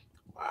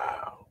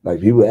 Like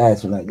people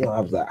ask me, like, yo, I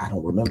was like, I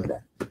don't remember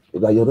that.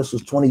 They're like, yo, this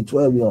was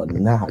 2012. You know,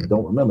 nah, I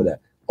don't remember that.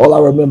 All I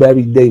remember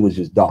every day was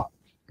just dark.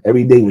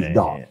 Every day was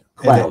dark.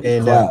 Cloud.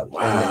 And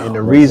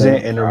the reason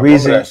being at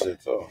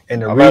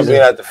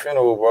the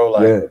funeral, bro,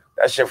 like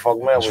that shit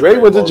fucked me up. Dre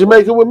went to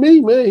Jamaica with me,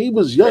 man. He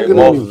was younger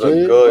than me. Was a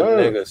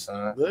good nigga,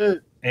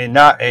 son. And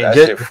that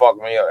shit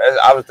fucked me up.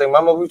 I was thinking,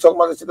 remember we talking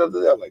about this shit the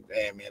other day? I was like,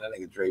 damn, man, that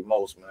nigga Dre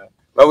Most, man.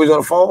 Remember we was on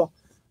the phone? I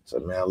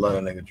said, man, I love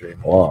that nigga Dre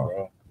Most,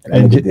 bro.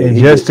 And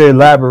just to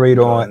elaborate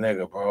on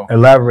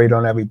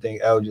everything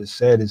El just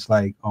said, it's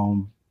like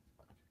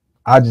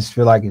I just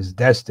feel like it's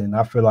destined.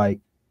 I feel like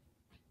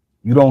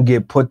you don't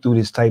get put through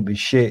this type of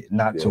shit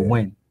not to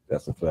win.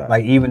 That's a fact.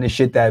 Like even the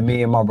shit that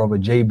me and my brother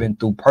Jay been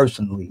through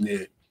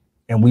personally,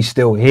 and we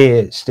still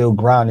here, still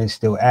grinding,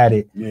 still at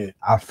it.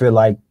 I feel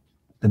like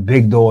the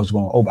big door is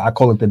gonna open. I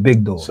call it the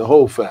big door. It's a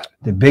whole fact.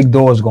 The big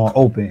door is gonna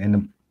open,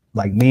 and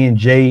like me and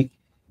Jay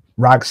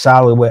rock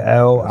solid with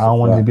L. I don't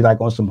want it to be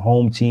like on some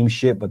home team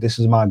shit, but this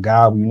is my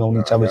guy. We've known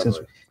each other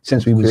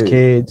since we was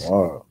kids.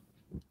 Wow.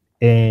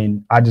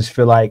 And I just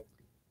feel like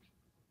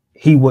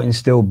he wouldn't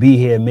still be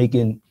here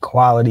making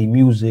quality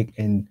music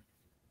and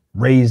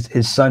raised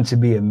his son to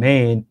be a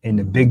man, and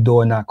the big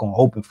door not gonna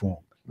open for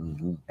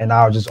him. And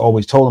I just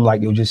always told him,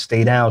 like, yo, just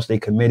stay down, stay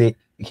committed,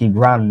 and keep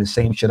grinding the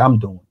same shit I'm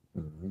doing.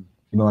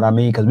 You know what I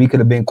mean? Because we could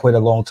have been quit a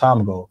long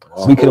time ago.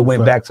 We could have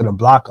went back to the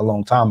block a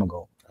long time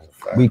ago.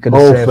 We could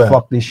have said,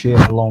 fuck this shit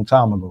a long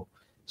time ago.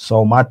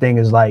 So my thing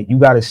is like, you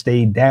got to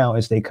stay down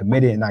and stay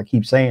committed. And I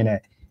keep saying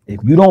that if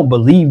you don't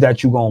believe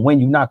that you're going to win,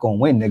 you're not going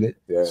to win, nigga.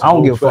 I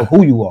don't give a fuck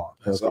who you are.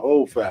 That's a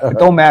whole fact. It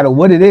don't matter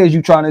what it is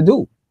you're trying to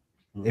do.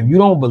 If you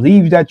don't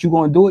believe that you're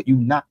going to do it, you're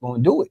not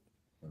going to do it.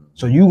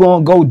 So you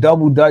going to go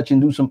double dutch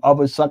and do some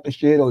other sucker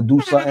shit or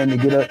do something to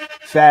get a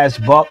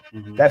fast buck.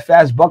 That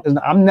fast buck is,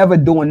 I'm never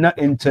doing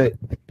nothing to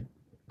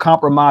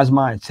compromise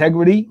my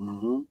integrity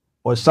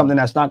or something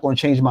that's not going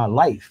to change my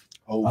life.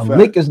 A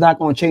lick is not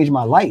going to change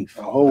my life.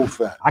 A whole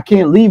fact. I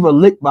can't leave a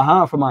lick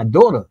behind for my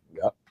daughter,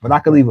 but I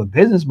can leave a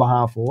business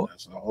behind for her.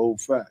 That's a whole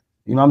fact.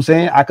 You know what I'm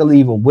saying? I could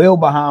leave a will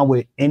behind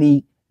with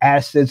any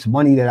assets,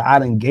 money that I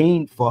done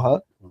gained for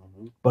her.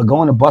 But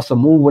going to bust a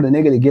move with a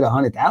nigga to get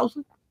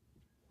 100,000?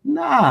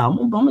 Nah,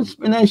 I'm gonna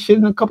spend that shit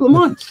in a couple of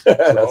months.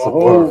 That's a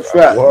whole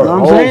fact. You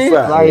know what I'm saying?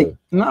 Like,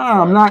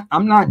 nah,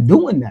 I'm not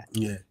doing that.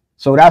 Yeah.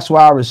 So that's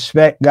why I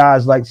respect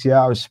guys like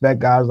T.I., I respect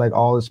guys like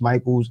Arlise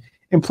Michaels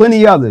and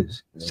plenty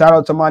others. Shout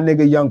out to my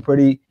nigga Young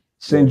Pretty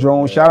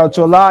Syndrome. Shout out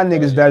to a lot of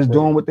niggas that's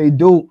doing what they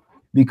do,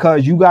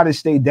 because you got to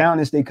stay down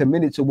and stay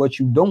committed to what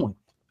you're doing.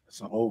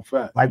 That's a whole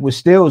fact. Like with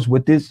Steels,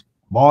 with this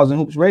Bars and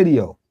Hoops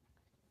Radio.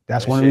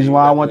 That's one reason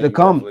why I want to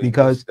come,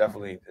 because it's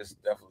definitely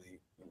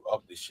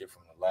up this shit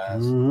from the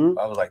last.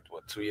 I was like,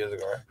 what, 2 years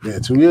ago, right? Yeah,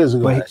 2 years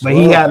ago. But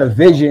he had a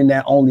vision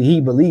that only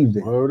he believed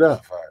in. Word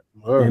up.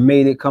 And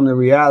made it come to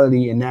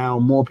reality, and now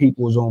more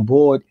people is on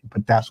board.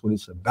 But that's what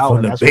it's about.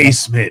 From the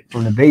basement.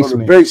 From the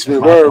basement.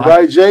 Word,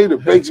 right, Jay? The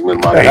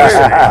basement, my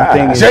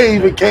man. Jay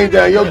even came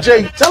down. Yo,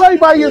 Jay, tell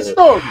everybody your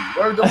story.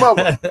 Word to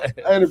mother.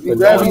 And if you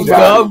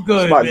I'm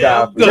good, man.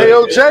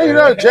 J.O.J.,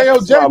 no,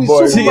 J.O.J. be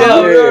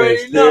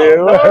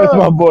That's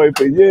my boy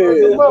for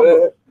years.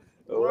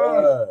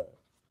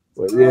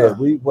 But yeah,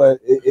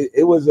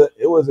 it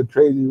was a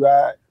crazy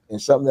ride,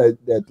 and something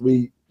that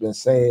Three been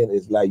saying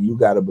is like, you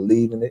got to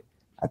believe in it.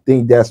 I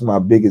think that's my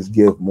biggest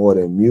gift, more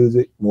than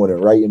music, more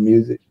than writing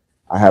music.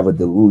 I have a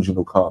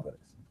delusional confidence.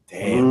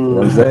 Damn. You know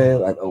what I'm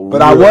saying? Like,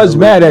 but I was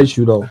mad at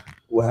you though.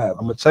 What happened?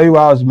 I'm gonna tell you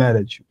why I was mad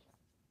at you.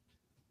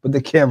 Put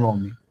the camera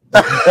on me.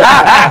 I'm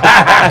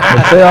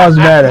gonna tell you I was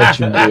mad at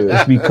you.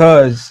 It's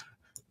because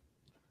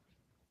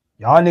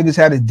y'all niggas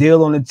had a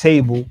deal on the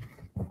table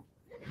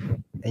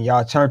and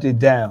y'all turned it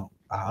down.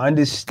 I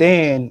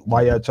understand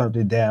why y'all turned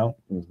it down.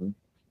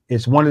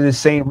 It's one of the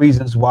same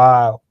reasons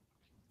why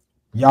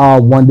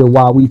y'all wonder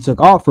why we took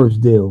our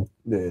first deal.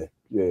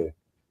 Yeah.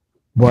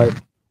 But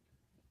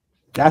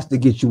that's to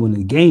get you in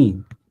the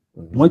game.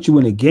 Once you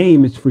in the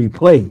game, it's free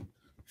play.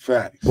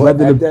 Facts.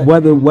 Whether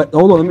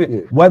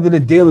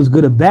the deal is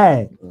good or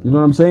bad. You know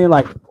what I'm saying?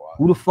 Like,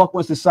 who the fuck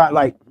wants to sign?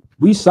 Like,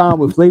 we signed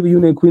with Flavor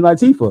Unit and Queen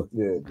Latifah.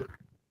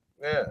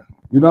 Yeah.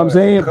 You know what I'm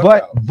saying?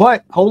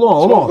 But hold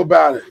on. Talk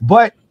about it.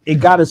 But it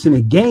got us in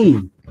the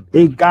game.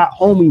 It got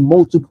homie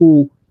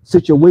multiple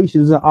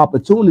situations and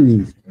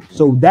opportunities.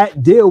 So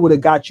that deal would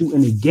have got you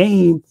in the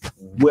game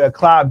where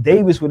Clive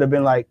Davis would have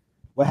been like,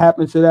 what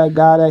happened to that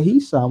guy that he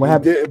signed? What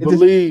happened? Didn't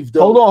believe,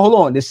 though. Hold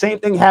on. The same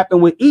thing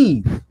happened with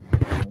Eve.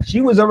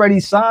 She was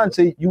already signed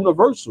to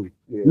Universal.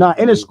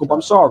 Interscope.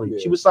 I'm sorry.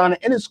 She was signed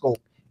to Interscope.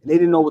 And they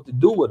didn't know what to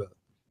do with her.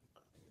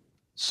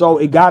 So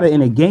it got her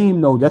in a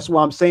game, though. That's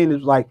what I'm saying.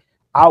 It's like,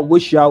 I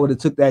wish y'all would have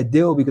took that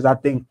deal because I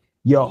think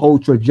your whole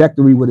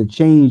trajectory would have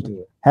changed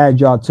had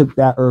y'all took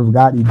that Irv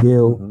Gotti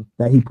deal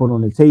that he put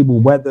on the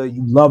table, whether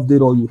you loved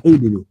it or you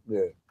hated it.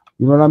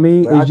 You know what I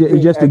mean?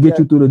 It's just to get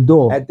you through the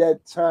door. At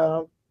that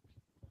time,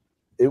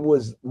 it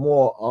was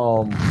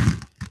more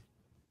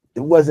it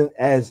wasn't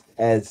as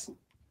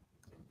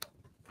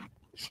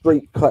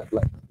straight cut,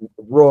 like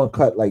raw and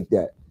cut like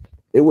that.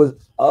 It was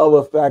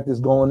other factors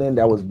going in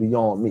that was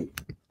beyond me.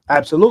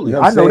 Absolutely. You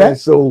know I know that.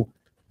 So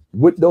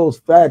with those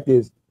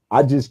factors,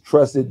 I just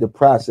trusted the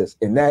process.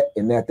 And at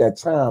that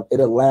time, it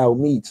allowed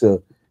me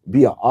to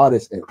be an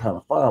artist and kind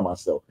of find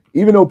myself.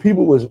 Even though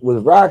people was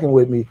rocking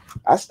with me,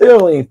 I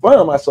still ain't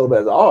find myself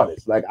as an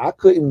artist. Like I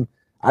didn't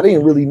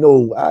really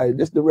know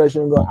this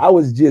direction I'm going. I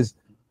was just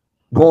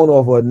going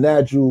off a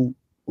natural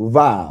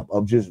vibe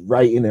of just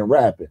writing and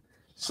rapping.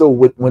 So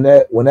when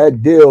that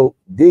deal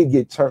did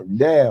get turned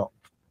down,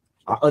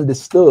 I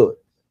understood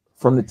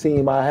from the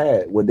team I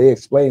had what they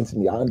explained to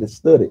me. I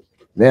understood it.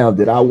 Now,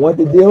 did I want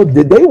the deal?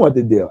 Did they want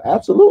the deal?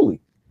 Absolutely.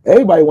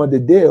 Everybody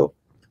wanted the deal.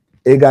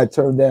 It got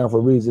turned down for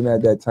a reason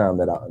at that time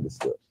that I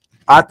understood.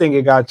 I think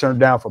it got turned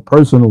down for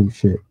personal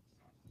shit.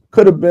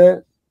 Could have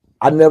been.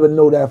 I never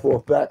know that for a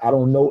fact. I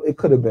don't know. It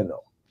could have been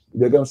though.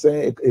 You know what I'm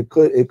saying? It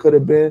could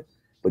have been,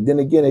 but then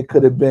again, it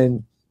could have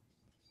been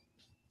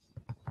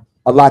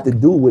a lot to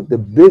do with the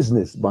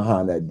business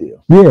behind that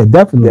deal. Yeah,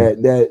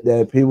 definitely.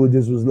 That people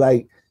just was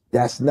like,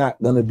 that's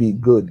not gonna be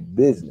good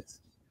business.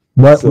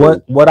 But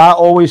so, what I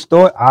always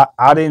thought,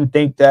 I didn't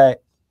think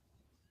that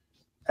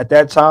at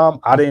that time,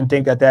 I didn't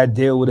think that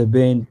deal would have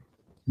been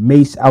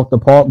Mace out the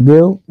park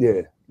deal.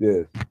 Yeah.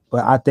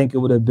 But I think it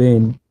would have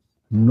been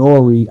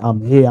Nori,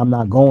 I'm here, I'm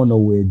not going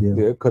nowhere deal.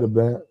 Yeah, it could have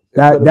been.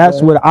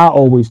 That's what I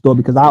always thought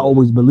because I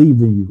always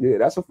believed in you. Yeah,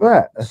 that's a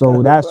fact.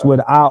 So that's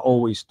what I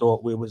always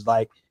thought. Where it was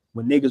like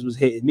when niggas was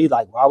hitting me,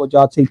 like, why would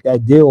y'all take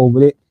that deal over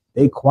there?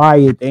 They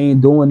quiet, they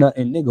ain't doing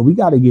nothing, nigga. We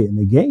gotta get in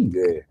the game.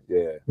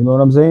 Yeah. You know what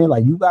I'm saying?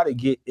 Like you gotta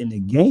get in the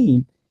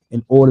game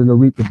in order to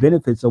reap the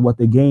benefits of what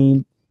the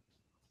game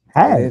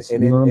has. You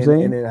know what I'm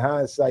saying? And in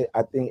hindsight,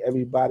 I think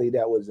everybody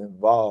that was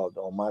involved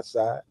on my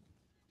side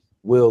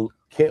will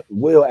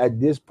at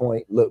this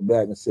point look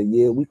back and say,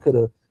 yeah, we could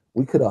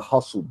have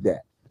hustled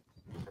that.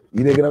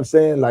 You know what I'm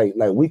saying? Like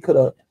we could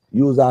have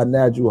used our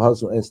natural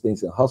hustle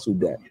instincts and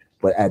hustled that.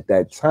 But at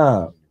that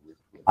time,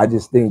 I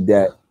just think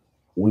that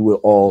we were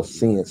all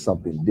seeing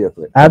something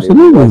different.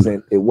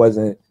 Absolutely. It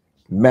wasn't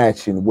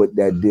matching what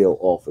that deal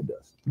offered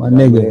us. My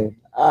nigga.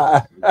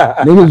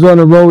 Niggas on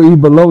the road eat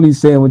bologna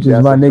sandwiches,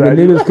 that's my nigga.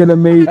 Niggas could have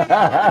made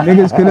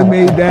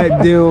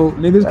that deal.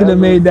 Niggas could have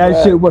made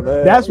that shit work.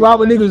 That's why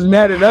when niggas was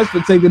mad at us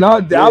for taking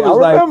our deal. I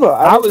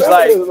was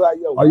like,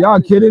 are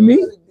y'all kidding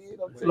me?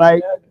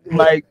 Like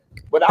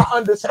but I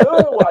understood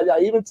why y'all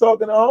even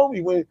talking to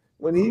homie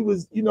when he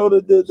was,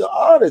 the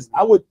artist.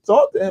 I would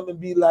talk to him and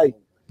be like,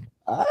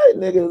 all right,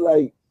 nigga,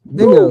 like,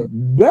 nigga,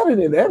 better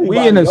than everybody.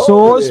 We in the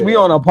Source, we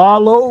on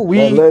Apollo, we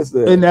in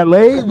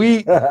LA, we,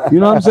 you know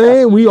what I'm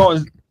saying? We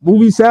on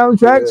movie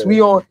soundtracks,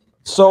 we on.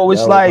 So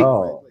it's like,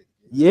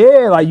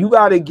 yeah, like you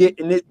gotta get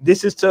in it.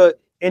 This is to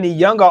any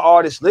younger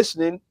artists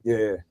listening.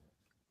 Yeah,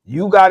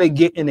 you gotta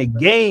get in the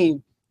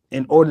game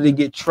in order to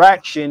get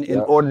traction, in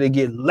order to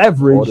get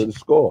leverage,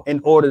 in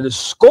order to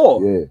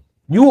score. Yeah,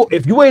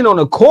 if you ain't on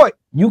the court,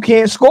 you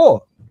can't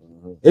score.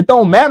 It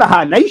don't matter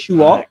how nice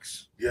you are.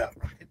 Yeah.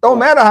 Don't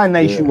matter how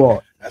nice you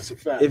are. That's a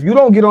fact. If you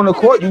don't get on the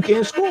court, you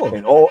can't score.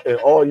 And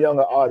all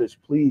younger artists,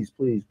 please,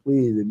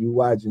 if you're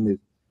watching this,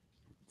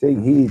 take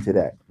heed to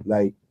that.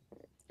 Like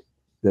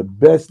the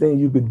best thing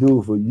you could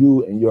do for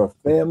you and your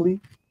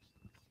family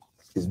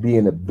is be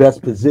in the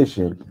best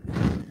position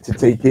to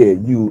take care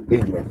of you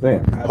and your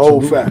family.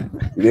 Whole fact.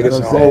 You know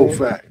what I'm saying? Whole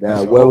fact.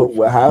 Now,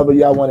 however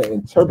y'all want to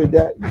interpret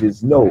that,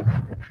 just know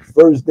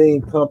first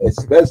thing come,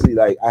 especially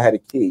like I had a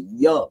kid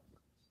young.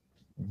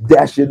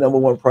 That's your number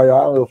one priority. I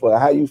don't know for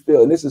how you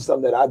feel. And this is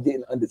something that I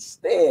didn't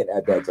understand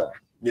at that time.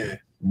 Yeah.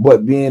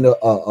 But being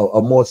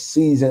a more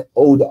seasoned,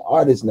 older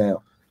artist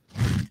now,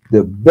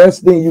 the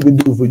best thing you can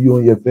do for you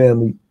and your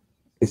family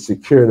is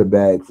secure the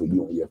bag for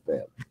you and your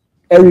family.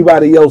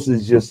 Everybody else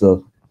is just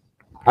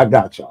I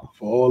got y'all.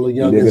 For all the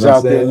youngins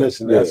out there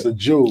listening, that's a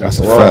jewel. That's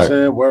a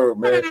fact. Word,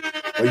 man.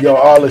 But yo,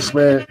 Arlis,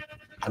 man,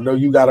 I know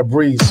you got to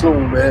breathe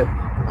soon, man.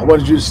 I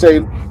wanted you to say,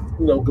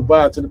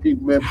 goodbye to the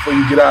people, man, before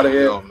you get out of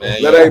here. Yo,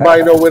 man, Let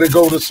everybody know where to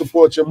go to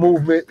support your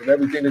movement and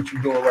everything that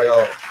you're doing right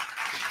now.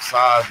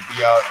 Besides,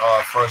 be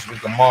out first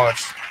week of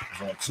March.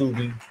 It's on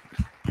Tubi.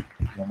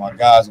 My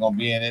guy's gonna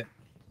be in it.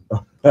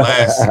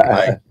 Lance,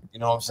 you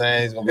know what I'm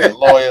saying? He's gonna be a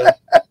lawyer.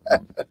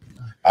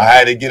 I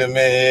had to get him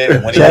in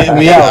here. When he hit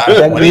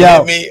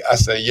me, I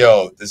said,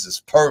 yo, this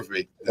is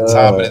perfect. The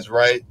timing is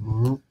right.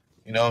 Mm-hmm.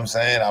 You know what I'm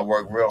saying? I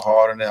worked real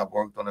hard on it. I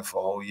worked on it for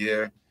a whole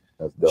year.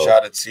 That's dope.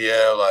 Shout out to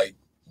TL,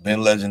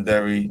 been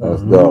legendary.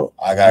 That's dope.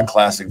 I got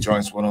classic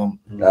joints with him.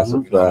 That's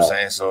you know what I'm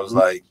saying? So it's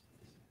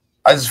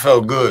I just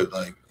felt good,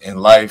 in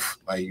life.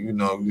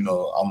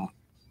 I'm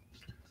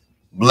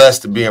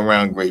blessed to be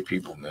around great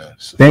people, man.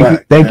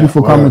 Thank you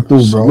for coming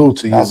through, bro. Salute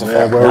to you,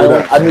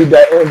 man. I need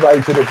that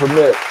invite to the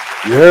premiere.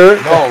 You heard?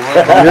 No,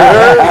 we're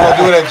gonna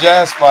do it at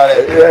Jazz Spot.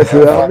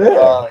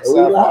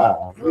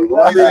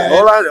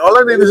 All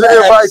I need is an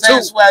invite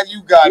too. Swag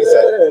you got.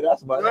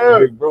 That's my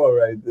big bro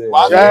right there.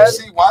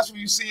 Watch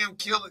when you see him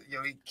kill it.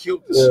 He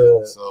killed the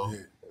shit. So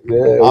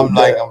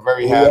I'm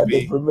very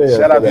happy.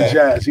 Shout out to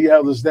Jazz. He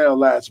held us down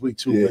last week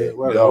too, man.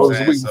 Well, it was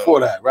the week before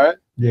that, right?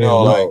 He's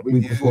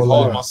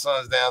holding my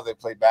sons down. They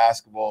play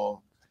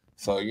basketball,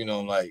 so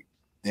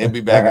they'll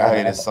be back out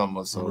here this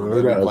summer. So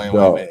we'll be playing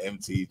with them at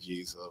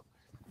MTG. So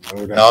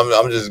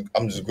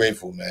I'm just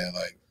grateful, man.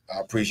 I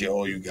appreciate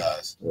all you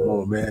guys.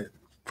 Oh man,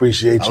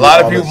 appreciate you. A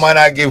lot of people might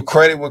not give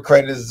credit where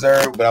credit is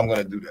deserved, but I'm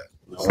gonna do that.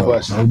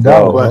 No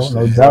doubt.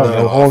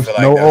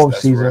 No off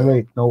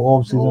season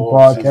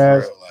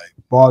podcast.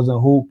 Bars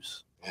and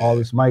Hoops.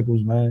 Arlise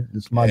Michaels, man.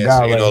 This is my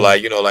guy.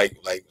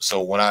 So,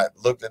 so when I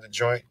looked at the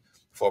joint,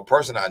 for a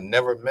person I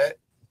never met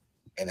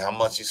and how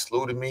much he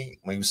saluted me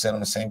when he was sitting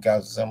on the same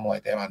couch as him, I'm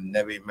like, damn, I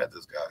never even met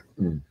this guy.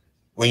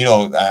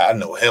 Well, I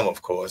know him,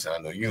 of course, and I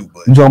know you,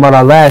 but I'm talking about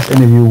our last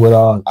interview with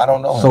I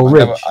don't know him. So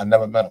Rich. I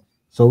never met him.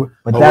 So,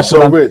 but that's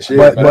so rich.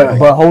 Yeah, but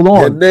hold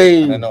on.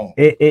 Name.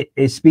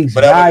 It speaks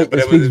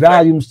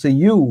volumes to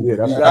you. Yeah,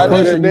 that's a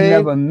person you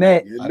never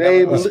met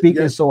is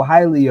speaking so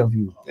highly of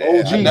you.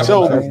 OG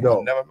told me. I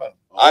never met him.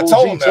 I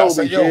told him that. I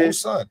said, yo, who's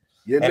son?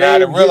 And I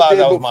didn't realize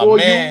that was my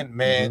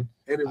man.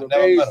 And it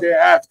remains there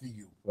after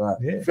you. Right.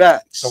 Yeah.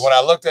 Facts. So when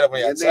I looked at him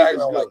and I tagged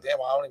him, I'm like, damn,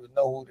 I don't even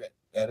know who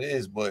that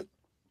is. But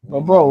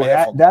bro,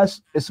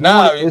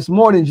 it's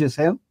more than just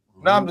him.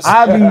 No, I'm just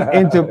I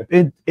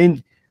be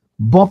in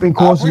bumping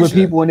courses with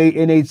people and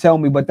they tell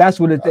me, but that's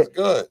what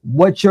good.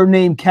 What your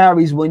name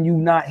carries when you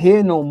not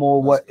here no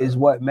more.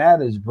 What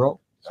matters, bro.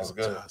 That's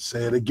good.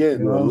 Say it again.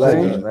 You know what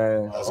I'm saying?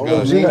 Man. That's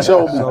good. OG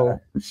told me. So,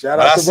 shout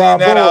out to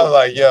Rob. I was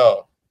like,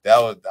 yo, I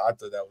thought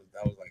that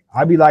was like.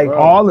 I be like,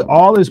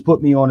 Arlis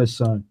put me on his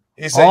son.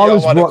 He said,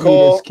 Arlis brought me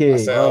this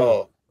kid.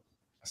 I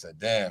said,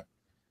 damn.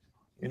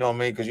 You know what I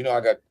mean? Because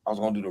I was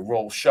gonna do the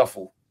roll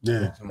shuffle.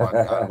 Yeah.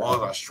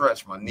 I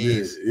stretch my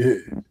knees. Yeah.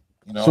 You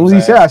know as soon as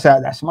he said, I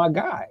said, that's my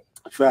guy.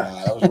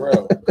 That was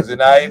real. Because then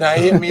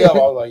he hit me up. I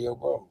was like, yo,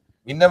 bro,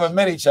 we never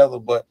met each other,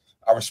 but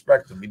I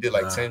respect him. He did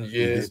 10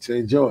 years. He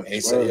did 10 joints. He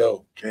said,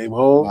 yo, came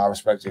home. I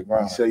respect your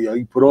grind. He said, yo,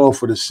 you put on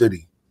for the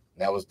city.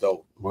 That was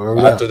dope.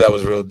 I thought that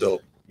was real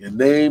dope. Your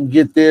name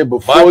get there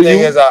before My thing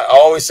is, I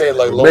always say,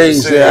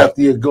 remains there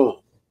after you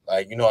go.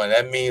 And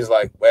that means,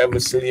 wherever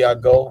city I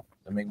go,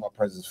 to make my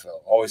presence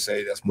felt. I always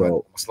say that's my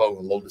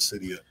slogan, load the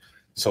city up.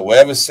 So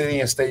wherever city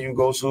and state you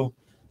go to,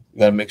 you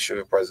got to make sure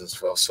your presence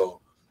felt.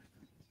 So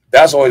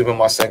that's always been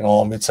my second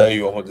home. Let me tell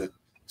you, I went to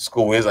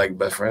school with his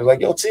best friends.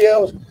 Like, yo,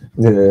 TL.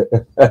 Yeah.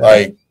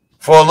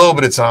 For a little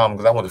bit of time,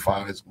 because I went to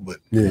 5 high school, but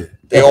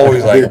they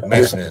always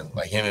mention him.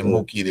 Like him and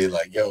Mookie, they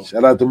yo.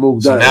 Shout out to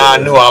Mookie. So now I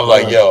knew, I was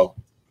like, yo,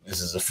 this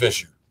is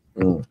official.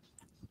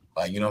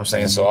 You know what I'm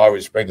saying? So I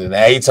respect it.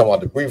 Now he talking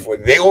about the brief.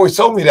 They always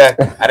told me that.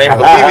 I didn't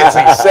believe it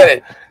until he said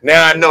it.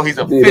 Now I know he's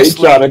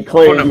officially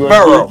from the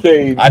borough.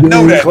 I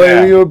know that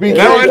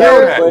now I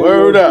know that.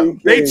 Word up.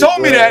 They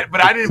told me that,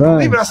 but I didn't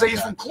believe it. I said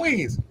he's from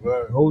Queens.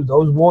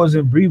 Those boys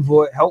in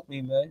Brevoort helped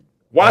me, man.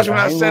 Watch when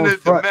I send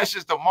the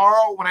message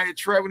tomorrow when I hit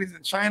Trev when he's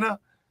in China.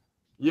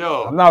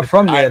 Yo, I'm not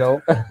from there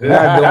though. Yo, they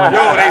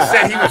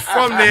said he was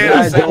from there.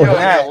 I said, yo, you're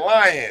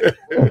lying.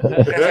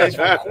 He's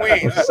from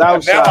Queens.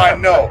 South now side. I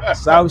know.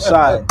 South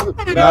side.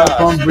 Not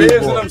from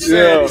Brevoort. He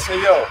said,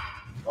 yo,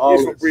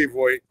 he's from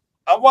Brevoort.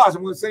 I'm watching.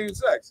 I'm gonna send you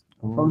a text.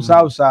 From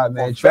South side,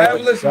 man.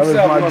 Fabulous Trevor's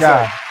himself. my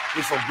guy.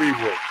 He's from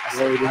Brevoort.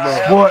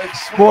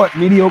 Sport,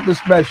 mediocre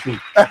special.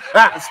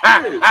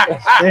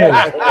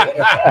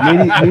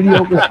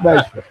 Mediocre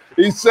special.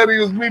 He said he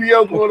was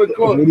mediocre on the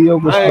court.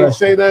 Mediocre I ain't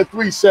say that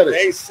 3 said it.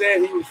 They said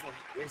he was from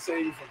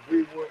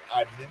Brevoort.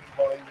 I didn't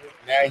believe it.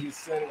 Now he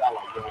said it. I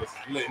like, yo, this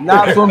is lit.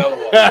 Not from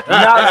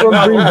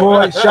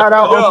Brevoort. Shout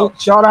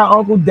out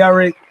Uncle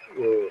Derek.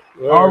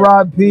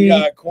 R.I.P.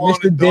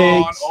 Mr.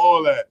 Diggs.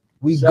 All that.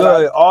 We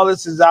good. All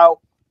this is out.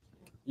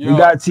 We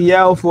got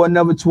TL for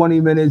another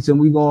 20 minutes, and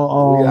we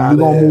gonna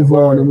move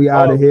on, and we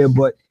out of here.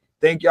 But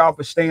thank y'all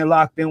for staying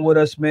locked in with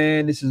us,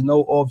 man. This is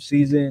no off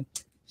season.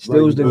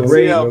 Steals the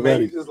Great,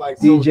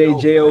 DJ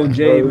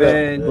JOJ,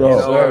 man.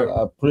 Bro,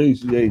 I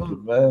appreciate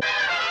you, man.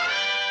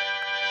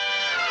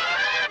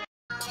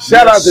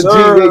 Shout out to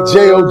DJ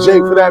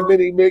JOJ for that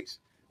mini mix.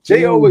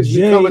 Jay always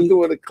be coming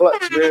through in the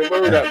clutch, man.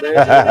 Word up,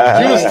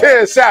 man. You was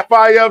tearing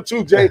Sapphire up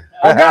too, Jay.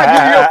 I gotta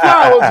give you your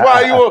flowers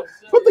while you were.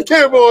 Put the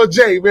camera on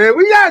Jay, man.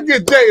 We gotta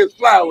get Jay his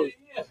flowers.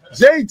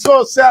 Jay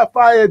tore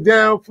Sapphire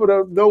down for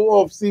the no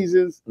off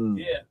seasons.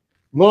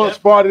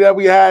 Launch party that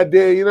we had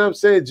there. You know what I'm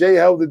saying? Jay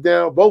held it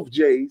down. Both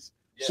Jays,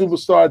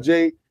 Superstar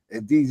Jay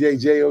and DJ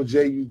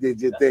JOJ. You did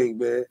your thing,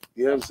 man.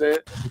 You know what I'm saying?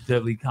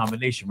 Deadly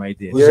combination right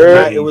there.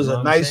 It was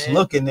a nice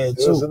look in there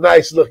too. It was a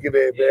nice look in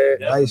there,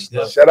 man. Nice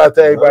stuff. Shout out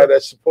to everybody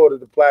that supported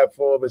the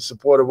platform and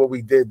supported what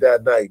we did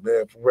that night,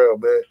 man. For real,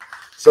 man.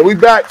 So we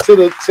back to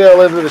the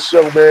tail end of the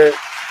show, man.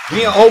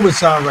 We in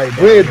overtime right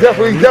now. We're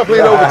definitely in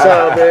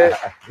overtime, man.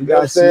 We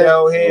got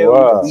CL here.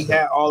 Wow. We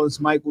had Arlise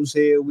Michaels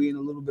here. We in a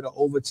little bit of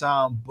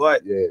overtime,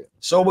 but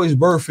it's always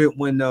worth it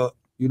when the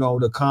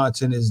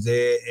content is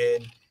there.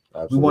 And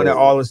we wanted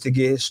Arlis to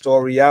get his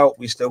story out.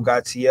 We still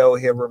got TL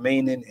here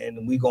remaining,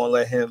 and we gonna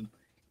let him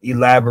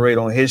elaborate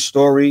on his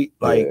story.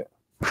 Like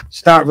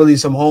it's not really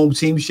some home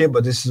team shit,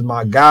 but this is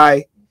my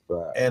guy.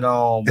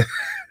 And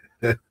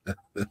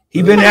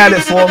he been at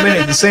it for a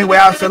minute, the same way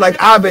I feel like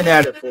I've been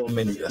at it for a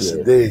minute. Yes,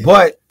 indeed.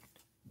 But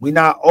we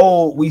not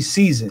old, we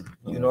seasoned,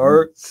 you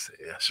know.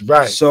 That's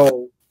right.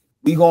 So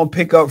we gonna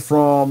pick up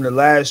from the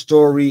last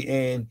story,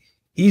 and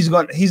he's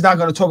not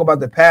gonna talk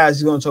about the past,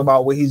 he's gonna talk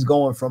about where he's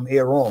going from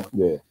here on.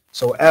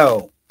 So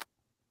L,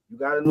 you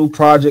got a new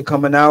project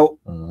coming out.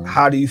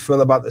 How do you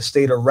feel about the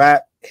state of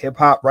rap, hip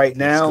hop right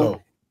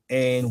now?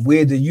 And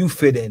where do you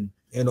fit in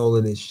all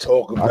of this?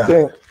 Talk about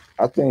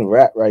I think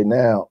rap right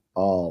now,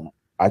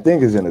 I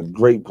think is in a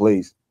great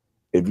place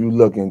if you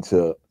look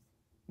into,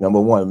 number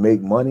one,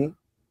 make money,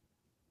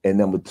 and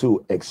number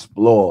two,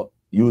 explore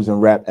using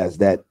rap as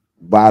that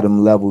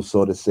bottom level,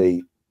 so to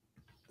say,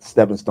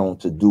 stepping stone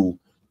to do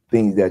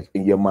things that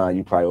in your mind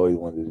you probably always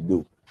wanted to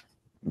do.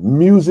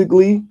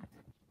 Musically,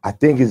 I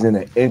think is in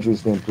an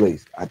interesting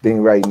place. I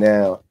think right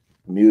now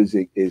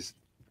music is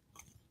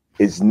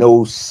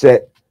no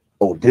set.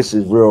 Oh, this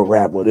is real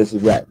rap or this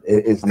is rap.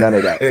 It's none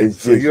of that. It's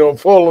so just, you don't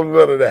follow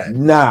none of that.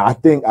 Nah, I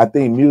think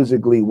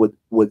musically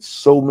with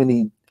so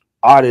many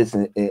artists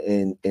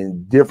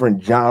and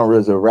different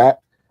genres of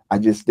rap, I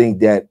just think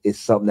that it's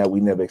something that we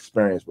never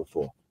experienced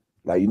before.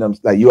 Like, you know,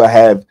 like you'll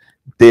have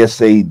they'll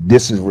say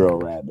this is real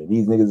rap, and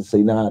these niggas will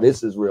say, nah,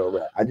 this is real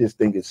rap. I just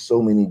think it's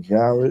so many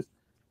genres.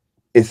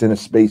 It's in a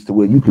space to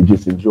where you could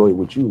just enjoy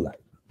what you like.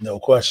 No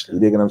question.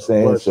 You dig what I'm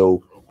saying?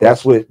 So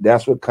that's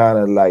what kind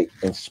of like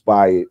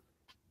inspired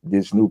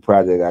this new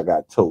project I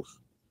got, Toast.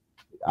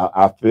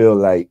 I feel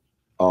like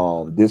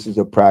this is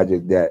a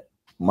project that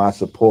my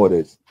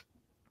supporters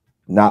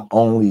not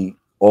only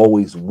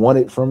always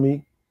wanted from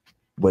me,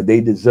 but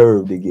they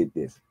deserve to get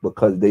this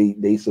because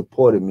they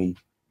supported me,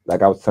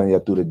 like I was telling you,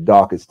 through the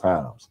darkest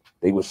times.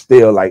 They were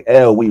still like,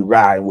 L, we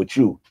riding with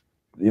you.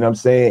 You know what I'm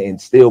saying? And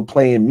still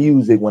playing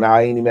music when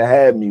I ain't even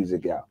had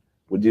music out.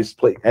 We just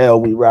play, L,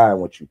 we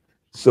riding with you.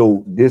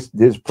 So this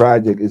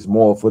project is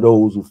more for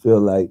those who feel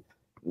like,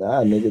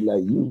 nah, nigga,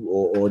 like you,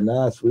 or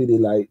nah, sweetie,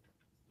 like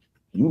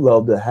you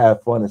love to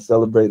have fun and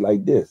celebrate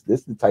like this.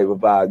 This is the type of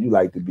vibe you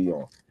like to be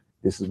on.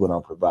 This is what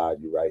I'm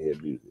providing you right here,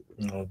 music.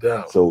 No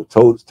doubt. So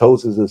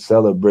Toast is a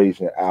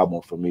celebration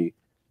album for me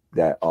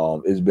that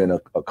it's been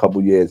a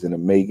couple years in the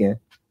making,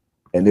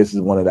 and this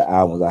is one of the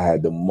albums I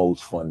had the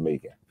most fun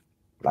making.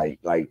 Like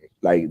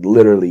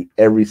literally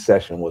every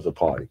session was a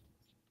party.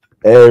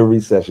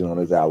 Every session on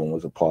this album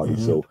was a party.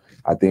 So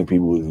I think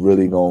people is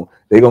really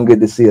they're gonna get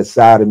to see a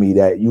side of me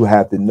that you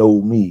have to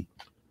know me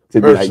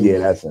to be like, yeah,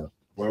 that's him.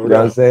 You know what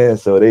I'm saying?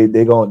 So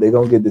they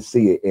gonna get to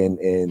see it,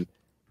 and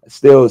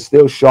still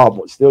sharp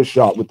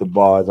with the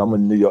bars. I'm a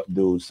New York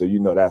dude, so you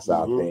know that's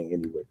our thing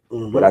anyway.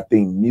 But I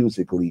think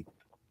musically,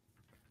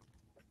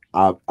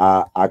 I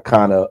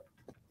kind of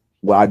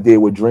what I did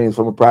with Dreams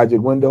from a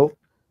Project Window,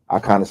 I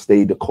kind of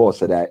stayed the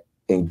course of that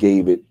and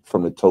gave it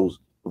from the Toast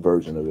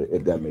version of it,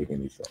 if that makes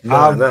any sense.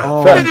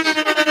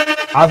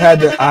 I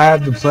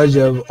have the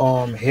pleasure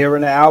of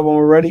hearing the album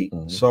already.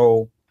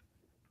 So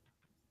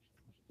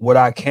what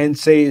I can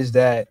say is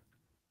that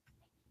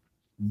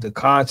the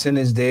content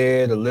is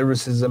there, the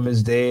lyricism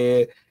is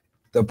there,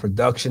 the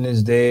production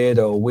is there,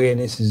 the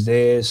awareness is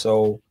there.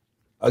 So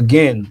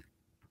again,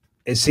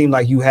 it seemed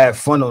like you had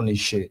fun on this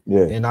shit.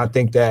 And I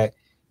think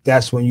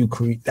that's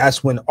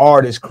when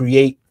artists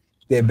create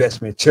their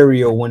best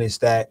material, when it's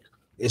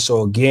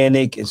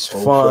organic, it's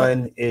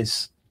fun,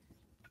 it's,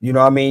 you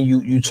know what I mean?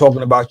 You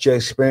talking about your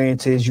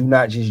experiences, you're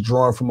not just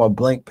drawing from a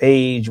blank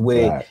page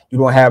where you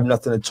don't have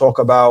nothing to talk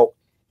about.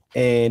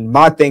 And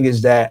my thing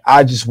is that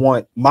I just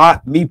want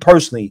me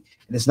personally,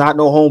 and it's not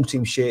no home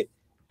team shit,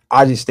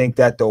 I just think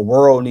that the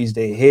world needs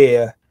to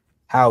hear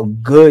how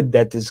good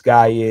that this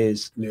guy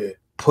is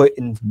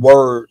putting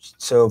words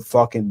to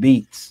fucking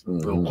beats.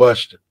 No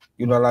question.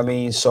 You know what I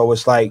mean? So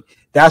it's like,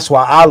 that's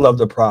why I love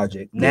the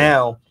project.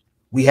 Now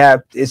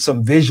it's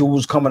some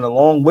visuals coming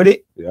along with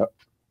it.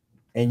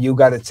 and you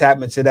got to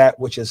tap into that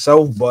with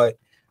yourself. But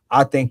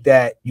I think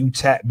that you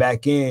tap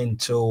back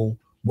into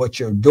what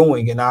you're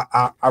doing. And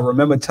I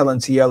remember telling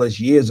TL this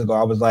years ago,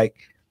 I was like,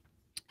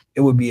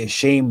 it would be a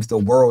shame if the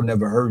world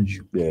never heard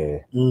you.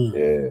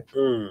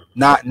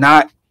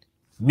 Not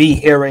me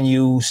hearing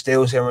you,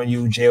 Stills hearing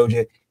you,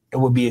 JOJ. It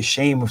would be a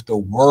shame if the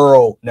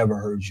world never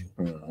heard you.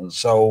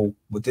 So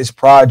with this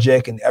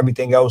project and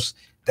everything else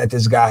that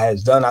this guy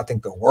has done, I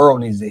think the world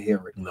needs to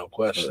hear it. No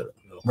question.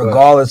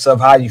 Regardless of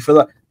how you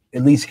feel,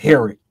 at least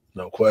hear it.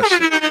 No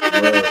question.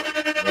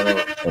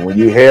 And when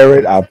you hear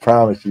it, I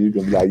promise you, you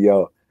can be like,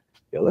 yo,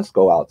 let's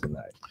go out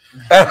tonight.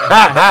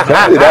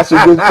 That's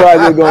what this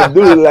project gonna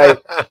do.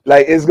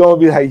 Like it's gonna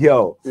be like,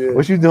 yo,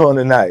 what you doing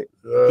tonight?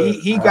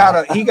 He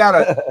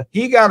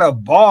got a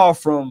bar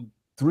from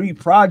 3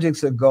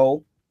 projects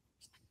ago.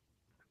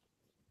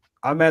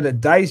 I'm at a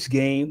dice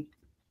game.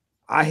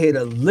 I hit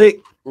a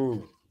lick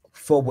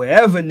for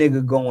wherever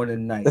nigga going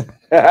tonight.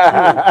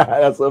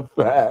 That's a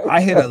fact.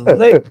 I hit a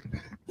lick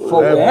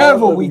for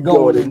wherever we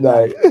going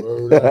tonight.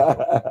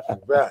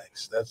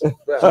 Facts. That's a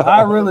fact. So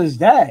how real is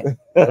that?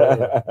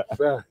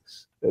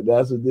 Facts. And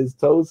that's what this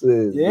toast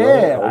is.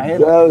 Yeah, bro. I hit,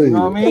 you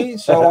know what I mean?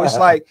 So it's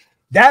like,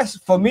 that's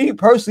for me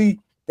personally,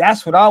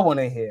 that's what I want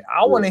to hear.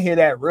 I want to hear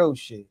that real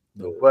shit.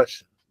 No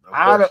question.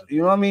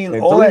 You know what I mean?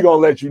 And Three gonna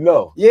let you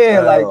know.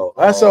 Yeah, like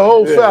that's a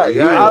whole fact.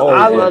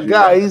 I love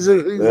guy. He's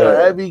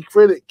a heavy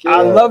critic. Kid.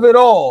 I love it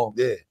all.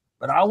 Yeah,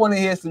 but I want to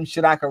hear some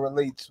shit I can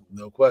relate to.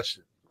 No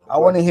question. I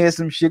want to hear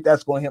some shit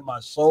that's gonna hit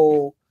my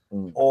soul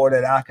or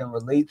that I can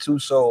relate to.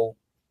 So,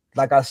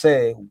 like I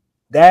said,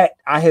 that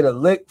I hit a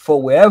lick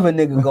for wherever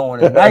nigga going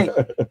tonight.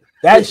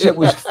 That shit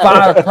was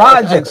 5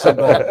 projects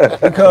ago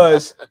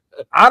because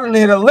I done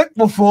hit a lick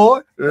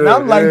before, and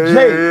I'm like,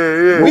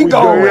 Jay, we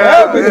going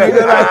wherever,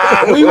 nigga.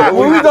 Like,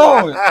 where we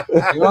going?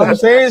 You know what I'm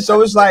saying?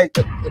 So it's like,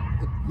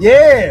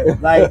 where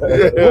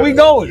we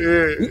going?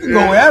 We can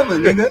go wherever,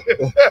 nigga.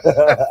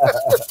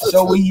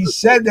 So when he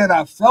said that,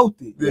 I felt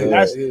it.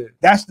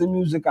 That's the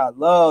music I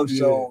love.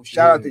 So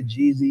shout out to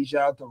Jeezy,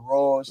 shout out to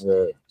Ross,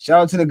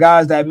 shout out to the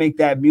guys that make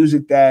that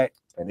music that.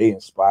 And they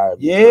inspire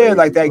me. Yeah,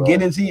 like that,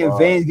 get into your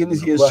veins, get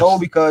into your soul,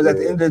 because at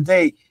the end of the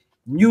day,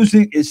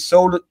 music is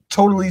so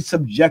totally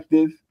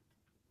subjective.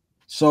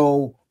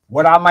 So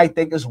what I might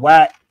think is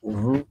whack,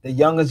 the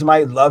youngest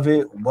might love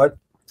it. What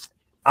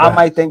I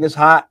might think is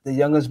hot, the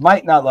youngest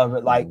might not love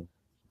it. Like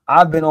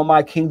I've been on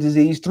my King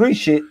Disease 3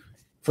 shit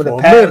for the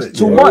past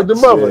 2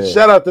 months.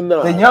 Shout out to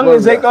Nas. The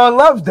youngest ain't gonna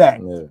love that.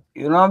 You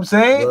know what I'm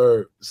saying?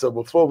 Word. So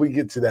before we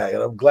get to that,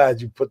 and I'm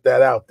glad you put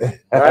that out there,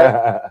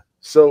 right?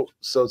 So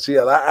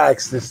TL, I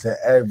ask this to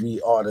every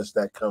artist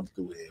that come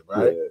through here,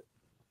 right?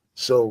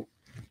 So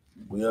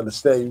we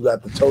understand you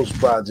got the Toast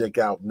project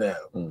out now.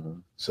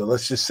 So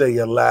let's just say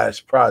your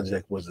last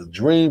project was a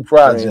dream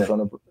project.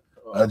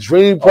 A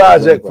dream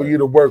project for you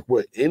to work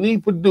with any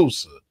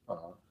producer.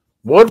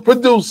 One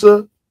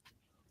producer,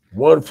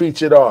 one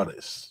featured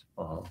artist.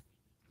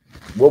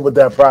 What would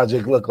that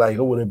project look like?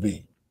 Who would it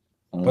be?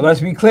 But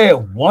let's be clear,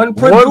 one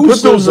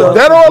producer,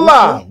 dead or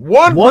alive.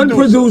 One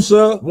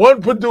producer,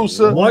 one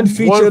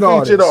featured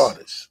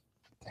artist.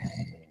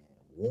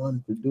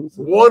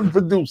 One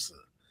producer.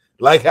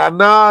 Like how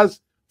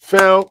Nas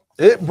found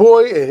Hit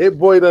Boy, and Hit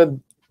Boy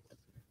done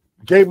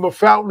gave him a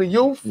Fountain of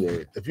Youth.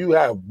 If you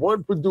have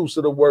one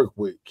producer to work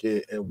with,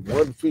 kid, and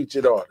one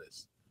featured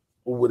artist,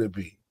 who would it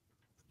be?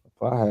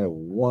 If I had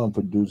one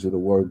producer to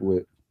work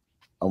with,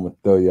 I'm gonna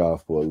throw y'all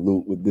for a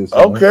loop with this.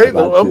 Okay, I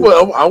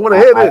want to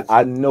hear this.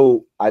 I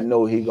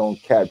know he gonna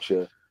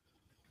capture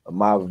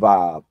my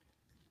vibe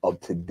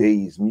of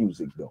today's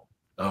music though.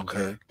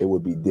 Okay, it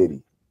would be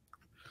Diddy.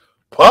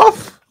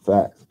 Puff.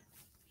 Facts.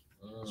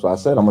 So I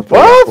said I'm gonna throw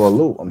y'all for a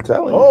loop. I'm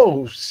telling you.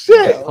 Oh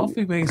shit!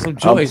 Puffy made some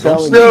joints.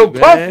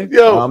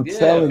 I'm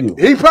telling you.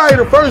 He probably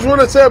the first one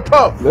that said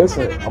Puff.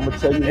 Listen, I'm gonna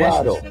tell you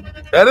why though.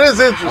 That is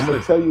interesting. I'm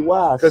gonna tell you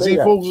why. Because he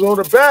focuses on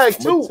the bag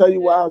too. I'm gonna tell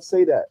you why I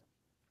say that.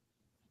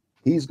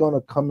 He's gonna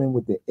come in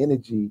with the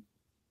energy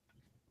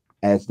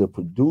as the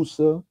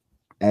producer,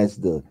 as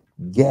the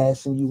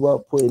gassing you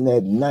up, putting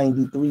that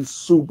 93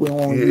 super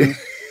on you.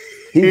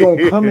 He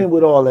gonna come in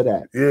with all of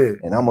that.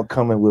 And I'm gonna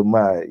come in with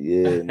my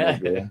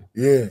nigga.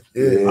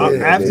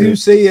 After you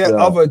say your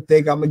other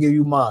thing, I'm gonna give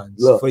you mine.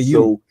 Look, for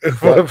you.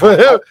 For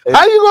him.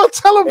 How you gonna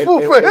tell him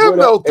for him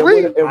though?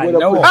 Three?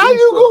 How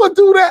you gonna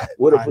do that?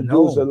 With a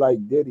producer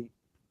like Diddy,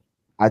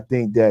 I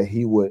think that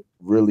he would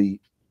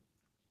really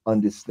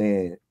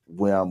understand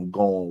where I'm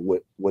going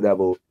with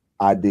whatever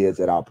ideas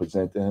that I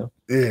present to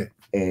him.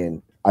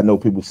 And I know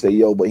people say,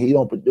 yo, but he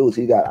don't produce.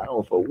 He got, I don't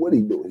know for what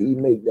he do. He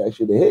make that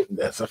shit a hit.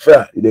 That's a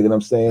fact. You dig what I'm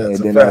saying? That's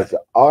and then as an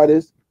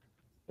artist,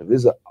 if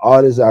it's an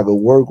artist I could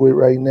work with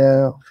right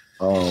now,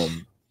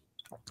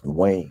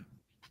 Wayne.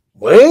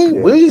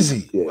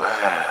 Weezy.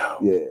 Wow.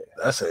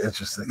 That's an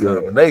interesting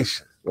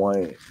combination.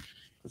 Wayne.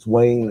 It's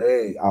Wayne.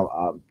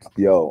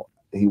 Yo,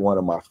 he one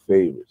of my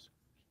favorites.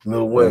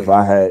 Lil Wayne. If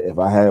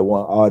I had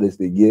one artist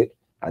to get,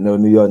 I know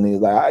New York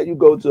niggas like, how you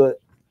go to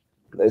it?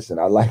 Listen,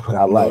 I like what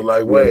I like.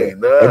 Like Wayne.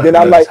 And then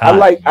I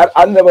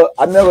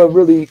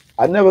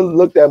never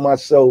looked at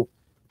myself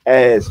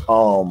as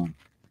a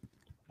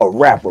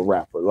rapper.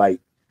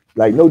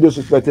 Like no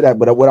disrespect to that,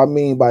 but what I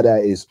mean by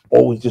that is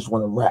always just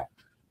want to rap.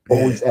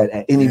 Always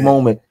at any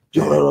moment. I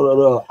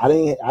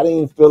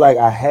didn't feel like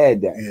I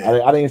had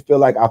that. I didn't feel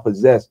like I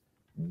possessed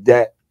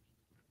that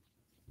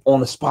on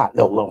the spot.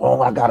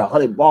 No, I got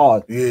 100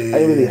 bars. I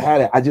didn't really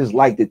have it. I just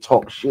like to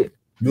talk shit.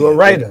 You're a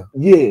writer.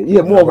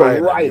 Yeah, more of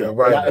a writer.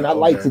 And I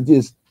like to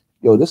just,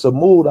 this a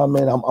mood I'm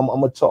in. I'm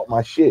gonna talk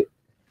my shit.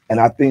 And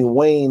I think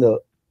Wayne,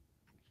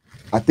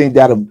 I think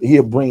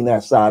he'll bring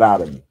that side out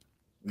of me.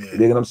 You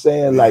know what I'm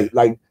saying? Like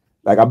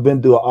I've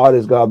been through an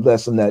artist, God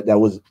bless him, that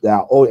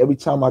every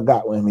time I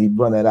got with him, he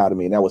brought that out of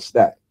me, and that was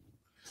Stack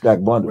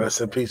Bundle.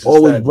 Rest in peace.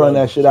 Always brought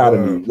that shit out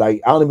of me.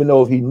 Like, I don't even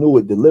know if he knew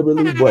it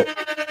deliberately, but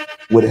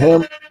with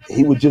him,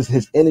 he was just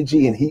his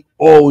energy, and he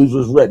always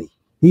was ready.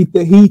 He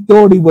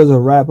thought he was a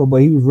rapper,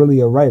 but he was really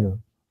a writer.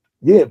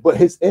 Yeah, but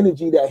his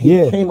energy that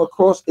he came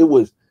across, it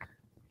was,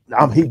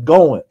 he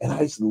going, and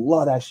I used to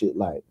love that shit.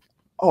 Like,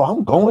 oh,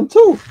 I'm going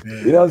too.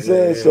 You know what I'm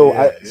saying?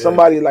 So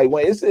somebody like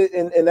Wayne,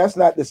 and that's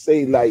not to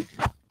say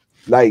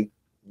like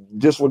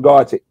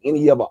disregard to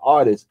any other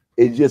artist.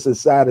 It's just a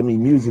side of me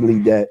musically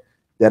that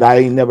I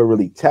ain't never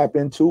really tap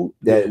into.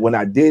 That when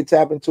I did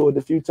tap into it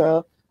a few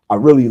times, I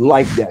really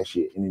liked that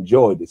shit and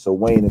enjoyed it. So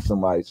Wayne is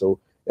somebody. So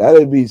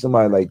that'd be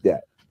somebody like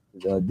that.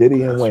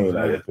 Diddy and Wayne.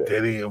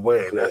 Diddy and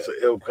Wayne. That's an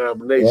ill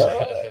combination.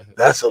 Yeah.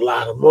 That's a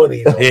lot of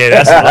money. Though. Yeah,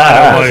 that's a lot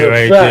of money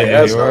right there.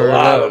 That's a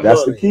lot of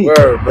That's money. the key.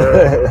 Word,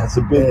 man. That's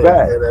a big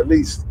bag. And at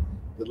least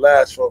the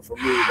last one for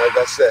me, like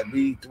I said,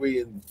 me,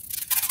 3 and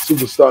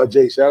Superstar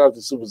J. Shout out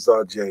to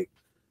Superstar J.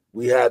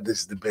 We had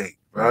this debate,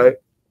 right?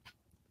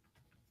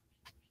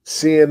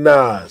 Seeing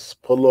Nas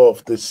pull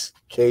off this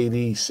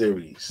KD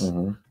series,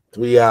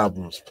 3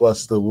 albums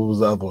plus what was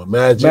the other one?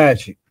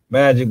 Magic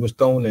was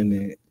thrown in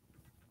there.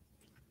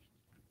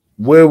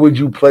 Where would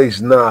you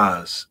place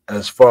Nas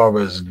as far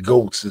as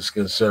GOATs is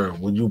concerned?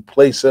 Would you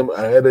place him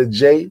ahead of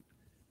Jay?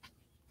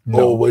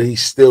 No. Or would he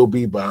still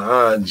be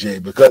behind Jay?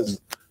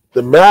 Because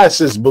the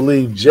masses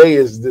believe Jay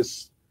is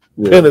this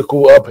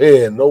pinnacle up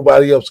here and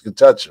nobody else can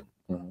touch him.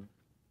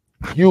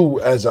 You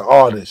as an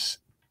artist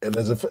and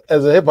as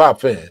a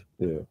hip-hop fan,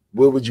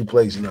 where would you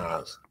place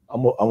Nas?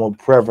 I'm a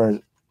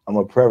preference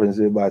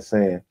it by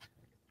saying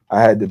I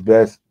had the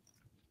best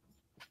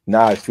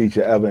Nas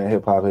feature ever in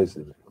hip-hop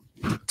history.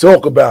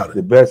 Talk about it.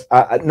 The best,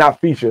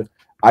 not feature.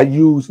 I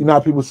use,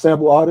 how people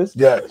sample artists?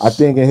 Yes. I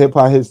think in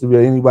hip-hop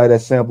history, anybody that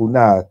sampled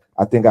Nas,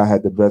 I think I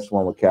had the best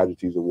one with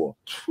Casualties of War.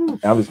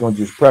 And I'm just going to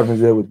just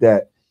preference it with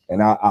that.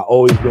 And I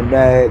always been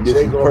mad.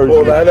 Jay gonna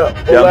pull that up.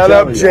 Pull that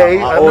up,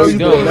 Jay. I know you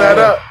pull that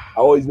up. I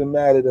always been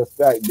mad at the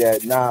fact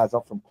that Nas,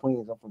 I'm from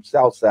Queens, I'm from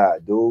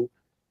Southside, dude.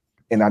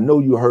 And I know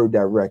you heard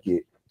that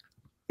record,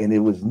 and it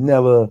was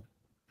never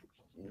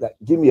like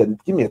give me a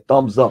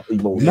thumbs up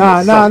emoji.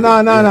 Nah.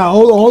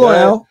 Hold on,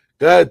 Al.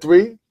 Go ahead,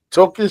 3.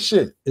 Talk your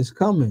shit. It's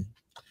coming.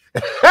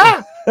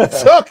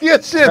 Talk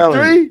your shit,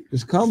 3.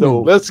 It's coming.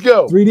 So, let's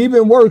go. 3D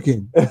been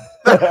working.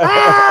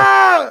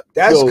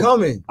 That's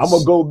coming. I'm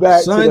gonna go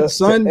back to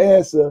the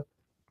answer.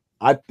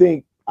 I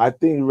think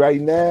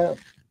right now,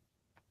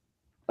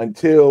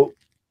 until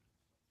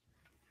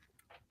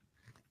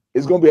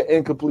it's gonna be an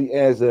incomplete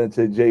answer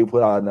until Jay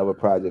put out another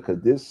project,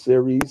 because this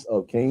series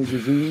of King's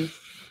Disease,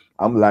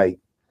 I'm like,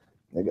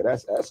 nigga,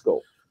 that's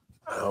Esco.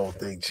 I don't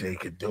think Jay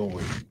could do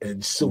it.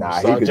 And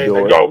Superstar Jay do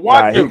like, it. yo,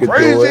 what? You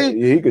crazy?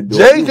 Yeah, he could do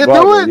Jay it. could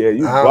do it? Yeah,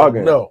 you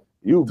bugging. No.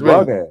 You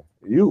bugging.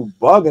 You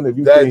bugging if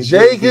you that think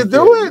Jay can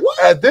do it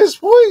at this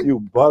point.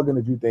 You bugging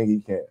if you think he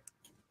can.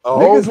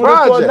 Niggas would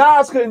have thought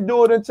Nas couldn't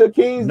do it until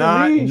King's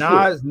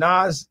Disease.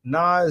 Nas,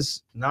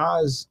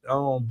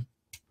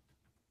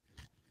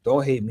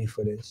 don't hate me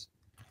for this.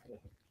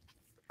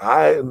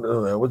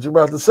 What you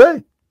about to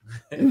say?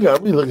 You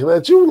got me looking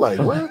at you like,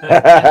 what?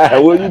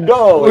 Where you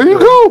going? Where you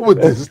going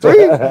with this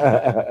thing?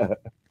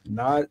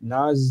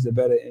 Nas is the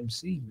better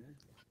MC, man.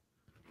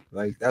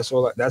 Like that's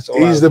all.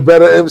 He's the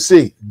better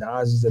MC.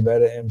 Nas is the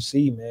better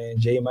MC, man.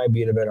 Jay might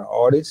be the better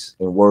artist.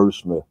 And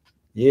wordsmith.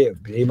 Yeah,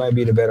 Jay might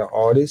be the better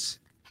artist.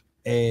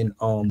 And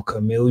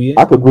Chameleon.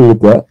 I could agree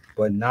with that.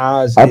 But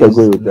Nas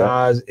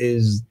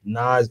is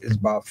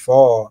by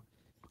far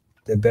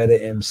the better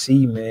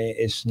MC, man.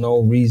 It's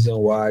no reason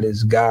why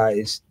this guy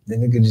the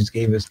nigga just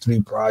gave us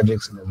 3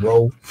 projects in a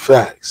row.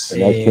 Facts.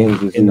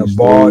 And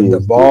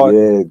the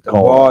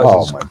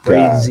bars is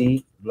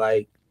crazy.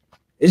 Like,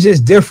 it's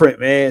just different,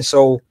 man.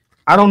 So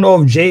I don't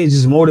know if Jay is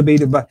just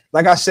motivated by,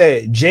 like I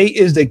said, Jay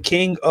is the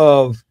king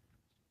of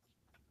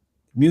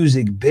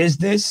music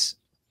business.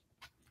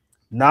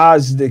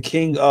 Nas is the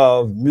king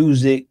of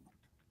music.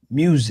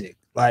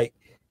 Like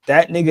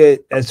that nigga,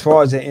 as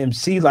far as an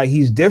MC, like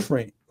he's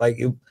different. Like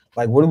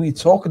what are we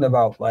talking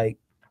about? Like,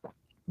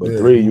 but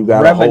 3, you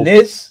got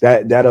reminisce.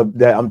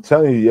 That I'm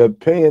telling you, your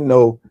opinion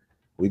though,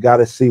 we got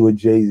to see what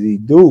Jay-Z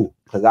do,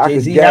 because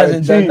Jay-Z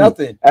hasn't done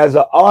nothing as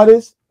an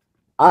artist.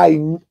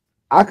 I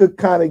could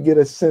kind of get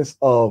a sense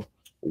of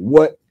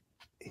what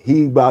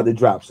he about to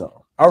drop something.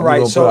 All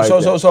right, so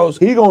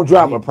he gonna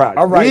drop a project.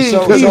 All right,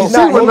 hold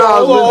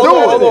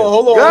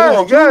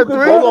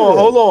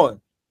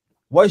on.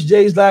 What's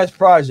Jay's last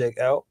project,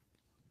 L?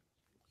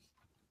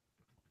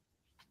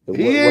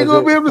 He ain't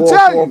gonna be able to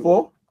tell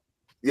you.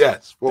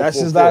 Yes, that's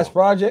his last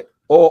project.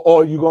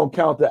 Or you gonna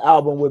count the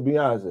album with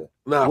Beyonce?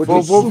 Nah, which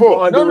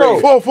 444. No,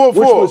 444.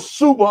 Which was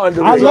super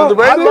underrated.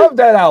 I love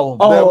that album.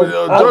 I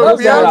love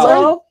that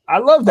album. I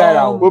love that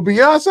album. With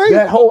Beyonce?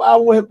 That whole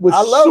album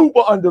was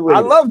super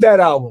underrated. I love that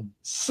album.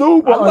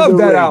 Super underrated. I love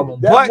that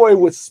album. That boy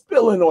was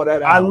spilling on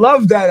that album. I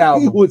love that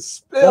album. He was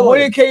spilling.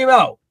 When it came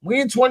out, we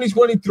in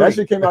 2023. That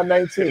shit came out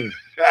 19.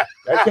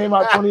 That came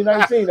out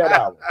 2019, that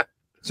album.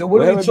 So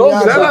what are we talking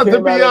about? Shout out to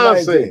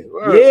Beyonce.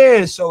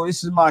 Yeah, so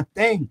this is my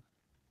thing.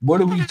 What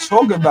are we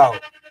talking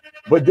about?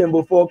 But then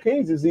before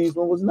King's Disease,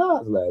 when was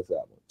Nas' last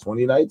album?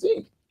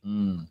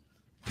 2019.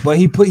 But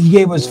he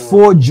gave us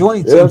 4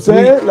 joints. You know what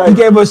I'm saying? He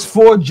gave us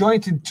 4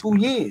 joints in 2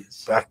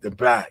 years. Back to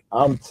back.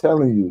 I'm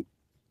telling you,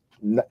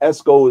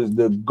 Esco is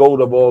the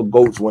goat of all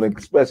goats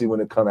especially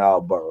when it comes to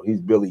our borough.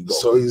 He's Billy Goat.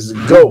 So he's a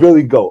goat.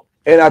 Billy Goat.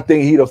 And I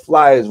think he the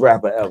flyest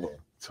rapper ever.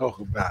 Talk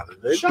about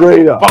it.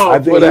 Straight up. I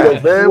think he the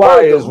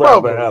flyest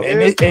rapper ever.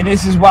 And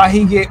this is why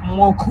he get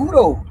more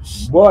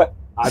kudos. But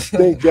I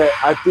think that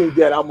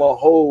I'm gonna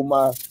hold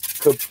my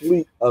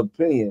complete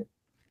opinion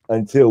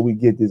until we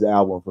get this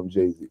album from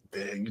Jay-Z.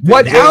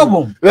 What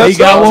album? He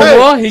got one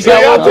more? He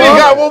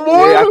got one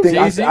more? Yeah,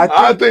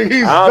 I think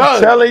he's done.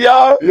 I'm telling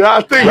y'all. Yeah,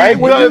 I think right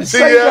he's done,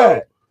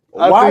 TL.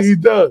 I think he's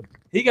done.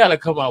 He got to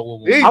come out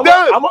with one. He's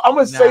done. I'm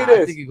going to say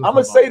this. I'm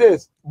going to say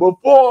this.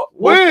 Before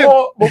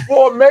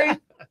May,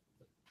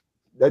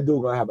 that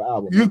dude going to have an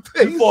album. You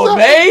think for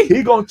May?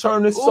 He going to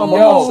turn this summer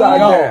upside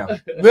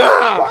down.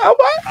 Nah.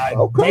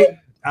 Okay.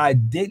 I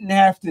didn't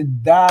have to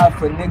die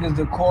for niggas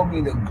to call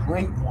me the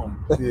great one.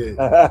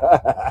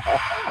 Yeah.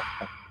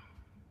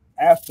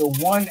 After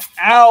one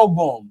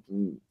album,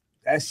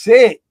 that's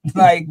it.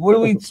 Like, what are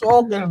we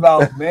talking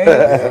about, man?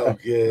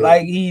 Okay.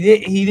 Like he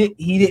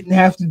didn't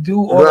have to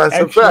do all the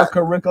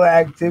extracurricular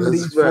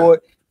activities for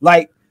it.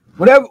 Like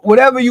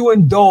whatever you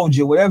indulge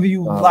in, whatever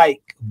you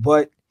like,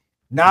 but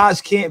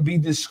Nas can't be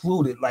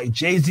excluded. Like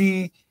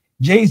Jay-Z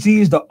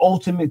is the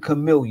ultimate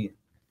chameleon.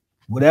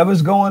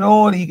 Whatever's going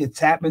on, he can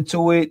tap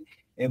into it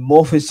and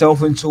morph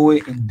himself into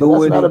it and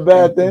do it. That's not a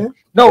bad thing.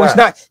 No, it's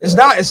not. It's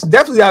not. It's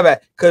definitely not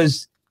bad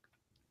because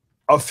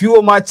a few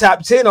of my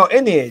top 10 are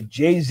in there.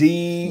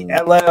 Jay-Z,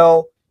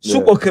 LL,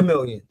 super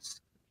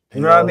chameleons.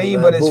 You know what I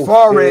mean? But as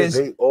far as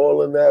they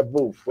all in that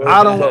booth.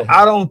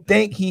 I don't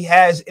think he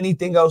has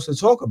anything else to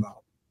talk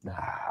about. Nah,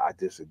 I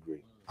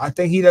disagree. I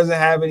think he doesn't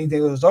have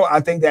anything else to talk.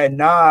 I think that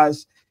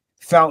Nas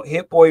found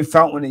Hit Boy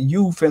Fountain of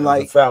Youth, and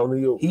like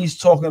he's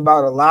talking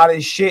about a lot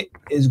of shit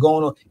is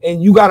going on.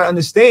 And you gotta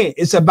understand,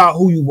 it's about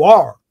who you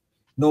are.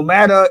 No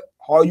matter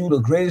are you the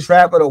greatest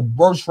rapper, the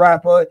worst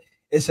rapper,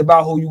 it's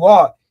about who you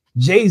are.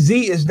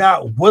 Jay-Z is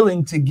not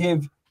willing to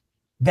give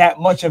that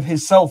much of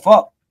himself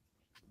up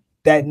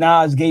that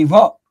Nas gave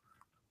up.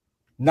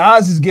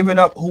 Nas is giving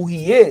up who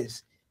he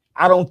is.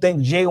 I don't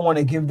think Jay want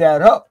to give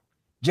that up.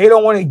 Jay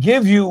don't want to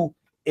give you,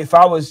 if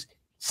I was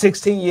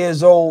 16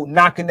 years old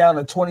knocking down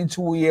a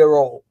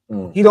 22-year-old.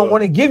 He don't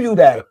want to give you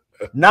that.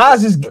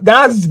 Nas is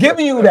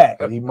giving you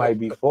that. He might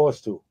be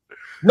forced to.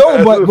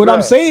 No, but what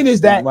I'm saying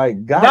is that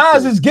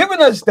Nas is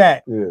giving us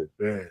that.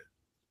 Yeah.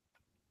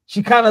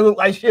 She kind of looked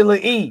like Sheila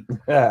E. She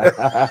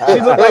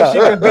looked like she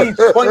could be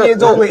 20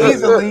 years old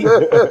easily.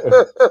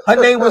 Her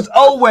name was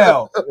Oh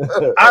Well.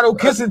 I don't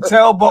kiss and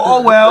tell, but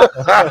oh well. You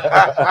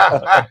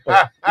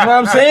know what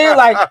I'm saying?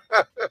 Like,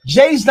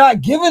 Jay's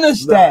not giving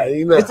us that.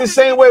 It's the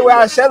same way where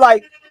I said,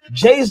 like,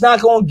 Jay's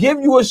not going to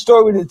give you a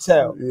story to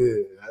tell.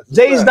 Yeah,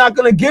 Jay's not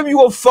going to give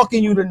you a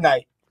fucking you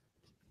tonight.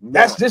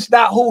 That's just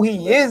not who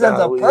he is as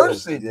a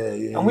person.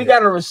 And we got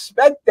to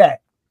respect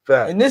that.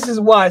 And this is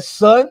why,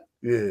 son,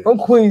 from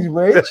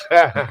Queensbridge, it's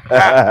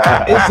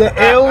an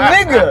ill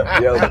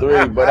nigga. Yo,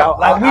 3, but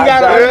we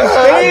gotta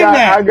understand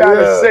that. I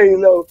gotta say,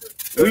 though,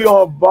 we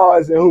on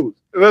bars and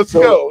hoops. Let's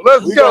go.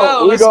 Let's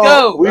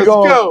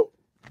go.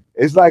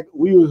 It's like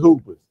we was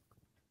hoopers.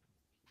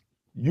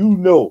 You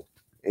know,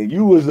 and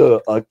you was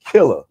a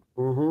killer.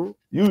 You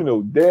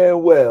know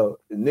damn well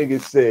the nigga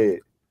said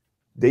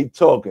they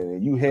talking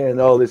and you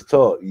hearing all this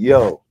talk.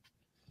 Yo,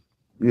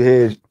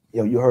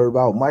 you heard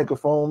about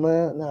microphone,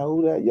 man? Nah,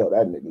 who that? Yo,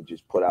 that nigga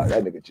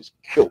just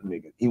killed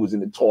nigga. He was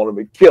in the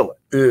tournament killing.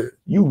 Yeah.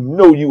 You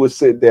know you would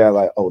sit there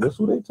like, oh, that's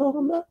who they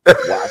talking about?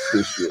 Watch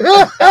this shit.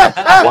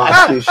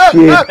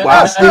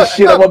 Watch this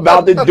shit I'm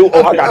about to do.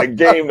 Oh, I got a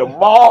game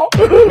tomorrow.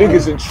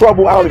 Niggas in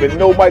trouble. I don't even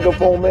know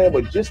microphone, man.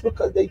 But just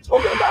because they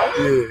talking about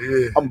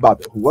it, I'm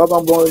about to, whoever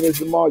I'm going against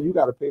tomorrow, you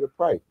got to pay the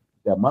price.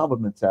 That Mamba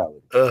mentality.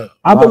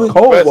 I believe Remember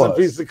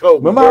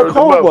how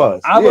cold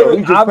was? We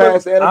just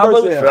passed the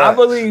anniversary. I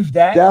believe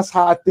that. That's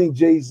how I think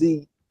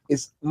Jay-Z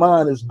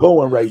mine is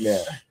going right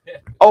now.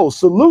 Oh,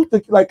 salute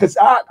because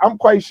I'm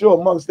quite sure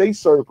amongst they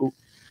circle,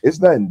 it's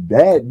nothing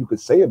bad you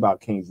could say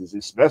about Kings,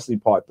 especially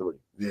part 3.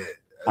 Yeah.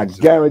 I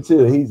guarantee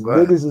you,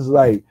 niggas is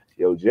like,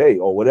 yo, Jay,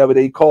 or whatever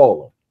they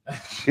call him.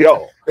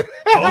 Yo,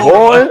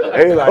 boy,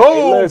 hey, like,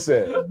 hey,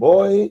 listen,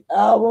 boy,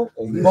 album.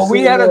 But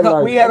we had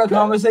a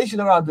conversation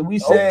about it. We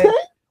said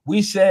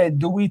we said,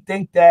 do we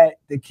think that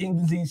the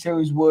Kings Disease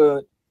series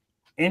would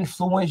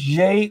influence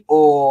Jay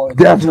or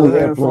definitely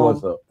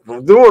influence her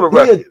from doing the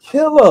record? He a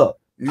killer.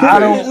 I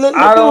don't know.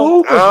 I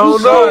don't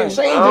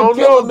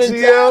know,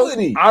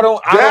 mentality.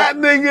 That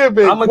nigga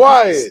been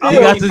quiet. He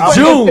got the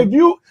June. If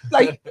you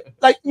like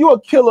you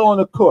a killer on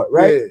the court,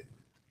 right? Yeah.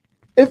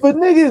 If a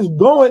nigga is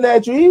going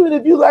at you, even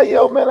if you like,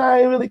 yo, man, I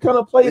ain't really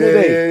gonna play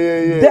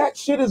today. That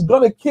shit is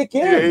gonna kick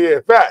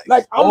in. Facts.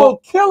 Like I'm a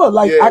killer.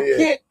 Like I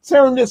can't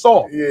turn this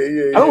off.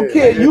 I don't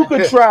care. You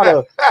could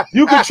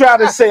try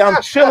to say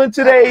I'm chilling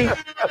today.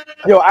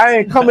 Yo, I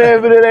ain't coming here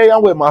for today.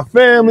 I'm with my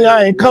family.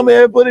 I ain't coming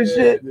here for this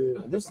shit.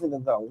 This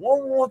nigga got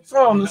one more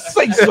time to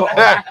say something.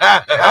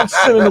 I'm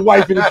sending the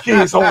wife and the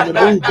kids home in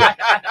the Uber.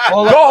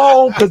 Go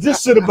home because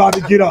this shit about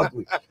to get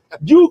ugly.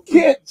 You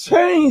can't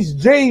change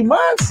Jay's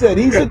mindset.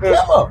 He's a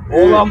killer.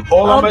 I'm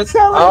telling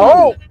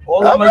you.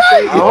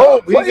 I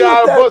hope he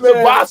got a bunch of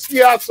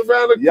Basquiat's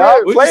around the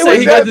crib. What you say?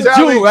 He got the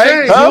June,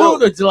 right?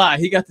 June or July?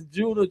 He got the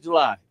June or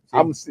July?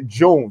 I'm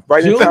June,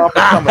 right in time for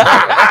summer.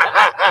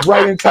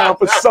 Right in time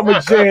for summer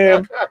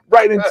jam.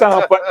 Right in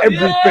time for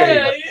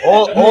everything.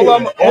 All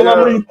I'm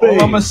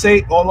gonna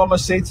say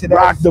to that.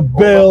 Rock the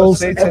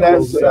bells.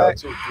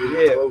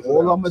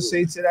 All I'm gonna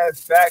say to that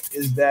fact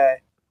is that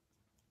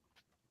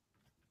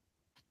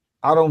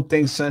I don't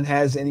think Son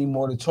has any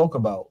more to talk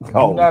about.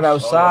 You're not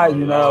outside.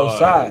 You're not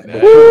outside.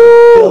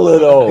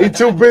 He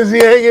too busy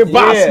hanging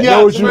Basquiat. You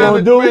know what you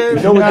gonna do? You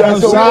know what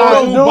that's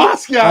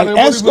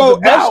gonna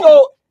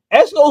do?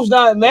 Esco's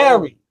not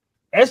married.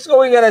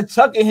 Esco ain't got to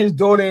tuck in his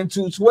daughter and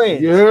two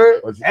twins. You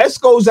heard?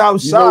 Esco's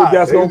outside. You know what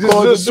that's gonna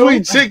cause a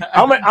sweet chick.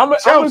 I'm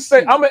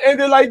gonna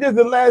end it like this.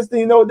 The last thing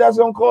you know what that's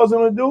gonna cause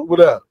him to do? What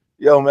up?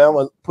 Yo, man, I'm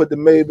gonna put the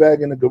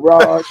Maybach in the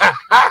garage,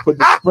 put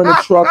the Sprinter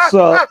trucks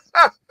up,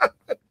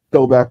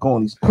 throw back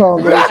on these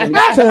Congos and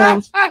these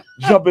Timbs,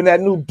 jump in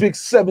that new big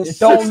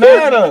 760.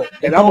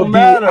 It don't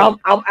matter.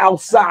 And I'm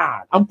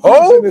outside. I'm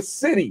cruising the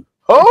city.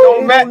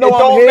 I'm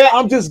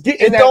just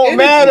getting that energy. It don't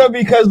matter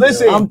because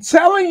listen, I'm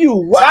telling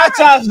you,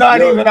 Tata's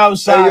not even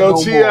outside. Hey, yo,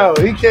 TL,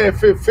 he can't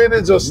fit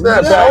fitteds or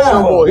snapbacks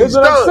no more. He's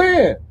done. What I'm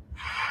saying.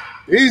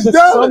 He's done.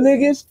 Some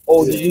niggas,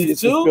 you need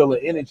to feel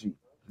the energy.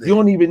 You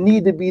don't even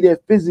need to be there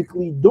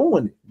physically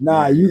doing it.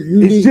 Nah,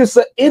 it's just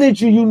an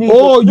energy you need.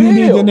 Or you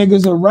need the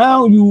niggas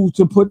around you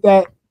to put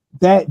that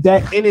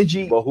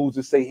energy. But who's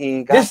to say he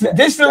ain't got that?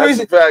 This the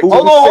reason.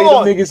 Hold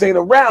on. The niggas ain't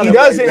around. He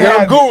doesn't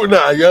have Young Guru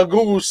now. Young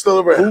Guru's still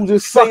around. Who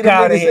just say the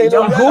niggas ain't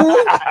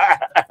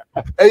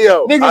around? Hey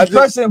yo, niggas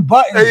pressing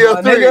buttons. Hey yo,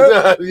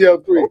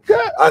 nigga. three.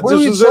 Okay. I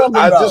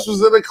just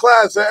was in a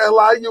class at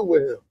LIU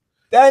with him.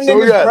 That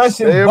nigga's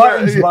pressing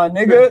buttons, my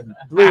nigga.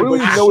 What are we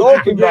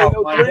talking about,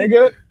 my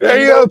nigga?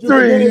 Hey, yo,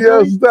 three,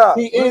 yo, stop.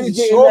 He is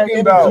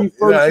getting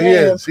that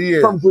energy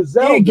from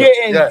Griselda.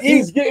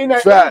 He's getting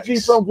that energy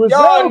from Griselda.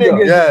 Y'all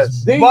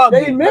niggas, they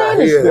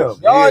manage them.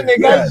 Y'all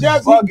niggas,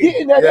 he's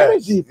getting that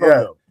energy from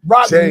them.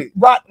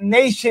 Rock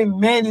Nation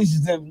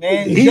manages them,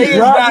 man.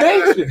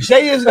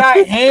 Jay is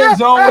not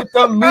hands-on with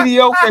them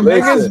mediocre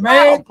niggas,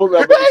 man. What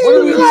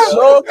are we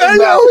talking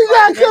about? We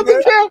got to cut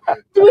the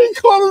camera. Three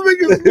corner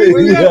niggas.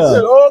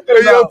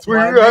 Hey, yo, Tweet,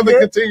 we're going to have to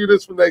continue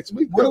this for next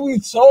week. What are we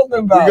talking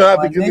about, we're going to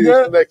have to continue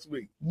this for next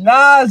week.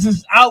 Nas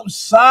is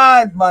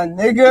outside, my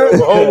nigga.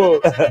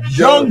 Hold on.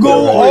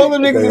 Jungle, all the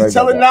niggas is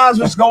telling Nas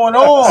what's going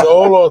on.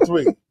 So hold on,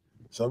 Tweet.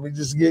 So let me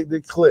just get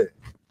it clear.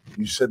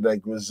 You said that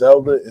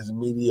Griselda is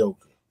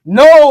mediocre.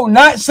 No,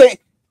 not say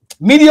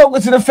mediocre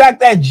to the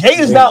fact that Jay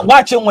is not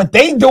watching what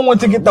they doing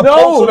to get the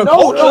pulse of the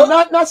culture.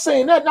 No, not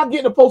saying that. Not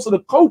getting the pulse of the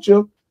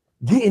culture.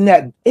 Getting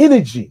that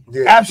energy.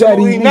 Yeah.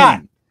 Absolutely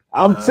not.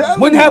 I'm telling you.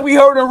 When have we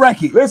heard a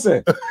record?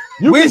 Listen.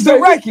 Where's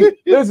the record?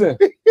 Listen.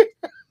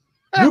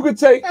 You could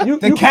take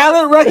the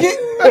Khaled record.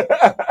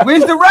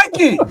 Where's the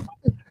record?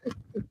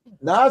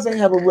 Nas ain't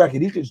have a record.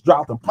 He just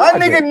dropped a project.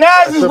 My nigga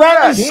Nas is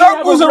running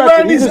circles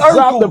around these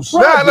circles.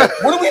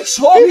 What are we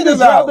talking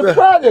about? The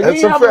project.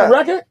 He ain't have a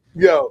record.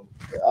 Yo,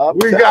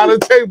 we gotta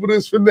table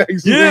this for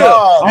next week.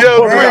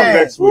 Yo,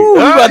 next week. We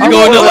about to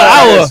go another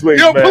hour.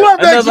 Yo, pull up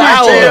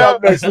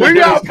next week. We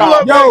gotta pull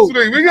up next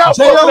week. We gotta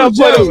pull up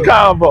this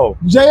combo.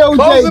 J.O.J.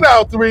 Close it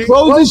out, three.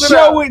 Close the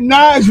show with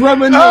Nas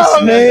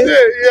Reminisce, man.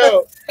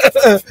 Yo.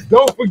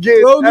 Don't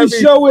forget. Close the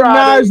show with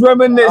Nas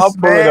Reminisce, I'll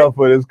put it up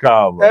for this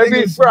combo.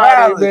 Every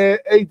Friday, man,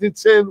 8 to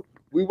 10.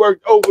 We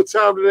worked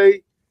overtime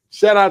today.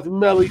 Shout out to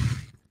Melly.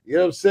 You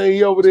know what I'm saying?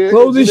 He over there.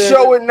 Close the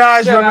show with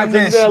Nas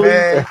Reminisce,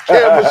 man.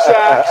 Camera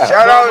shot.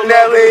 Shout out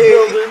Nelly.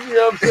 You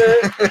know what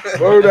I'm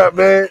saying? Word up,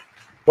 man.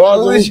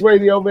 Bars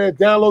Radio, man.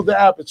 Download the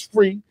app. It's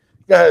free.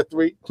 Go ahead,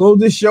 three. Close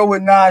the show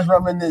with Nas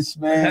Reminisce,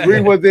 man. Three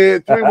was there.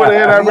 That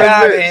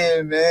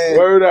Reminisce, man.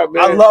 Word up,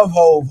 man. I love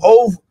Hove.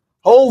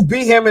 Hove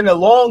beat him in the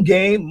long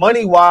game,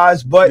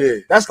 money-wise, but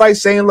that's like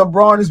saying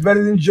LeBron is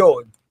better than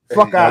Jordan.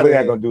 Fuck out of here. We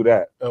ain't gonna do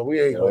that. No, we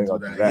ain't gonna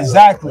do that.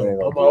 Exactly.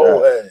 On my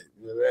old head.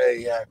 I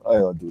ain't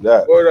gonna do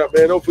that. Word up,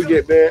 man. Don't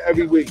forget, man.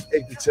 Every week,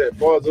 8 to 10.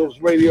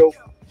 Bars Radio.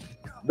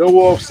 No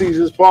Off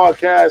Seasons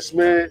podcast,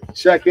 man.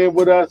 Check in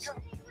with us.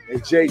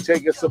 And Jay,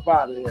 take us up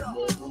out of here,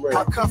 man.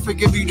 I can't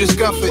forgive you, just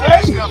scuff it.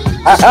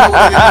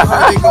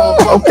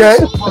 Okay.